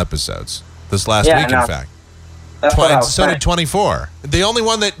final episodes this last week, in fact. That's what I was so saying. did 24. The only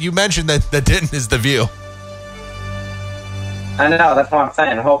one that you mentioned that didn't is The View. I know, that's what I'm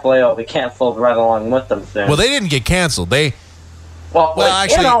saying. Hopefully it'll be canceled right along with them soon. Well, they didn't get canceled. Well,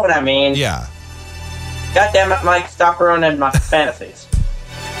 actually, you know what I mean. Yeah. God damn it, Mike, stop ruining my fantasies.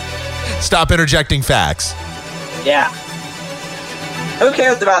 Stop interjecting facts. Yeah. Who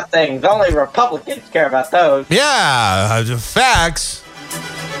cares about things? Only Republicans care about those. Yeah, facts.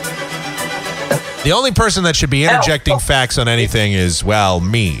 The only person that should be interjecting facts on anything is, well,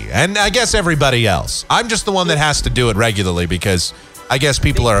 me. And I guess everybody else. I'm just the one that has to do it regularly because I guess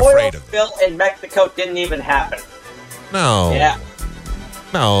people are afraid of it. The oil spill in Mexico didn't even happen. No. Yeah.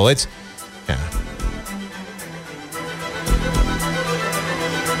 No, it's... Yeah.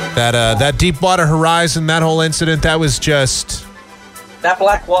 That Deepwater Horizon, that whole incident, that was just... That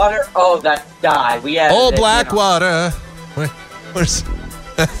black water? Oh, that died. We added Blackwater. Where's...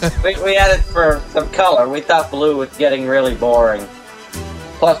 we added for some color. We thought blue was getting really boring.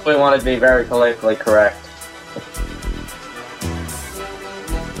 Plus, we wanted to be very politically correct.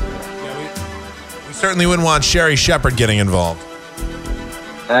 We certainly wouldn't want Sherry Shepherd getting involved.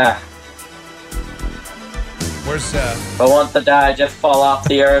 Where's But once the dye just fall off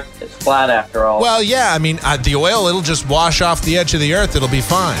the earth, it's flat after all. Well, yeah, I mean, the oil, it'll just wash off the edge of the earth. It'll be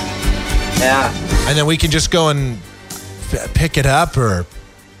fine. Yeah. And then we can just go and pick it up, or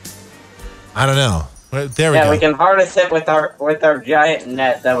I don't know. There we go. Yeah, we can harness it with our giant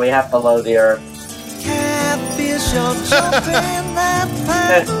net that we have below the earth. Catfish are jumping, that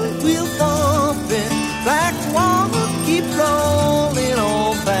paddle wheel thumping, black water keep rolling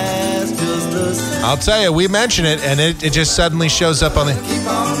on past just the same. I'll tell you, we mention it, and it just suddenly shows up on the... Keep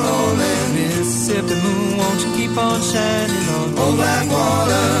on rolling, Mississippi moon, won't you keep on shining on? Oh, black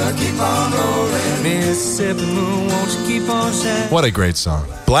water, keep on rolling, Mississippi moon, won't you keep on shining? What a great song.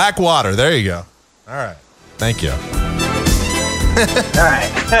 Black Water, there you go. All right. Thank you. All right.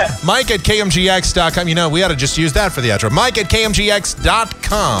 Mike at KMGX.com. You know, we ought to just use that for the outro. Mike at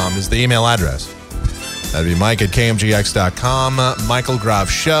KMGX.com is the email address. That'd be Mike at KMGX.com. Michael Groff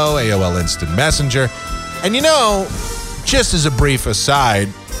Show, AOL Instant Messenger. And you know, just as a brief aside,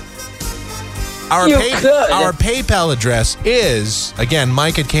 our PayPal address is, again,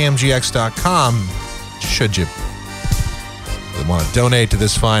 Mike at KMGX.com. Should you want to donate to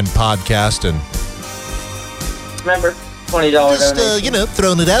this fine podcast and... Remember, $20 donation.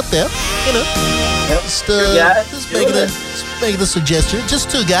 Throwing it out there. Just making a suggestion. Just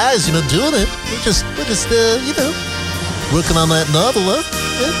two guys, doing it. We're just working on that novel, huh?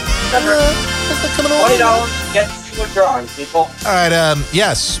 Coming along. $20 gets you a drawing, people. All right,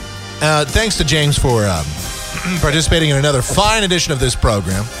 yes. Thanks to James for participating in another fine edition of this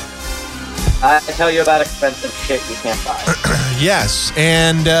program. I tell you about expensive shit you can't buy. Yes,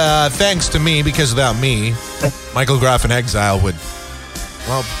 and thanks to me, because without me, Michael Groff in Exile would,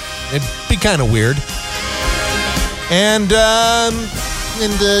 well, it'd be kind of weird. And that's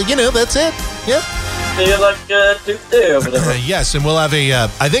it. Yeah. You look good too. Yes, and we'll have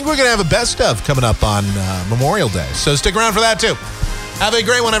I think we're going to have a best of coming up on Memorial Day. So stick around for that too. Have a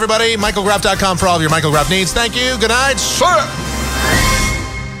great one, everybody. MichaelGroff.com for all of your Michael Groff needs. Thank you. Good night. Sir.